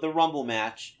the Rumble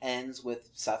match ends with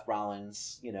Seth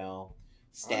Rollins, you know,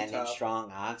 standing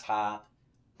strong on top.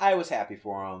 I was happy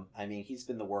for him. I mean, he's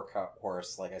been the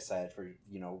workhorse, like I said, for,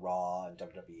 you know, Raw and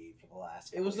WWE for the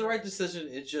last. It was the right decision.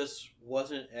 It just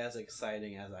wasn't as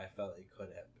exciting as I felt it could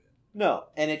have been. No,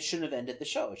 and it shouldn't have ended the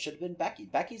show. It should have been Becky.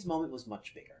 Becky's moment was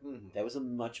much bigger. Mm-hmm. That was a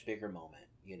much bigger moment.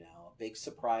 You know, big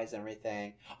surprise and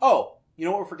everything. Oh, you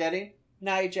know what we're forgetting?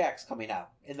 Nia Jax coming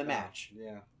out in the match.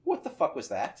 Yeah. What the fuck was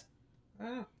that?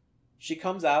 She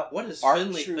comes out. What is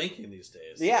Finlay thinking these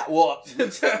days? Yeah, well, we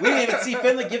didn't even see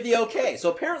Finlay give the okay. So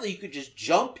apparently you could just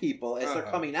jump people as they're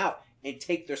coming out and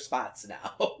take their spots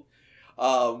now.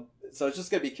 So it's just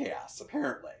going to be chaos,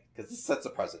 apparently. Because this sets a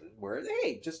precedent where,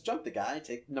 hey, just jump the guy and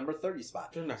take number 30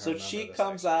 spot. So she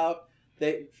comes out.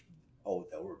 They'll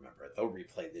remember it. They'll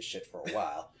replay this shit for a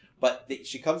while. But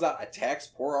she comes out, attacks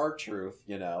poor R-Truth,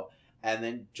 you know, and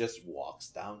then just walks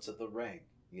down to the ring.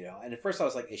 You know, and at first I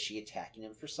was like, is she attacking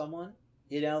him for someone?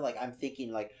 You know, like I'm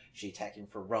thinking like, she attacking him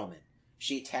for Roman?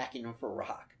 She attacking him for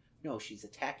Rock? No, she's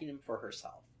attacking him for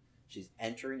herself. She's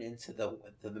entering into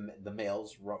the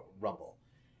male's rumble.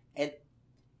 And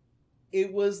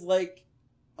it was like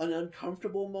an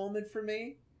uncomfortable moment for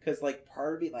me. Because like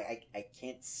part of me, like I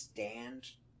can't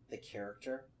stand the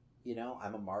character. You know,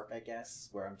 I'm a mark, I guess,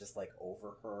 where I'm just like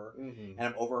over her. Mm-hmm. And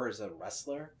I'm over her as a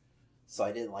wrestler. So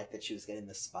I didn't like that she was getting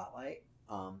the spotlight.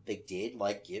 They did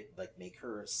make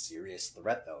her a serious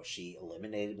threat though. She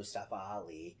eliminated Mustafa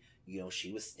Ali. You know,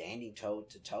 she was standing toe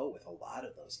to toe with a lot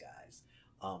of those guys.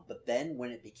 But then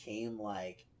when it became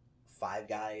like 5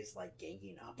 guys like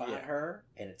ganging up on her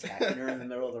and attacking her in the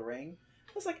middle of the ring,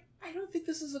 I was like, I don't think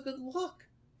this is a good look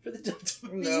for the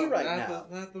WWE now.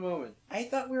 Not the moment. I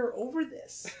thought we were over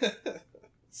this.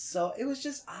 So it was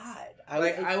just odd.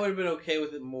 I would have been okay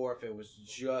with it more if it was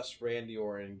just Randy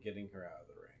Orton getting her out of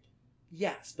the ring.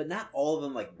 Yes, but not all of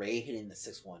them, like Ray hitting the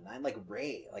 619. Like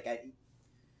Ray, like I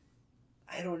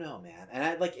don't know, man. And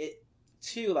I like it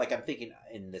too. Like I'm thinking,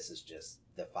 and this is just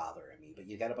the father in me, but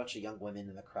you got a bunch of young women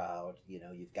in the crowd. You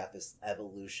know, you've got this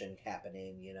evolution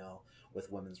happening. You know,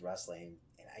 with women's wrestling,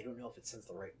 and I don't know if it sends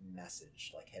the right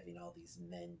message. Like having all these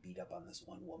men beat up on this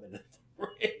one woman in the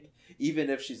ring, even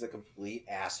if she's a complete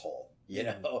asshole. You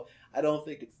know, I don't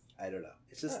think it's. I don't know.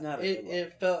 It's just not.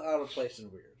 It felt out of place and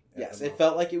weird. Yes, it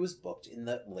felt like it was booked in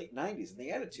the late 90s, in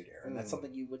the Attitude Era, and that's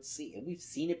something you would see. And we've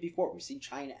seen it before. We've seen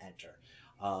China enter.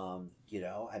 You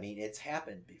know, I mean, it's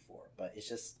happened before, but it's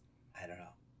just, I don't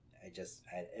know.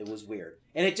 It was weird.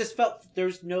 And it just felt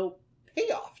there's no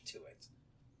payoff to it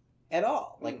at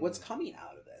all. Like, what's coming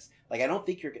out of this? Like, I don't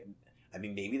think you're getting, I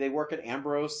mean, maybe they work at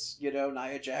Ambrose, you know,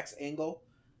 Nia Jax angle.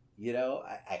 You know,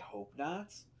 I hope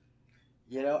not.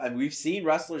 You know, and we've seen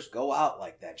wrestlers go out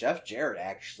like that. Jeff Jarrett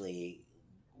actually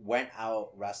went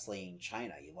out wrestling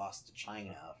China. He lost to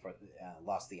China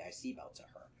lost the IC belt to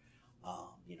her,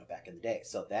 you know, back in the day.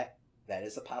 So that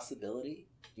is a possibility,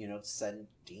 you know, to send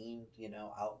Dean, you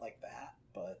know, out like that.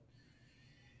 But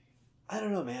I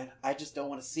don't know, man. I just don't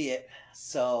want to see it.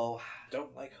 So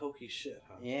don't like hokey shit,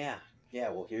 huh? Yeah.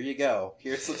 Well, here you go.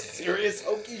 Here's some serious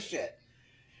hokey shit.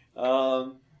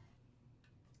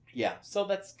 Yeah. So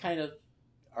that's kind of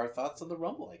our thoughts on the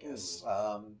Rumble, I guess.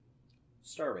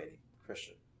 Star rating,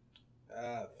 Christian.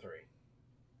 3.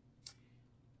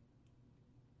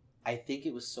 I think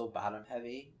it was so bottom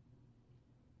heavy.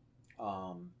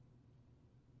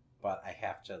 But I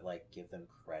have to like give them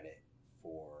credit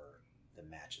for the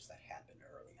matches that happened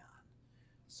early on.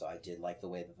 So I did like the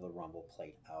way that the Rumble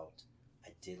played out. I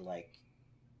did like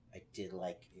I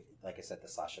said, the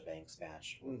Sasha Banks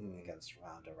match against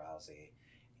Ronda Rousey,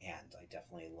 and I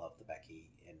definitely loved the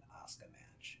Becky and Asuka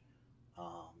match.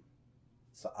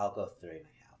 So I'll go 3.5 on it.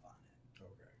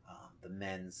 Okay. The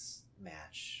men's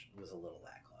match was a little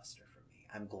lackluster for me.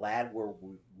 I'm glad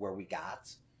where we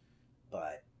got,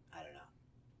 but I don't know.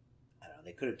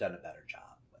 They could have done a better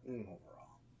job with it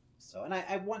overall. So, and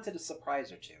I wanted a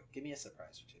surprise or two. Give me a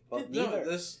surprise or two. But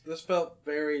this felt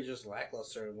very just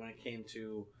lackluster when it came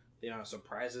to the amount of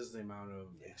surprises, the amount of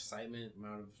excitement,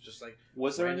 amount of just like.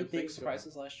 Was there any big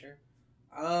surprises last year?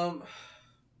 I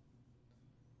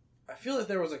feel like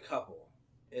there was a couple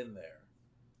in there.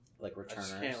 Like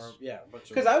returners? Yeah, a bunch of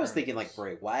because I was thinking like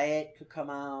Bray Wyatt could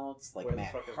come out, like Where the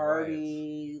Matt fuck is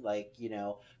Hardy, like,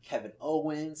 Kevin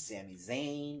Owens, Sami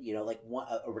Zayn, like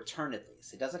a return at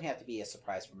least. It doesn't have to be a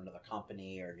surprise from another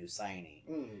company or a new signing.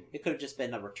 It could have just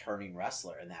been a returning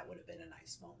wrestler, and that would have been a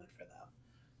nice moment for them.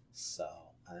 So,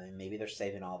 maybe they're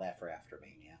saving all that for after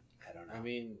Mania. I don't know. I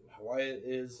mean, Wyatt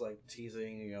is like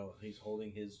teasing, he's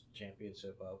holding his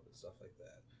championship up and stuff like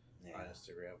that on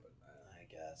Instagram, but I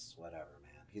guess whatever, man.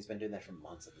 He's been doing that for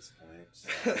months at this point.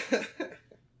 So.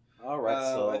 All right,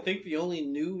 so I think the only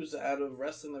news out of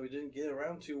wrestling that we didn't get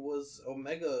around to was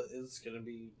Omega is going to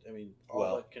be,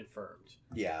 but confirmed.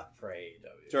 Yeah, for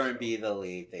AEW. During Be the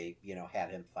Elite, they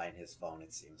had him find his phone.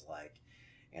 It seems like,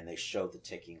 and they showed the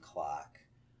ticking clock.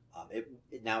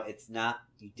 Now it's not,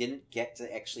 you didn't get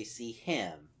to actually see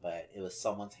him, but it was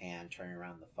someone's hand turning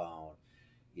around the phone.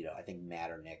 I think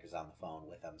Matt or Nick is on the phone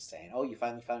with him saying, "Oh, you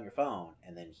finally found your phone,"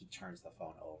 and then he turns the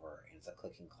phone over, and it's a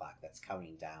clicking clock that's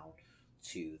counting down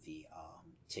to the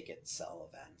ticket sell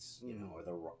events, or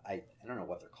I don't know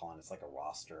what they're calling it. It's like a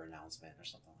roster announcement or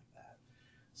something like that.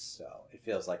 So it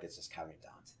feels like it's just counting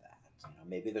down to that.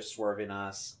 Maybe they're swerving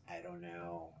us. I don't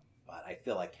know, but I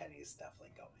feel like Kenny's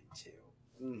definitely going to,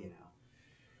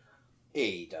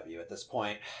 AEW at this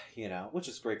point, which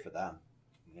is great for them,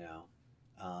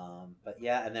 But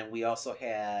yeah, and then we also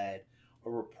had a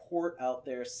report out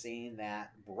there saying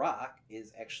that Brock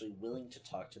is actually willing to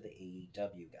talk to the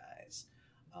AEW guys.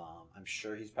 I'm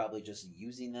sure he's probably just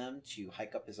using them to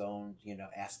hike up his own,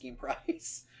 asking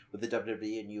price with the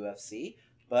WWE and UFC.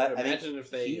 But imagine if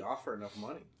they offer enough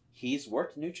money. He's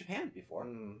worked New Japan before.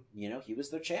 He was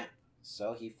their champ.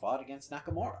 So he fought against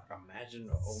Nakamura.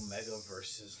 Imagine Omega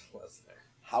versus Lesnar.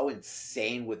 How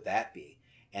insane would that be?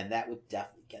 And that would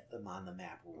definitely get them on the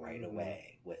map right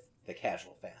away with the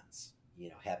casual fans.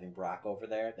 Having Brock over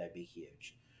there, that'd be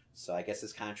huge. So I guess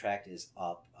his contract is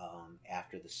up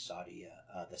after the Saudi,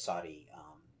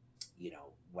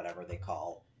 whatever they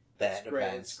call that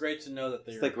event. It's great to know that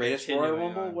they're the greatest Royal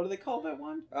Rumble. What do they call that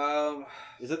one?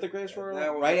 Is it the greatest Royal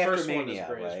Rumble? Right after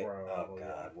Mania, right? Oh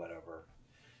God, whatever.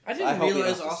 I didn't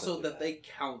realize also that they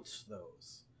count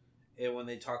those, and when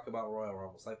they talk about Royal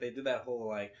Rumbles, like they did that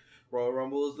whole Royal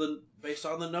Rumble is based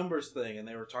on the numbers thing, and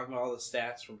they were talking about all the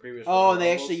stats from previous. Oh, and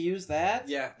they actually use that?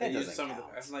 Yeah, they use some of it.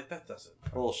 I'm like, that doesn't.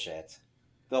 Bullshit.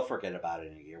 They'll forget about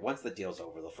it in a year. Once the deal's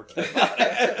over, they'll forget about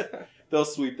it. They'll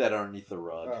sweep that underneath the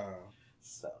rug.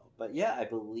 So, but yeah, I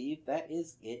believe that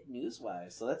is it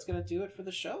news-wise. So that's going to do it for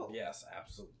the show. Yes,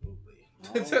 absolutely.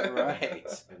 All right.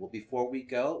 Well, before we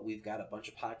go, we've got a bunch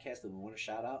of podcasts that we want to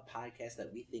shout out. Podcasts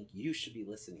that we think you should be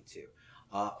listening to.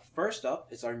 First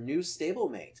up is our new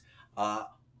stablemate.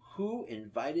 Who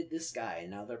invited this guy?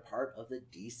 Now they're part of the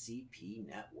DCP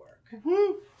network.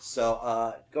 Woo-hoo!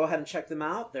 So go ahead and check them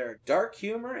out. Their dark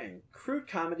humor and crude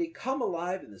comedy come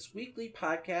alive in this weekly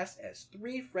podcast as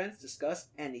three friends discuss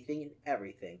anything and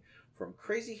everything, from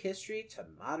crazy history to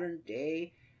modern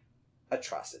day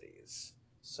atrocities.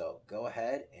 So go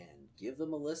ahead and give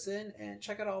them a listen and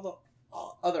check out all the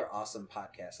other awesome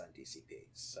podcasts on DCP.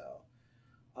 So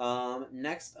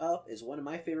next up is one of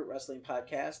my favorite wrestling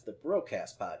podcasts, the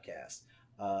Brocast Podcast.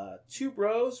 Two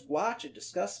bros watch and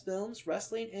discuss films,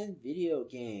 wrestling, and video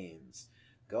games.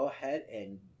 Go ahead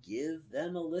and give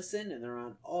them a listen, and they're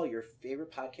on all your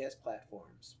favorite podcast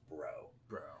platforms, bro.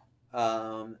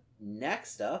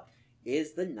 Next up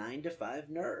is the 9 to 5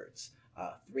 Nerds.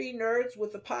 Three nerds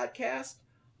with a podcast,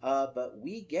 but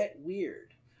we get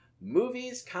weird.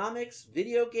 Movies, comics,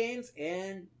 video games,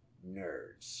 and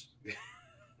nerds.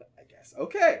 I guess.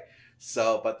 Okay.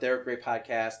 So, but they're a great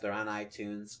podcast. They're on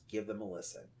iTunes. Give them a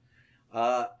listen.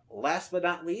 Last but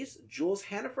not least, Jules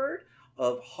Hannaford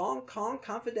of Hong Kong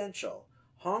Confidential.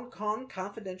 Hong Kong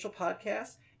Confidential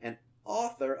podcast and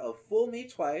author of Fool Me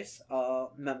Twice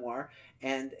memoir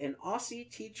and an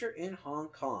Aussie teacher in Hong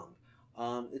Kong.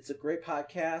 It's a great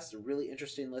podcast, a really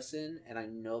interesting listen, and I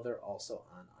know they're also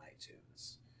on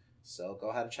iTunes. So go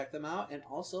ahead and check them out, and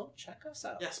also check us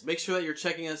out. Yes, make sure that you're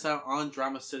checking us out on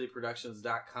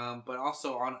DramaCityProductions.com, but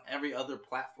also on every other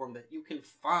platform that you can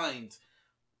find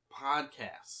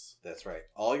podcasts. That's right.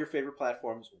 All your favorite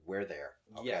platforms, we're there.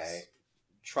 Okay? Yes.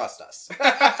 Trust us.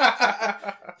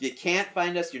 If you can't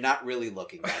find us, you're not really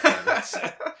looking at us.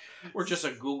 We're just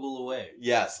a Google away.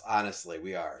 Yes, honestly,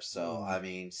 we are. So, I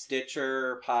mean,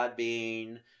 Stitcher,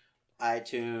 Podbean,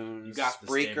 iTunes, You got this,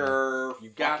 Spreaker, You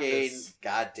got fucking... this.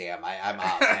 goddamn, I'm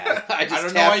out, man. I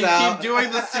don't know why you keep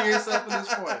doing this to yourself at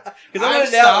this point. Because I'm going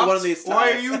to nail it one of these times.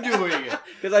 Why are you doing it?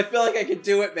 Because I feel like I can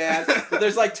do it, man. But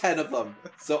there's like 10 of them.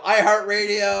 So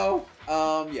iHeartRadio,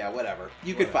 yeah, whatever.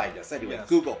 You can find us. Anyway, Yes.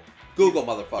 Google,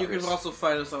 motherfuckers. You can also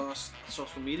find us on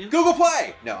social media. Google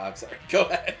Play! No, I'm sorry. Go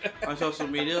ahead. On social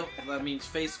media, that means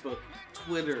Facebook,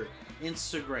 Twitter,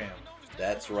 Instagram.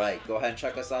 That's right. Go ahead and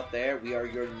check us out there. We are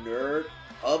your nerd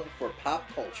hub for pop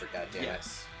culture, goddammit.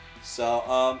 Yes.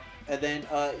 So, and then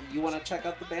you want to check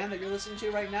out the band that you're listening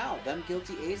to right now, Them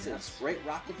Guilty Aces. Yes. Great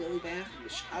rockabilly band from the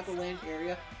Chicagoland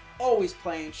area. Always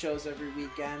playing shows every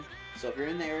weekend. So if you're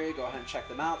in the area, go ahead and check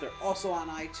them out. They're also on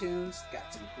iTunes.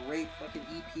 Got some great fucking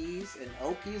EPs and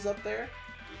LPs up there.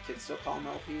 Do kids still call them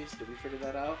LPs? Did we figure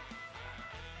that out?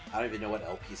 I don't even know what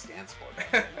LP stands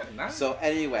for. Nice. So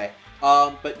anyway,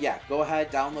 but yeah, go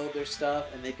ahead, download their stuff,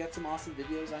 and they've got some awesome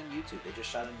videos on YouTube. They just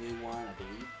shot a new one, I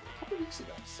believe, a couple weeks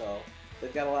ago. So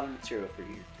they've got a lot of material for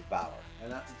you to devour. And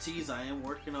not to tease, I am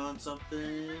working on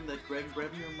something that Greg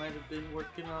Brebner might have been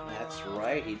working on. That's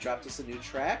right. He dropped us a new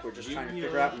track. We're just trying to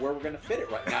figure out where we're going to fit it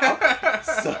right now.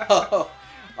 So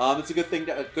it's a good thing,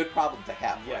 a good problem to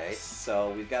have, right? Yes.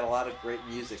 So we've got a lot of great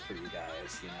music for you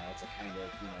guys. You know, it's a kind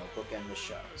of bookend the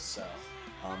show. So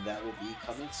that will be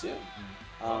coming soon.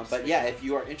 But yeah, if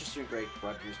you are interested in Greg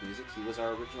Brebner's music, he was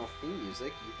our original theme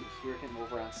music. You can hear him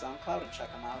over on SoundCloud and check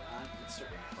him out on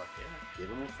Instagram. Fuck yeah. Give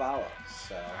him a follow.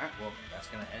 So. All right, well, that's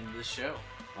going to end this show.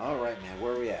 All right, man.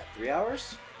 Where are we at? 3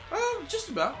 hours? Just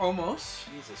about, almost.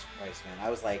 Jesus Christ, man. I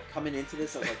was like, coming into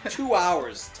this, I was like, 2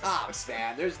 hours tops,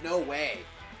 man. There's no way.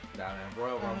 Down at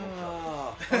Royal Rumble.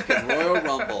 Oh, fucking Royal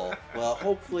Rumble. Well,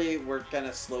 hopefully we're going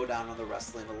to slow down on the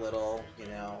wrestling a little, you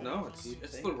know. No,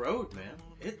 it's the road, man.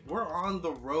 We're on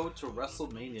the road to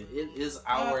WrestleMania. It is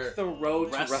our the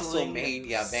road to WrestleMania,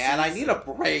 man. season. I need a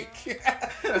break.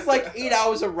 It's like 8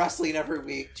 hours of wrestling every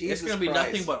week. Jesus It's going to be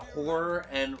Christ. nothing but horror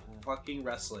and fucking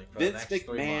wrestling for Vince the next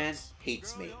 3 McMahon months.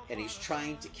 hates me, and he's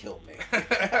trying to kill me.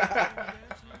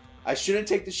 I shouldn't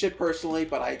take the shit personally,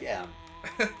 but I am.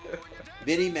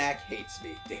 Vinnie Mac hates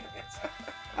me. Damn it.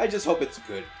 I just hope it's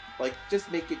good. Like,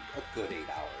 just make it a good 8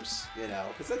 hours, you know?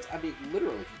 Because that's, I mean,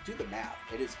 literally, if you do the math,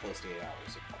 it is close to 8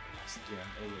 hours of fucking wrestling.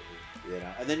 Yeah, it will be. You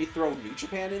know? And then you throw New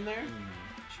Japan in there?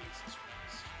 Jesus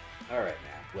Christ. Alright,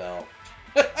 man. Well,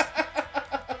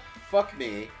 fuck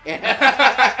me.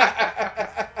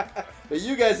 But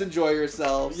you guys enjoy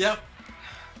yourselves. Yep.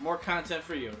 More content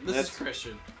for you. This is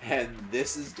Christian. And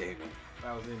this is Damon.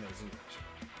 That was the amazing Christian.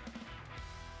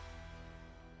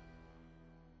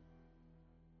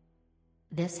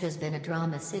 This has been a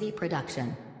Drama City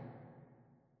production.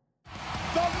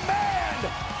 The man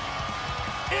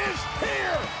is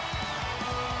here!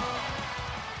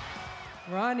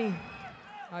 Ronnie,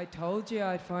 I told you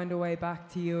I'd find a way back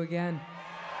to you again.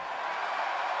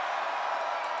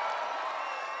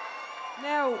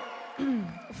 Now,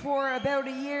 for about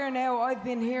a year now, I've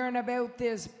been hearing about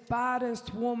this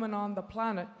baddest woman on the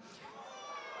planet.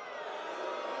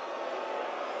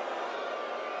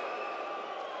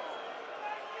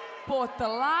 But the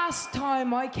last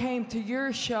time I came to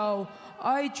your show,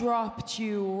 I dropped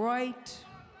you right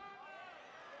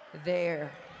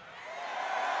there.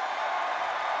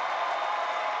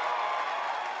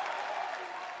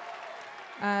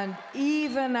 And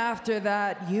even after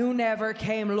that, you never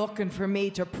came looking for me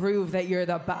to prove that you're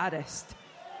the baddest.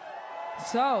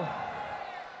 So,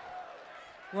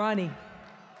 Ronnie,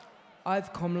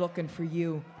 I've come looking for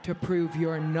you to prove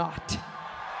you're not.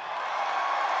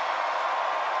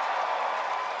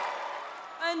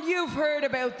 And you've heard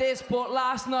about this, but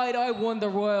last night I won the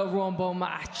Royal Rumble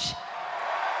match.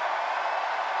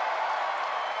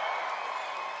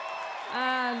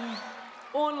 And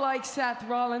unlike Seth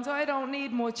Rollins, I don't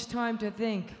need much time to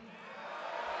think.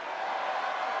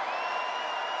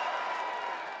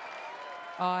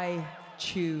 I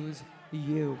choose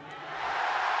you.